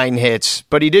on 9 hits,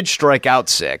 but he did strike out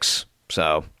 6.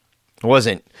 So it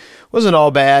wasn't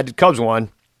all bad. Cubs won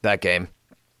that game.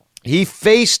 He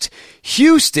faced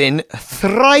Houston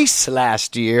thrice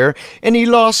last year, and he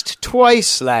lost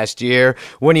twice last year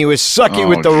when he was sucky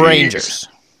with the Rangers.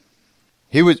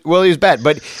 He was bad,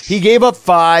 but he gave up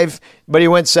 5, but he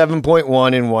went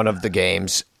 7.1 in one of the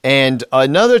games. And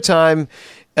another time,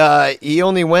 he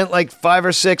only went like 5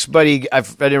 or 6, but I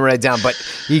didn't write it down, but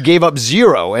he gave up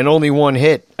 0 and only 1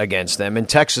 hit against them, and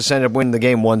Texas ended up winning the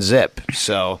game 1-0.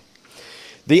 So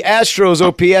the Astros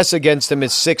OPS against him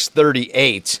is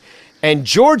 .638, and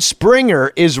George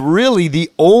Springer is really the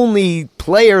only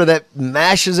player that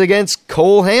mashes against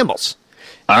Cole Hamels.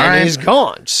 And he's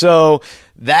gone. So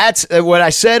that's what I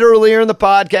said earlier in the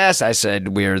podcast. I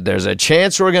said there's a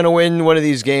chance we're going to win one of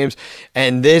these games,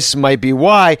 and this might be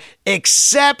why,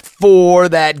 except for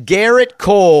that Garrett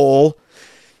Cole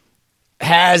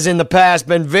has in the past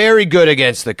been very good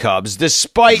against the Cubs,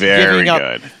 despite giving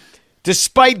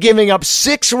up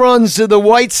 6 runs to the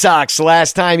White Sox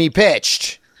last time he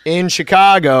pitched in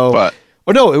Chicago.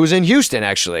 It was in Houston,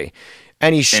 actually.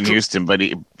 And he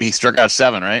struck out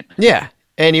 7, right? Yeah.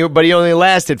 But he only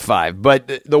lasted 5.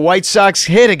 But the White Sox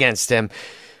hit against him.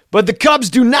 But the Cubs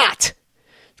do not.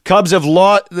 Cubs have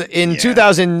lost in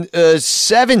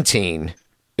 2017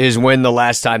 is when the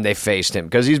last time they faced him,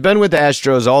 because he's been with the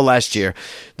Astros all last year.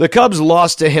 The Cubs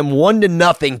lost to him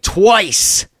 1-0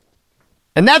 twice.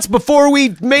 And that's before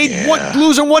we made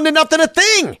losing 1-0 a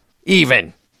thing,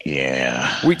 even.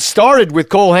 Yeah. We started with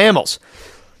Cole Hamels.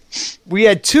 We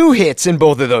had 2 hits in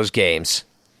both of those games.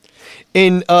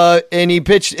 And he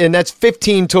pitched, and that's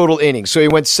 15 total innings. So he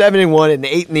went 7 in one and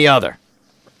 8 in the other.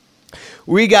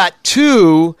 We got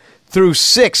 2 through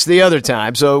 6 the other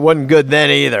time, so it wasn't good then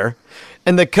either.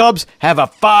 And the Cubs have a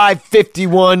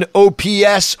 .551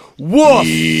 OPS. Woof!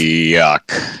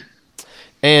 Yuck.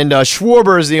 And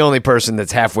Schwarber is the only person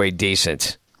that's halfway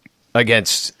decent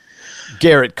against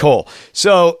Garrett Cole.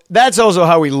 So that's also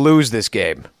how we lose this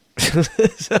game. So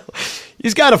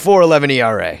he's got a 4.11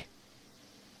 ERA.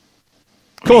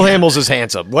 Cole Hamels is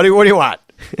handsome. What do you want?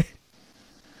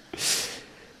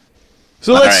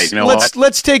 So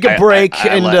let's take a break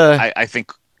I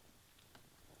think.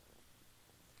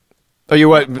 Oh, you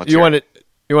want to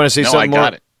say something more? I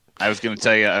got it. I was going to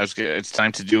tell you. It's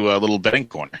time to do a little betting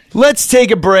corner. Let's take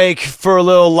a break for a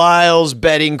little Lyle's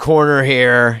betting corner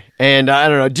here. And I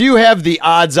don't know. Do you have the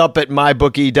odds up at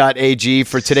mybookie.ag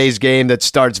for today's game that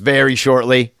starts very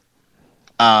shortly?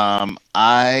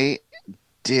 I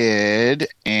did,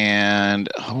 and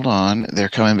hold on, they're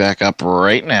coming back up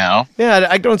right now. Yeah,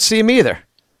 I don't see them either.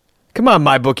 Come on,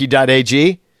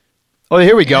 mybookie.ag. Oh,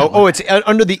 here we go. Oh, it's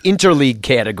under the interleague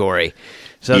category.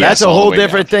 So that's a whole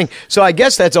different thing. So I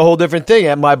guess that's a whole different thing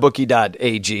at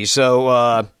mybookie.ag.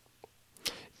 So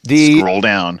scroll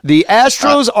down. The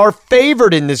Astros are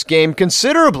favored in this game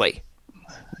considerably.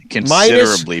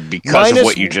 Because of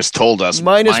what you just told us.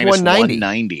 Minus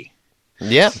 190.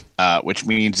 Yeah. Which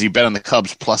means you bet on the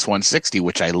Cubs plus 160,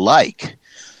 which I like.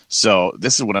 So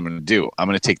this is what I'm going to do. I'm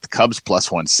going to take the Cubs plus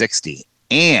 160,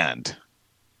 and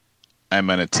I'm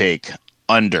going to take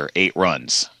under 8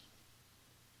 runs.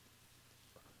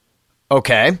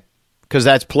 Okay, because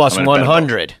that's plus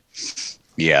 100.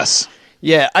 Yes.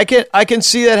 Yeah, I can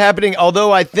see that happening.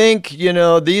 Although I think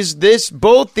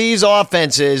both these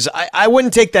offenses, I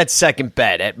wouldn't take that second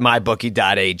bet at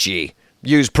mybookie.ag.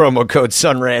 Use promo code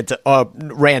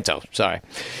Ranto. Sorry,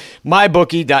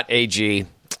 mybookie.ag.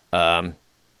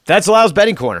 That's Lyle's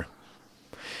betting corner.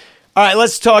 All right,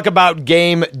 let's talk about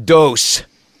game dos.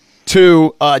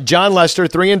 To John Lester,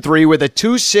 3-3 with a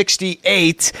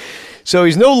 268. So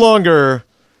he's no longer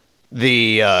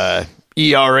the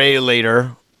ERA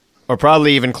leader, or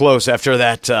probably even close after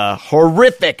that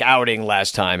horrific outing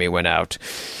last time he went out.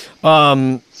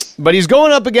 But he's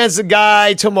going up against a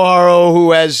guy tomorrow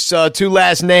who has 2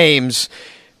 last names,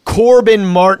 Corbin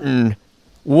Martin,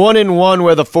 1-1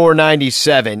 with a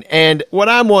 497. And what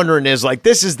I'm wondering is, like,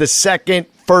 this is the second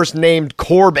first-named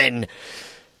Corbin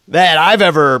that I've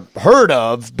ever heard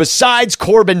of besides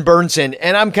Corbin Burnson.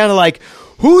 And I'm kind of like,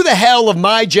 who the hell of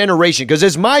my generation? Because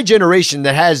it's my generation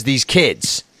that has these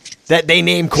kids that they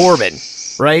name Corbin,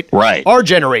 right? Right. Our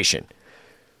generation.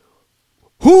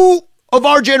 Who of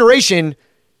our generation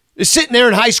is sitting there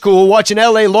in high school watching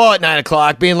L.A. Law at 9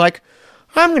 o'clock being like,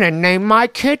 I'm going to name my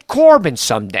kid Corbin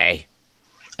someday?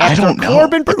 I don't know.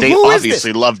 Corbin, but they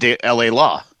obviously loved L.A.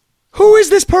 Law. Who is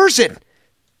this person?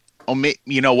 Oh,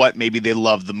 you know what? Maybe they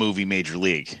love the movie Major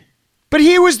League. But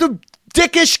he was the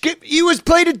dickish. He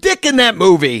played a dick in that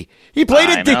movie. He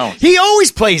played a dick. Know. He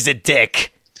always plays a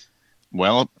dick.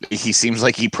 Well, he seems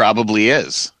like he probably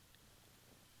is.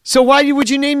 So why would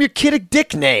you name your kid a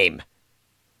dick name?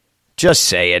 Just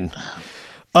saying.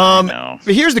 No.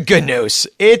 But here's the good news.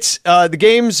 It's the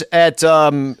game's at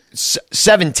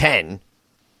 7:10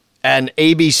 and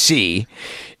ABC.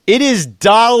 It is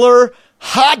dollar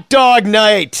hot dog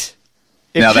night.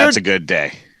 Now that's a good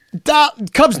day.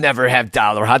 Cubs never have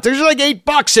dollar hot dogs. There's like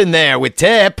 $8 in there with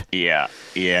tip. Yeah.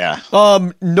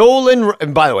 Nolan.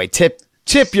 And by the way, tip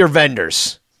your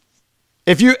vendors.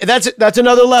 That's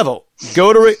another level.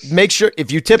 Make sure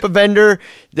if you tip a vendor,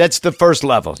 that's the first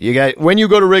level. When you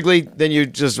go to Wrigley, then you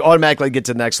just automatically get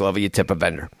to the next level. You tip a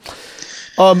vendor.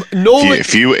 Nolan.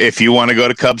 If you want to go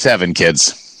to Cubs heaven,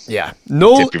 kids. Yeah.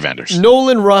 Tip your vendors.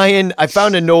 Nolan Ryan, I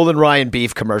found a Nolan Ryan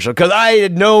beef commercial because I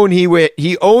had known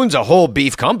he owns a whole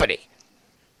beef company.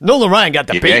 Nolan Ryan got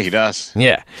the beef. Yeah, he does.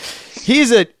 Yeah.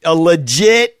 He's a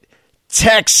legit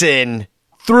Texan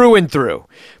through and through.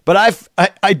 But I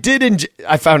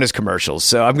found his commercials,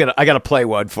 so I got to play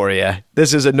one for you.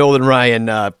 This is a Nolan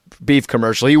Ryan beef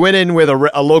commercial. He went in with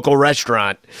a local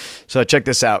restaurant. So check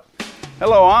this out.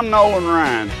 Hello, I'm Nolan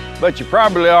Ryan, but you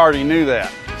probably already knew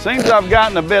that. Seems I've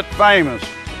gotten a bit famous,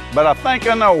 but I think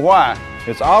I know why.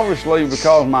 It's obviously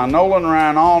because my Nolan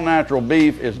Ryan all-natural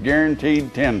beef is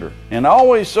guaranteed tender and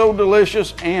always so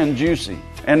delicious and juicy.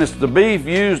 And it's the beef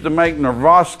used to make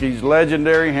Navroski's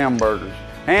legendary hamburgers.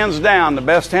 Hands down, the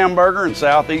best hamburger in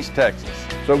Southeast Texas.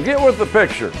 So get with the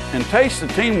picture and taste the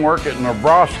teamwork at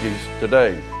Navroski's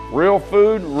today. Real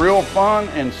food, real fun,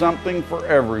 and something for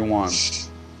everyone.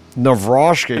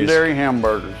 Navroski's. Legendary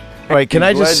hamburgers. All right, can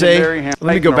I just say,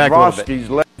 let me go back a little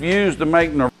bit. Used to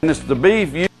make, and it's the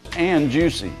beef used and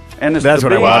juicy. And it's That's the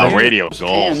what I beef wanted. used Radio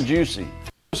gold. and juicy.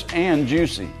 And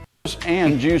juicy.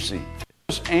 And juicy.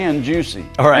 And juicy.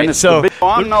 All right, and it's so the beef.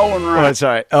 I'm Nolan Ryan. Oh,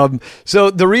 sorry. So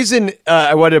the reason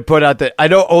I wanted to put out that I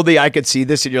know only I could see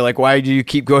this, and you're like, why do you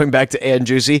keep going back to and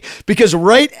juicy? Because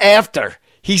right after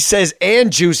he says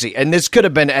and juicy, and this could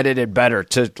have been edited better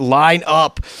to line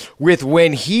up with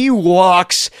when he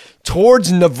walks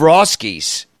towards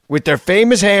Navroski's with their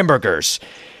famous hamburgers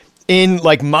in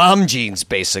like mom jeans,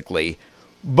 basically.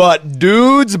 But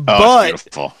dude's butt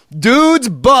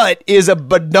is a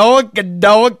badonkin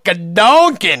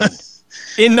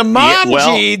in the mom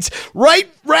jeans right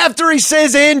after he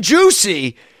says and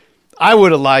juicy. I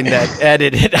would have lined that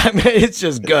edited. I mean, it's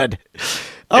just good.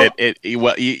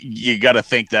 You got to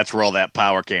think that's where all that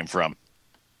power came from.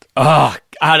 Oh,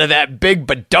 out of that big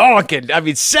badonkin. I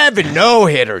mean, 7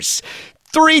 no-hitters,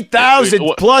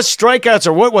 3,000 plus strikeouts,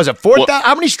 or what was it, 4,000?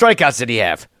 How many strikeouts did he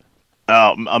have?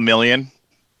 1 million.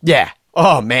 Yeah.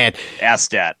 Oh, man.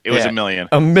 Ask that. It was 1 million.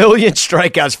 1 million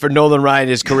strikeouts for Nolan Ryan in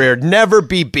his career. Never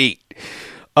be beat.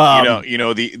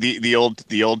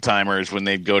 The old timers, when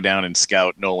they'd go down and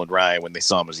scout Nolan Ryan when they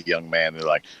saw him as a young man, they're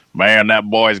like, man, that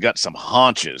boy's got some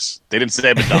haunches. They didn't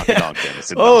say badonkin. They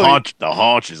said the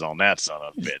haunches on that son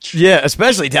of a bitch. Yeah,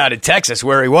 especially down in Texas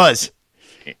where he was.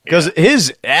 Because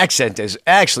his accent is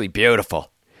actually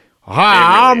beautiful.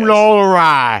 Hi, I'm is. Nolan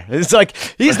Ryan. It's like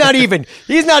he's not even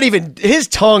his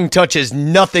tongue touches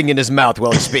nothing in his mouth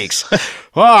while he speaks.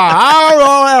 I'm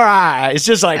Nolan Ryan. It's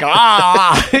just like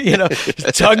his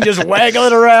tongue just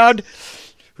waggling around.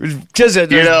 Because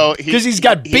he's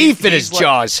got beef in his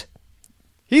jaws.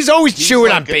 He's always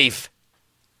chewing on beef.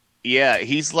 Yeah,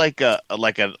 he's like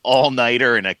an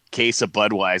all-nighter and a case of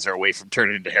Budweiser away from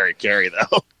turning into Harry Carey,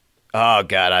 though. Oh,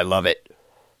 God, I love it.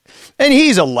 And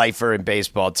he's a lifer in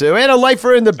baseball, too, and a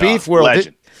lifer in the beef world.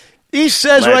 Legend. He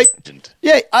says, Legend.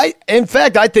 Yeah, in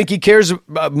fact, I think he cares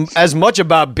as much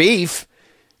about beef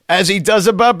as he does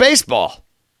about baseball.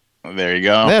 There you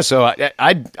go. Yeah, so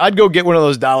I'd go get one of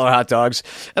those $1 hot dogs,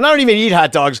 and I don't even eat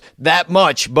hot dogs that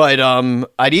much, but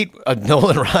I'd eat a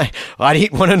Nolan Ryan. I'd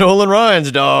eat one of Nolan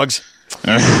Ryan's dogs.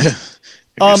 Have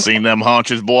you seen them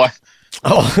haunches, boy?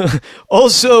 Oh,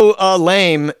 also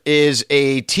lame is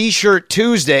a T-shirt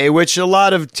Tuesday, which a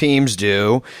lot of teams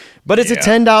do, but it's a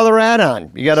 $10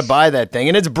 add-on. You got to buy that thing,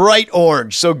 and it's bright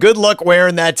orange. So good luck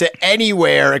wearing that to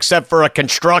anywhere except for a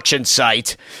construction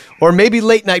site or maybe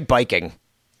late night biking.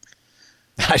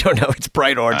 I don't know. It's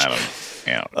bright orange.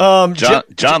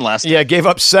 John last. Yeah, gave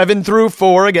up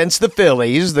 7-4 against the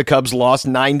Phillies. The Cubs lost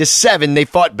 9-7. They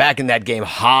fought back in that game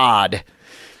hard,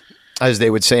 as they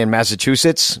would say in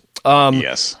Massachusetts.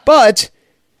 Yes. But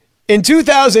in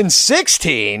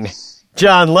 2016,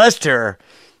 John Lester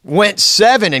went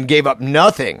 7 and gave up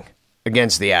nothing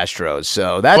against the Astros.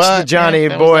 So that's the Johnny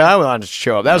boy I wanted to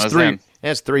show up. That was 3.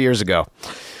 That's 3 years ago.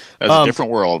 That was a different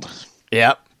world.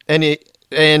 Yeah, and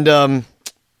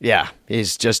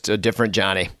he's just a different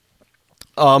Johnny.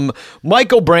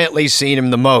 Michael Brantley's seen him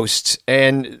the most,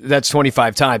 and that's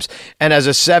 25 times, and has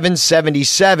a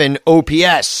 777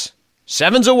 OPS.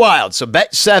 7's a wild, so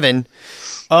bet 7.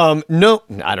 No,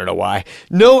 I don't know why.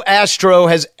 No Astro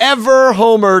has ever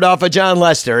homered off of John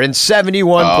Lester in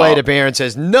 71 plate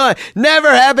appearances. No, never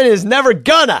happened, is never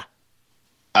gonna.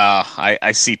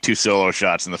 I see 2 solo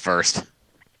shots in the first.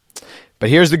 But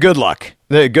here's the good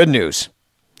news.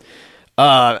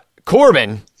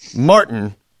 Corbin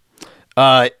Martin,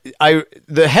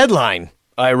 the headline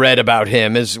I read about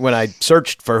him is when I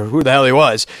searched for who the hell he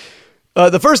was.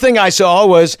 The first thing I saw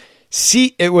was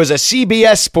it was a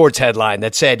CBS Sports headline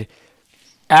that said,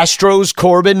 Astros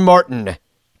Corbin Martin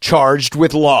charged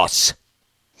with loss.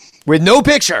 With no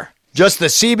picture, just the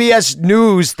CBS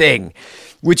News thing,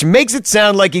 which makes it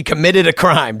sound like he committed a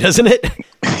crime, doesn't it?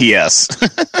 Yes.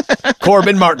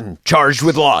 Corbin Martin charged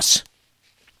with loss.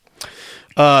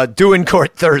 Due in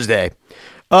court Thursday.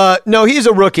 No, he's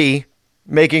a rookie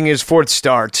making his 4th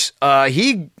start.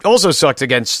 He also sucked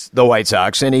against the White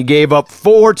Sox, and he gave up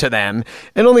 4 to them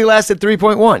and only lasted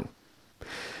 3.1.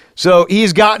 So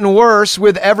he's gotten worse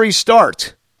with every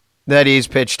start that he's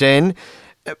pitched in.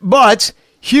 But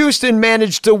Houston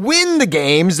managed to win the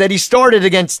games that he started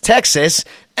against Texas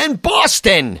and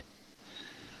Boston.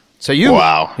 So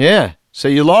wow. Yeah. So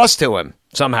you lost to him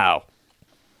somehow.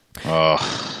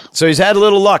 Oh. So he's had a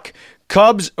little luck.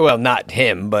 Cubs, well, not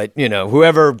him, but,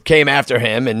 whoever came after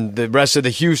him and the rest of the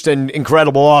Houston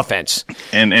incredible offense.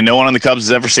 And no one on the Cubs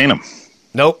has ever seen him.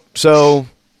 Nope. So,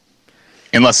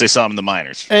 unless they saw him in the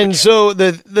minors. And so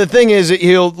the thing is that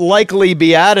he'll likely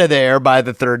be out of there by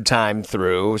the 3rd time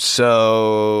through.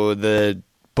 So the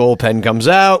bullpen comes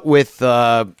out with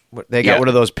they got one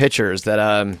of those pitchers that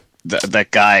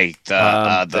that guy,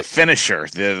 the finisher,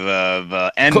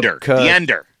 the ender, the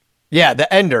ender. Yeah,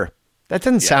 the ender. That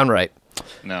doesn't sound right.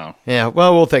 No. Yeah,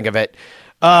 well, we'll think of it.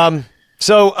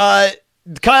 So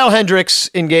Kyle Hendricks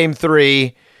in Game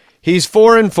 3, he's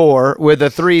 4-4 with a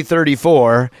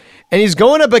 3.34, and he's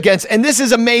going up against, and this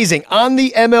is amazing, on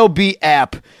the MLB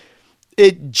app,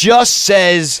 it just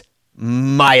says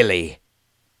Miley.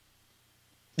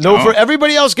 For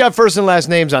everybody else got first and last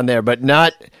names on there, but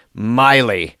not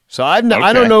Miley. So I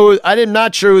don't know. I'm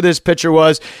not sure who this pitcher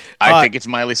was. I think it's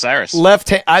Miley Cyrus.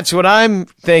 Left-hand. That's what I'm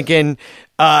thinking.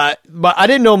 But I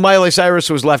didn't know Miley Cyrus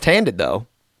was left-handed, though.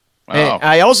 Oh. And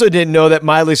I also didn't know that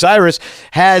Miley Cyrus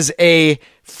has a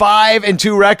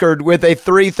 5-2 record with a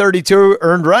 3.32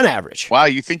 earned run average. Wow,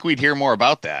 you think we'd hear more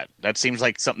about that? That seems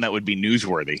like something that would be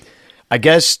newsworthy. I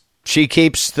guess she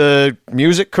keeps the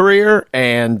music career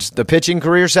and the pitching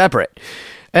career separate.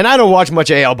 And I don't watch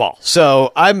much AL ball,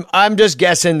 so I'm just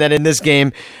guessing that in this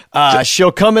game,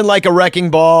 she'll come in like a wrecking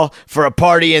ball for a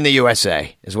party in the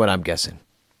USA, is what I'm guessing.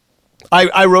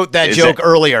 I wrote that joke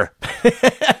earlier.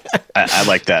 I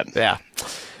like that. Yeah.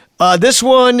 This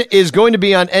one is going to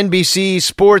be on NBC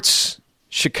Sports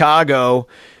Chicago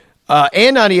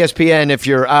and on ESPN if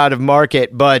you're out of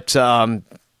market, but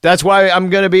That's why I'm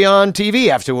going to be on TV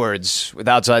afterwards with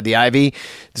Outside the Ivy.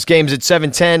 This game's at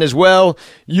 7:10 as well.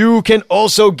 You can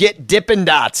also get Dippin'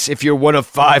 Dots if you're one of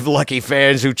 5 lucky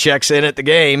fans who checks in at the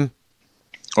game.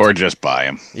 Or just buy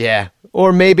them. Yeah.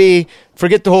 Or maybe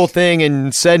forget the whole thing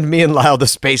and send me and Lyle to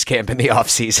space camp in the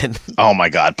off-season. Oh, my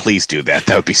God. Please do that.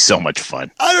 That would be so much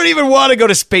fun. I don't even want to go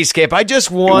to space camp. I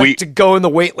just want to go in the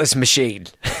weightless machine.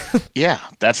 Yeah,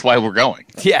 that's why we're going.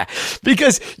 Yeah,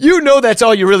 because that's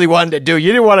all you really wanted to do.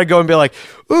 You didn't want to go and be like,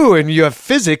 ooh, and you have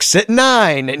physics at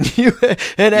 9, and at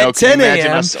 10 a.m.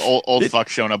 Imagine us old fuck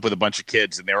showing up with a bunch of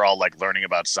kids, and they're all like learning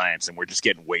about science, and we're just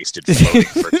getting wasted floating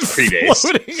for 3 days.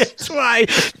 That's why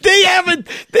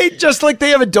they just like they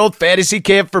have adult fantasy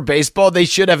camp for baseball. They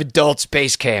should have adult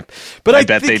space camp. But I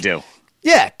bet think, they do.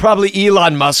 Yeah, probably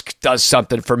Elon Musk does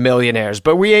something for millionaires,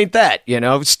 but we ain't that,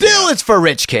 Still, it's for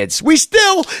rich kids. We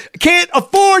still can't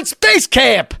afford space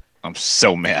camp. I'm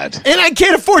so mad. And I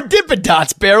can't afford Dippin'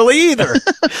 Dots barely either.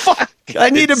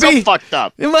 I need to be so fucked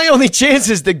up. My only chance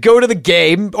is to go to the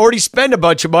game, already spend a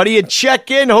bunch of money, and check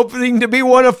in, hoping to be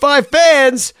one of 5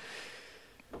 fans.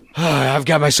 I've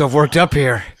got myself worked up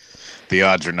here. The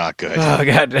odds are not good. Oh,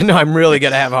 God. No, I'm really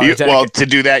going to have a heart attack. Well, to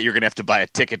do that, you're going to have to buy a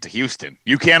ticket to Houston.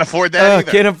 You can't afford that either. I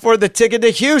can't afford the ticket to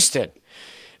Houston.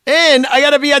 And I got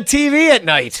to be on TV at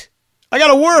night. I got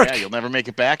to work. Yeah, you'll never make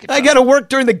it back. I got to work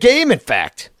during the game, in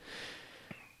fact.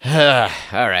 All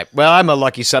right. Well, I'm a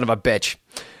lucky son of a bitch.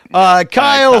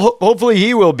 Kyle, hopefully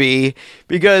he will be,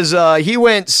 because he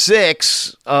went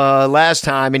 6 last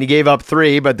time, and he gave up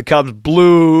 3, but the Cubs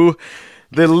blew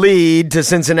the lead to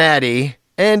Cincinnati.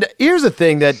 And here's the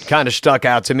thing that kind of stuck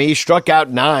out to me. He struck out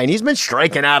 9. He's been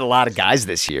striking out a lot of guys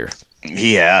this year.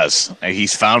 He has.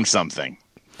 He's found something.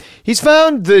 He's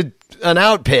found an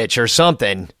out pitch or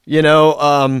something. He's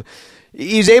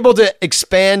able to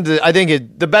expand. I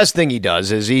think the best thing he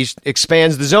does is he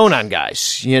expands the zone on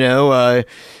guys.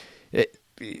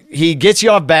 He gets you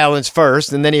off balance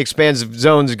first, and then he expands the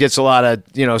zones and gets a lot of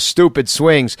stupid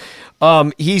swings.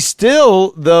 He's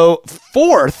still, though,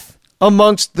 4th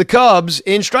amongst the Cubs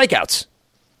in strikeouts.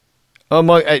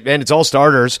 And it's all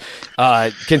starters.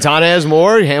 Quintana has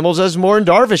more, Hamels has more, and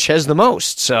Darvish has the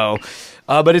most. So,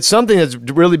 but it's something that's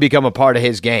really become a part of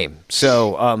his game.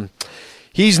 So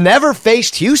he's never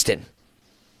faced Houston.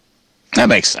 That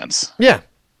makes sense. Yeah.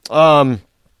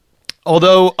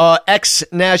 Although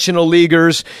ex-National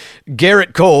Leaguers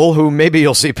Garrett Cole, who maybe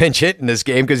you'll see pinch hit in this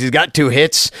game because he's got 2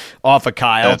 hits off of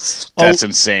Kyle. That's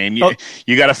insane.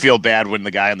 You got to feel bad when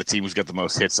the guy on the team who's got the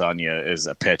most hits on you is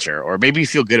a pitcher, or maybe you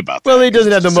feel good about that. Well, he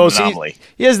doesn't have the most.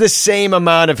 He has the same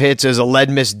amount of hits as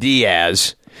Aledmus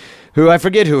Diaz, who I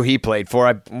forget who he played for.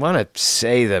 I want to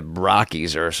say the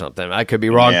Rockies or something. I could be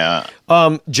wrong. Yeah.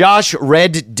 Josh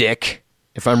Red Dick,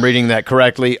 if I'm reading that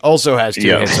correctly, also has 2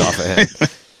 hits off of him.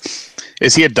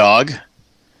 Is he a dog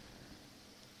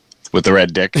with the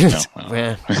red dick?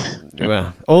 No.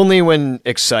 Well, only when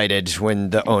excited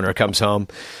when the owner comes home.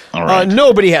 All right.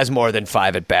 Nobody has more than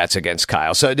 5 at-bats against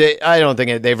Kyle, so I don't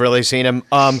think they've really seen him.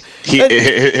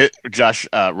 Josh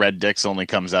Red Dicks only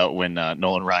comes out when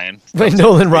Nolan Ryan. When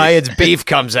Nolan Ryan's beef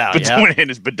comes out. When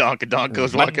his badonkadonk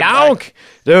goes walking back.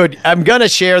 Dude, I'm going to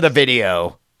share the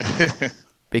video.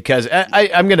 Because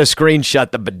I'm going to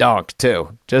screenshot the badonk,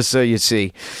 too, just so you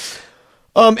see.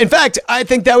 In fact, I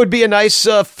think that would be a nice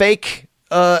fake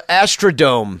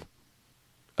Astrodome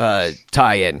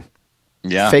tie-in.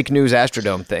 Yeah. Fake news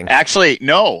Astrodome thing. Actually,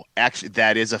 no. Actually,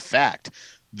 that is a fact.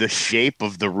 The shape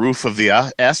of the roof of the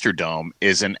Astrodome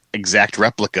is an exact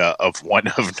replica of one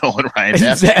of Nolan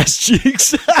Ryan's ass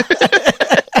cheeks.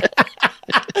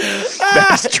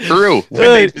 That's true. When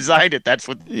they designed it, that's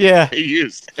what they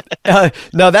used.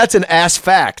 No, that's an ass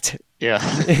fact. Yeah.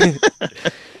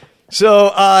 So,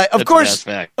 of course,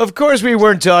 we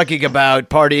weren't talking about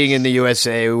partying in the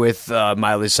USA with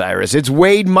Miley Cyrus. It's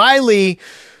Wade Miley,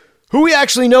 who we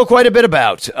actually know quite a bit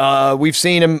about. We've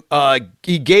seen him.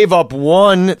 He gave up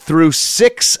 1 through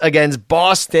 6 against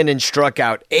Boston and struck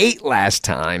out 8 last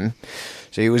time.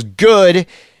 So he was good.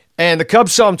 And the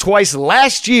Cubs saw him twice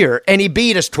last year, and he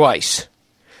beat us twice.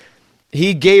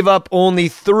 He gave up only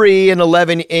 3 in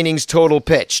 11 innings total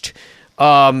pitched.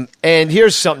 And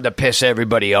here's something to piss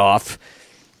everybody off.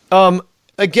 The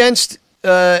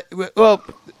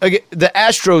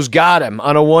Astros got him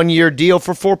on a 1-year deal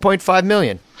for $4.5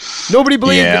 million. Nobody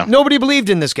believed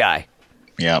in this guy.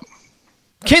 Yeah.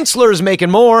 Kinsler's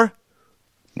making more.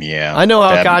 Yeah. I know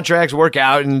how contracts work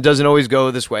out and it doesn't always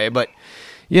go this way, but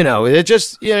it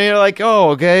just, you're like,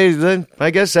 oh, okay, then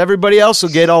I guess everybody else will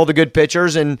get all the good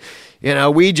pitchers and,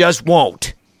 we just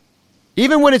won't.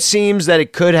 Even when it seems that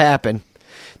it could happen.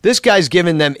 this guy's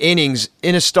giving them innings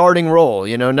in a starting role.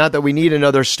 Not that we need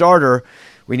another starter.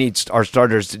 We need our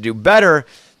starters to do better.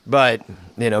 But,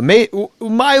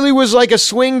 Miley was like a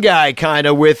swing guy kind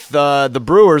of with the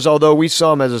Brewers, although we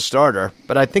saw him as a starter.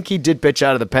 But I think he did pitch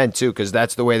out of the pen, too, because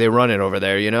that's the way they run it over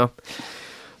there, I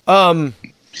don't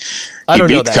know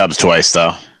beat the that. Cubs twice,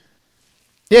 though.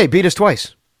 Yeah, he beat us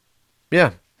twice.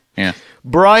 Yeah. Yeah.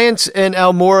 Bryant and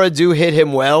Almora do hit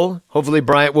him well. Hopefully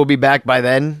Bryant will be back by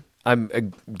then.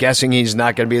 I'm guessing he's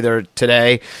not going to be there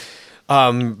today,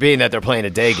 being that they're playing a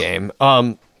day game.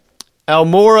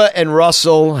 Almora and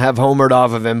Russell have homered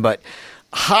off of him, but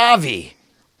Javi,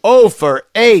 0 for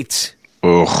 8.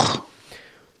 Ugh.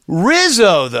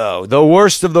 Rizzo, though, the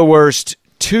worst of the worst,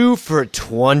 2 for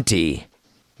 20.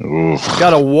 Oof.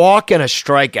 Got a walk and a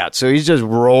strikeout, so he's just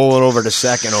rolling over to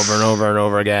second over and over and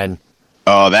over again.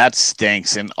 Oh, that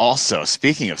stinks. And also,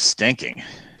 speaking of stinking,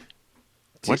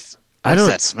 what's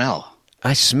that smell?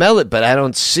 I smell it, but I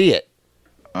don't see it.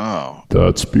 Oh.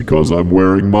 That's because I'm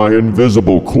wearing my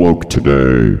invisible cloak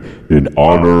today in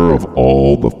honor of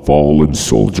all the fallen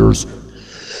soldiers.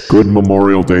 Good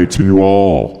Memorial Day to you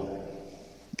all.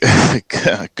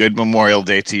 Good Memorial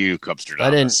Day to you, Cubster. I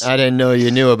didn't know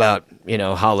you knew about,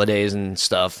 holidays and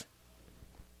stuff.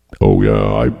 Oh,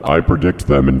 yeah, I predict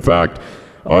them. In fact,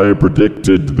 I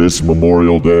predicted this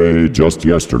Memorial Day just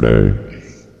yesterday.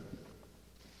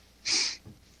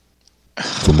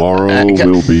 Tomorrow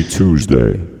will be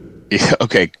Tuesday. Yeah,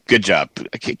 okay, good job.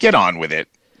 Get on with it.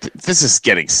 This is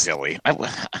getting silly. I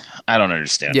don't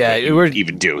understand what you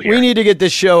even do here. We need to get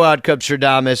this show out,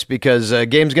 Cubstradamus, because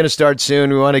game's going to start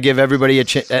soon. We want to give everybody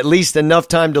at least enough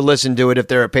time to listen to it if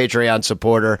they're a Patreon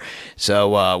supporter.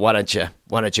 So why don't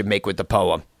you make with the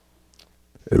poem?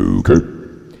 Okay.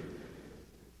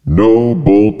 No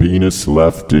bull penis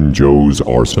left in Joe's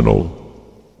arsenal.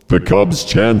 The Cubs'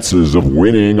 chances of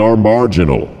winning are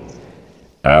marginal.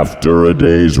 After a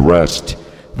day's rest,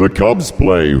 the Cubs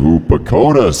play who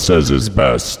Pacoda says is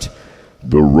best.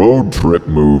 The road trip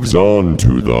moves on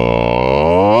to the...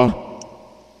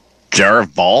 Jar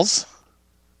of Balls?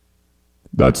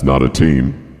 That's not a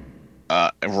team.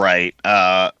 Right.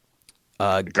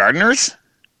 Gardeners?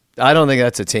 I don't think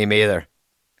that's a team either.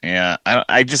 Yeah,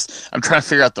 I'm trying to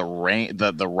figure out the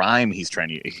rhyme he's trying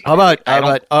to use. How about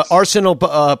Arsenal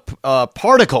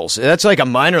Particles? That's like a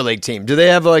minor league team. Do they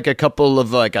have like a couple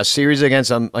of like a series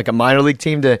against like a minor league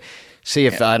team to see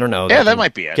if I don't know? Yeah, that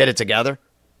might be it. Get it together.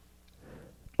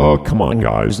 Come on,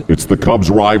 guys! It's the Cubs'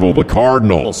 rival, the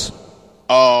Cardinals.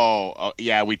 Oh,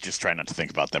 yeah. We just try not to think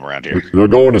about them around here. They're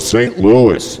going to St.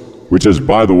 Louis, which is,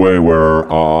 by the way,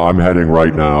 where I'm heading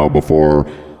right now before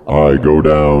I go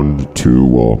down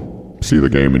to see the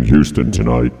game in Houston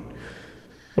tonight.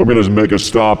 I'm going to make a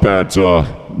stop at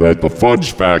the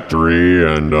fudge factory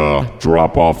and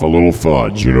drop off a little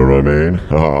fudge, you know what I mean?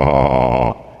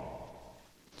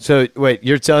 So, wait,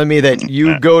 you're telling me that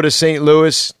you go to St.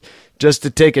 Louis just to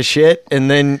take a shit and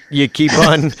then you keep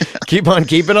on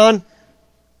keeping on?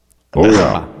 Oh,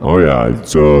 yeah.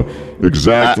 It's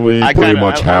exactly pretty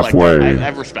much halfway. I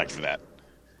have respect for that.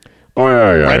 Oh,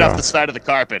 yeah. Right off the side of the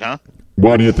carpet, huh?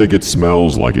 Why do you think it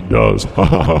smells like it does?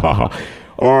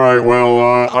 All right,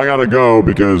 well, I gotta go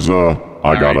because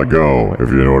I gotta go, if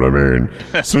you know what I mean.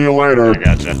 See you later. I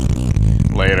gotcha.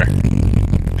 Later.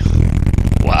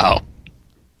 Wow.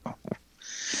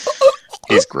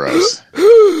 He's gross.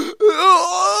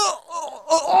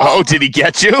 Oh, did he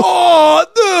get you? Oh,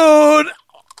 dude.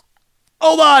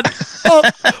 Hold on. Hold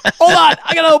on.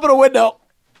 I gotta open a window.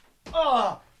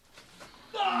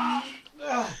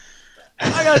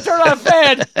 I gotta turn on a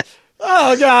fan.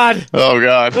 Oh God. Oh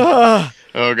God.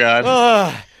 Oh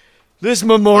God. This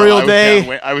Memorial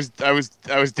Day. I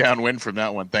was downwind from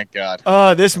that one. Thank God.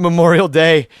 This Memorial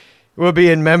Day will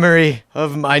be in memory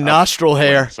of my nostril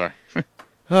hair. Sorry.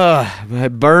 I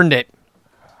burned it.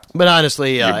 But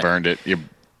honestly, you burned it.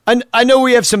 I know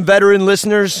we have some veteran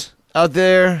listeners out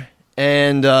there,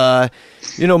 and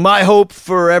my hope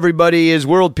for everybody is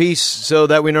world peace, so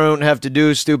that we don't have to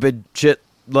do stupid shit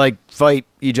like fight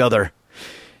each other.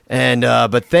 And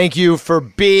but thank you for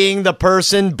being the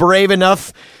person brave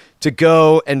enough to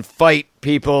go and fight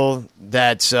people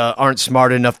that aren't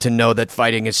smart enough to know that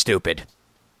fighting is stupid.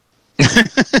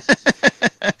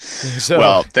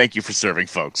 Well, thank you for serving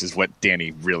folks, is what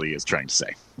Danny really is trying to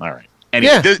say. All right.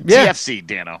 Anyway, TFC,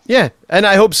 Dano. Yeah, and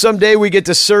I hope someday we get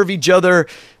to serve each other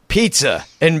pizza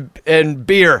and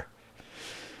beer.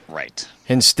 Right.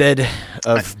 Instead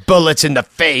of bullets in the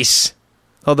face.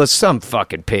 Although some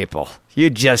fucking people,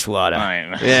 you just want to.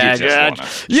 Yeah,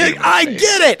 I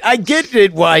get it. I get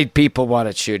it why people want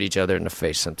to shoot each other in the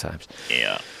face sometimes.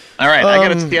 Yeah. All right, I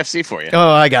got a TFC for you.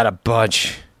 Oh, I got a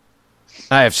bunch.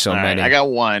 I have so All many. right, I got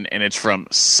one, and it's from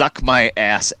Suck My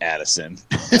Ass Addison.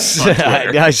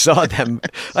 I saw them.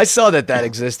 I saw that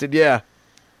existed. Yeah.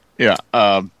 Yeah.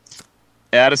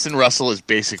 Addison Russell is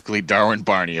basically Darwin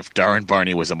Barney if Darwin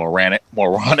Barney was a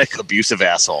moronic, abusive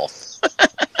asshole.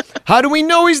 How do we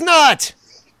know he's not?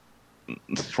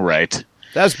 Right.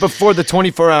 That's before the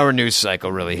 24-hour news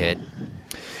cycle really hit.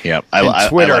 Yeah, I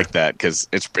like that because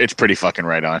it's pretty fucking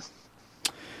right on.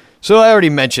 So I already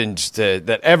mentioned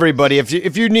that everybody,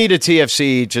 if you need a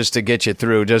TFC just to get you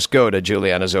through, just go to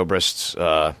Juliana Zobrist's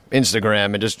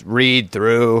Instagram and just read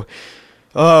through.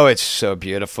 Oh, it's so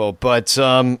beautiful. But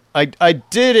I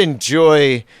did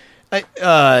enjoy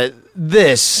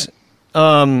this.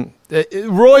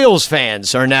 Royals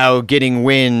fans are now getting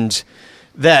wind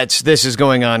that this is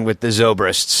going on with the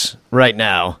Zobrists right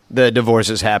now. The divorce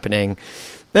is happening.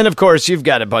 Then, of course, you've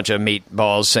got a bunch of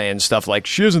meatballs saying stuff like,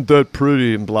 she isn't that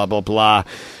pretty and blah, blah, blah.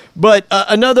 But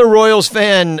another Royals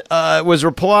fan was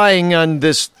replying on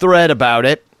this thread about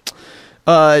it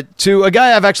to a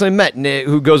guy I've actually met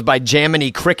who goes by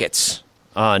Jaminy Crickets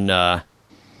on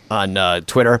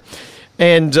Twitter.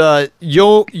 And Yo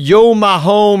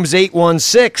Mahomes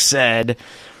 816 said,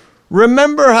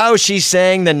 remember how she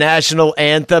sang the national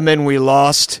anthem and we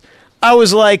lost? I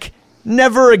was like,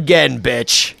 never again,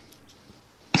 bitch.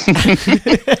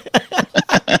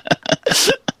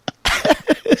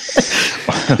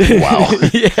 Wow.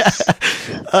 Yeah,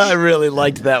 I really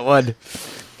liked that one.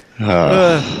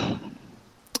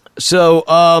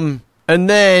 And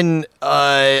then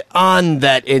on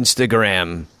that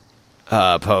Instagram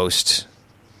post,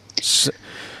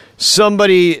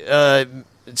 somebody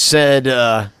said,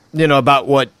 about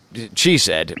what she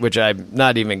said, which I'm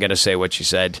not even going to say what she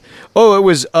said. Oh, it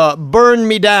was, burn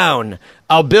me down.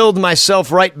 I'll build myself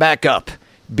right back up.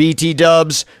 BT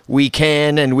dubs, we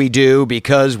can and we do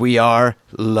because we are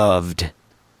loved.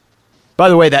 By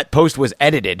the way, that post was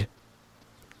edited.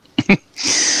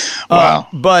 Wow.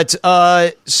 But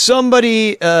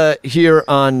somebody here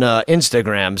on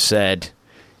Instagram said,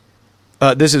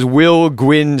 this is Will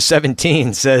Gwyn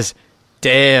 17 says,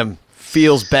 damn,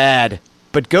 feels bad,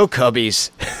 but go Cubbies.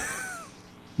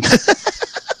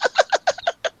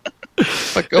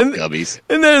 But go Cubbies.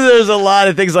 And then there's a lot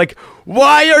of things like,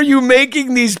 why are you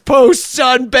making these posts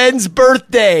on Ben's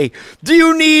birthday? Do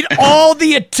you need all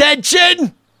the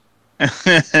attention?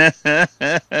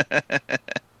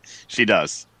 She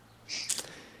does.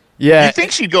 Yeah. You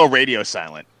think she'd go radio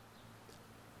silent?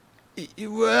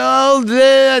 Well,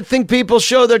 I think people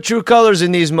show their true colors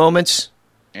in these moments.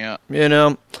 Yeah.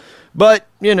 But,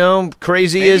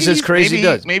 crazy is as crazy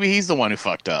does. Maybe he's the one who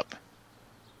fucked up.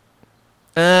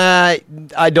 I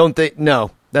don't think,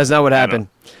 no, that's not what happened.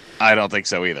 I don't think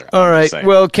so either. All right.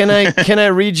 Well, can I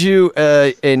read you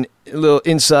a little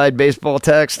inside baseball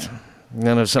text?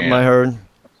 Something I heard.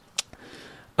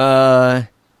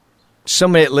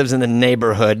 Somebody that lives in the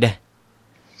neighborhood.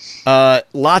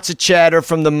 Lots of chatter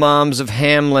from the moms of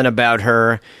Hamlin about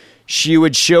her. She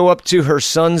would show up to her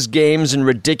son's games in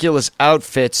ridiculous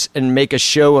outfits and make a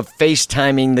show of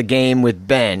FaceTiming the game with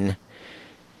Ben.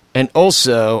 And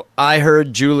also, I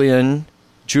heard Julianne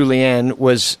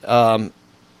was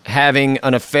having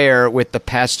an affair with the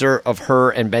pastor of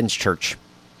her and Ben's church.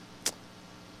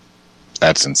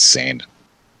 That's insane.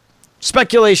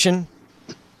 Speculation.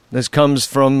 This comes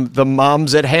from the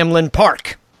moms at Hamlin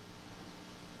Park,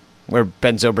 where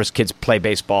Ben Zobrist's kids play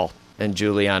baseball, and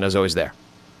Juliana's always there.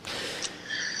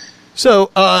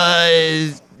 So,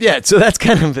 so that's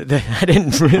kind of, I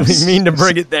didn't really mean to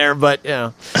bring it there, but,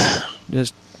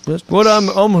 just what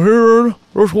I'm hearing.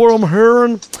 That's what I'm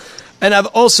hearing. And I've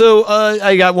also,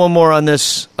 I got one more on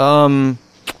this. I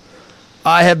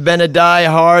have been a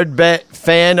die-hard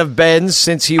fan of Ben's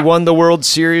since he won the World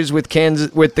Series with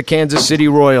the Kansas City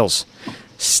Royals.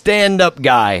 Stand-up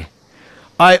guy.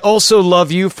 I also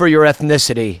love you for your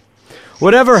ethnicity.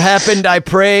 Whatever happened, I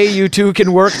pray you two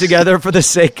can work together for the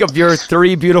sake of your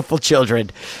 3 beautiful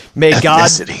children. May God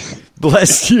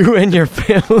bless you and your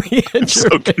family. And I'm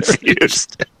so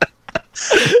confused.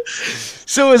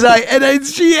 So was I, and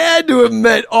she had to have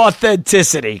meant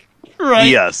authenticity, right?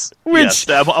 Yes.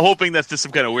 I'm hoping that's just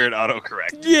some kind of weird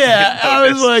autocorrect. Yeah, I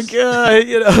was like,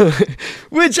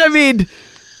 which, I mean,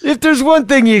 if there's one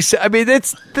thing you say, I mean,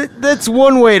 that's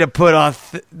one way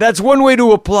to that's one way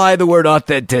to apply the word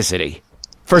authenticity,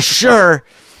 for sure,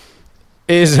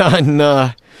 is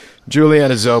on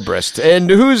Juliana Zobrist, and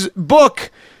whose book,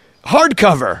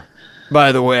 hardcover,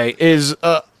 by the way, is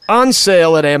on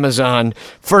sale at Amazon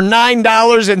for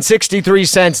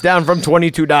 $9.63, down from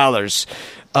 $22.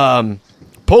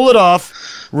 Pull it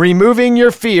off, removing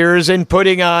your fears and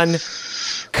putting on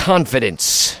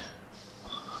confidence.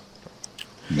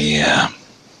 Yeah.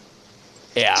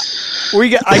 Yeah.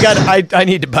 I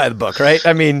need to buy the book, right?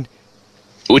 I mean,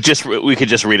 We could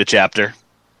just read a chapter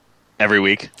every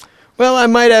week. well, I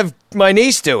might have my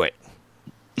niece do it.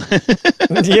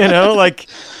 Like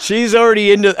she's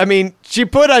already into. I mean, she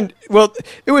put on. Well,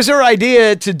 it was her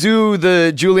idea to do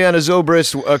the Juliana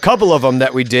Zobris, a couple of them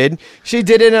that we did. She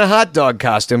did it in a hot dog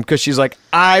costume because she's like,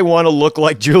 I want to look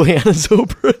like Juliana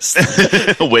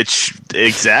Zobris. Which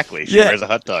exactly, she wears a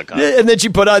hot dog costume. Yeah, and then she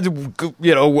put on,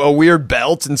 a weird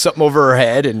belt and something over her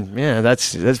head, and yeah,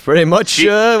 that's pretty much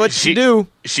what she do.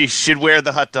 She should wear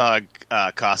the hot dog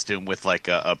costume with like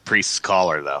a priest's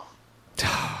collar, though.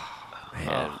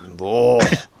 Man,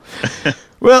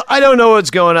 Well, I don't know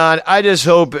what's going on. I just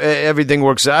hope everything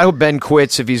works out. I hope Ben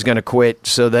quits if he's going to quit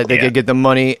so that they can get the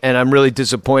money. And I'm really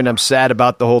disappointed. I'm sad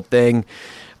about the whole thing.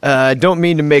 Don't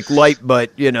mean to make light,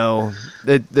 but,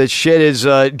 the shit is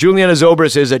Juliana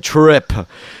Zobris is a trip.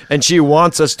 And she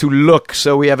wants us to look.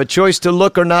 So we have a choice to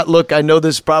look or not look. I know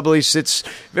this probably sits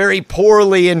very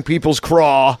poorly in people's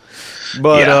craw.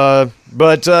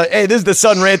 But hey, this is the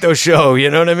Son Ranto show. You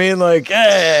know what I mean? Like,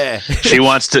 hey. She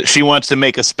wants to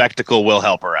make a spectacle. We'll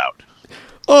help her out.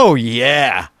 Oh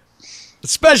yeah,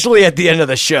 especially at the end of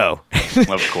the show.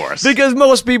 Of course, because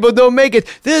most people don't make it.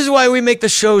 This is why we make the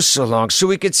show so long, so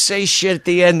we could say shit at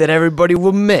the end that everybody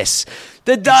will miss.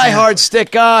 The diehards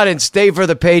stick on and stay for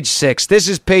the page 6. This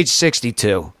is page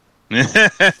 62.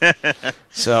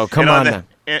 So come on now.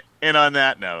 And on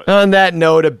that note. On that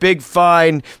note, a big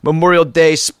fine Memorial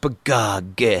Day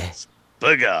spagog.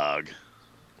 Spagog.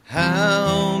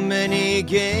 How many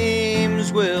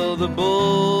games will the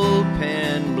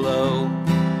bullpen blow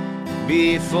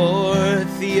before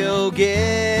Theo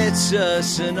gets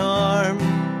us an arm?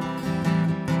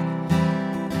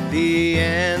 The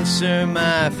answer,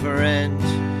 my friend,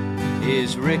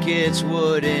 is Ricketts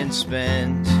wouldn't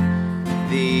spend.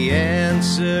 The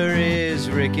answer is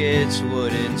Ricketts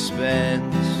wouldn't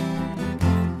spend.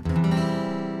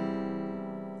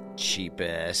 Cheap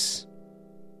ass.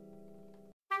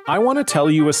 I want to tell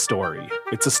you a story.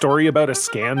 It's a story about a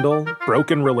scandal,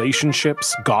 broken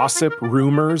relationships, gossip,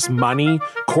 rumors, money,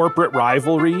 corporate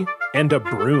rivalry, and a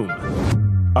broom.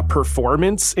 A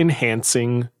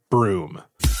performance-enhancing broom.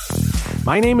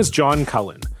 My name is John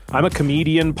Cullen. I'm a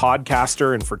comedian,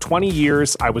 podcaster, and for 20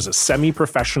 years, I was a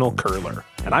semi-professional curler.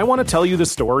 And I want to tell you the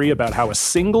story about how a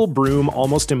single broom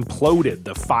almost imploded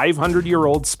the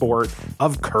 500-year-old sport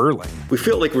of curling. We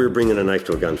felt like we were bringing a knife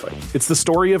to a gunfight. It's the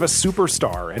story of a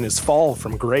superstar and his fall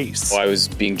from grace. I was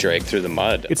being dragged through the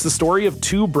mud. It's the story of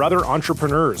two brother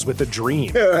entrepreneurs with a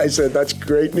dream. I said, that's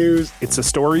great news. It's a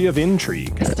story of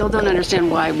intrigue. I still don't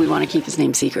understand why we want to keep his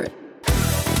name secret.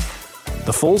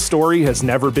 The full story has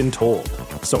never been told,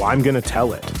 so I'm going to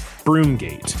tell it.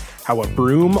 Broomgate, how a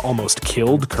broom almost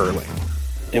killed curling.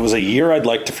 It was a year I'd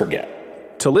like to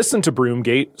forget. To listen to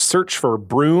Broomgate, search for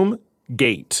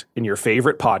Broomgate in your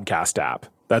favorite podcast app.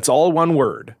 That's all one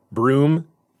word,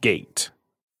 Broomgate.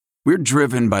 We're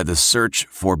driven by the search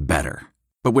for better.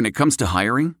 But when it comes to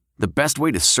hiring, the best way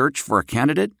to search for a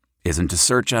candidate isn't to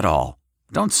search at all.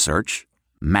 Don't search,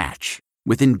 match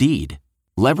with Indeed.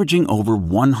 Leveraging over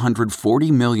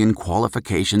 140 million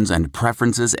qualifications and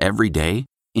preferences every day,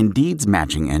 Indeed's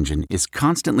matching engine is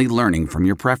constantly learning from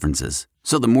your preferences.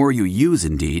 So the more you use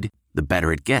Indeed, the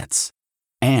better it gets.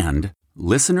 And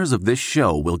listeners of this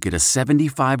show will get a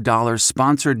 $75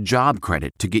 sponsored job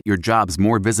credit to get your jobs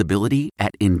more visibility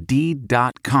at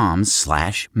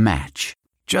Indeed.com/match.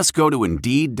 Just go to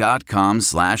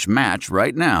Indeed.com/match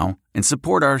right now and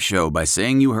support our show by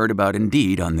saying you heard about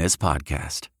Indeed on this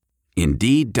podcast.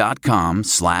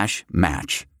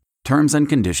 Indeed.com/match. Terms and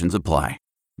conditions apply.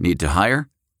 Need to hire?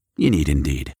 You need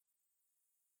Indeed.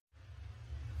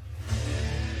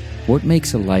 What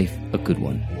makes a life a good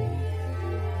one?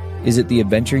 Is it the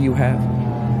adventure you have?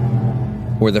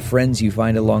 Or the friends you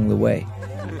find along the way?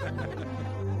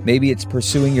 Maybe it's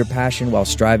pursuing your passion while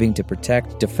striving to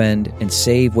protect, defend, and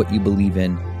save what you believe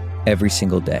in every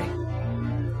single day.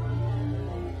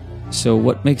 So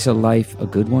what makes a life a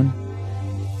good one?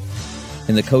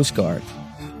 In the Coast Guard,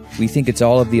 we think it's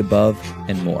all of the above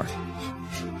and more.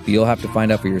 But you'll have to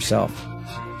find out for yourself.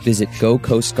 Visit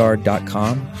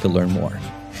gocoastguard.com to learn more.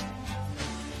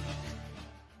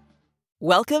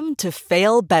 Welcome to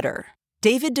Fail Better,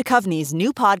 David Duchovny's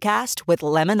new podcast with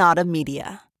Lemonada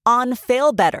Media. On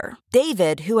Fail Better,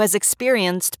 David, who has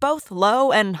experienced both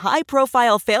low and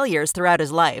high-profile failures throughout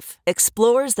his life,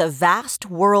 explores the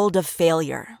vast world of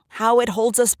failure, how it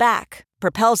holds us back,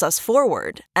 propels us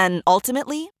forward, and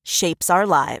ultimately shapes our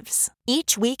lives.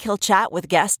 Each week, he'll chat with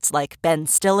guests like Ben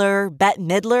Stiller, Bette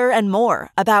Midler, and more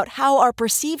about how our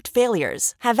perceived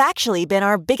failures have actually been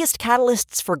our biggest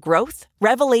catalysts for growth,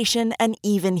 revelation, and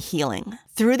even healing.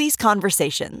 Through these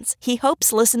conversations, he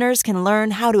hopes listeners can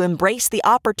learn how to embrace the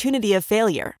opportunity of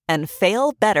failure and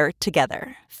fail better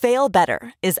together. Fail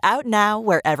Better is out now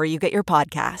wherever you get your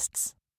podcasts.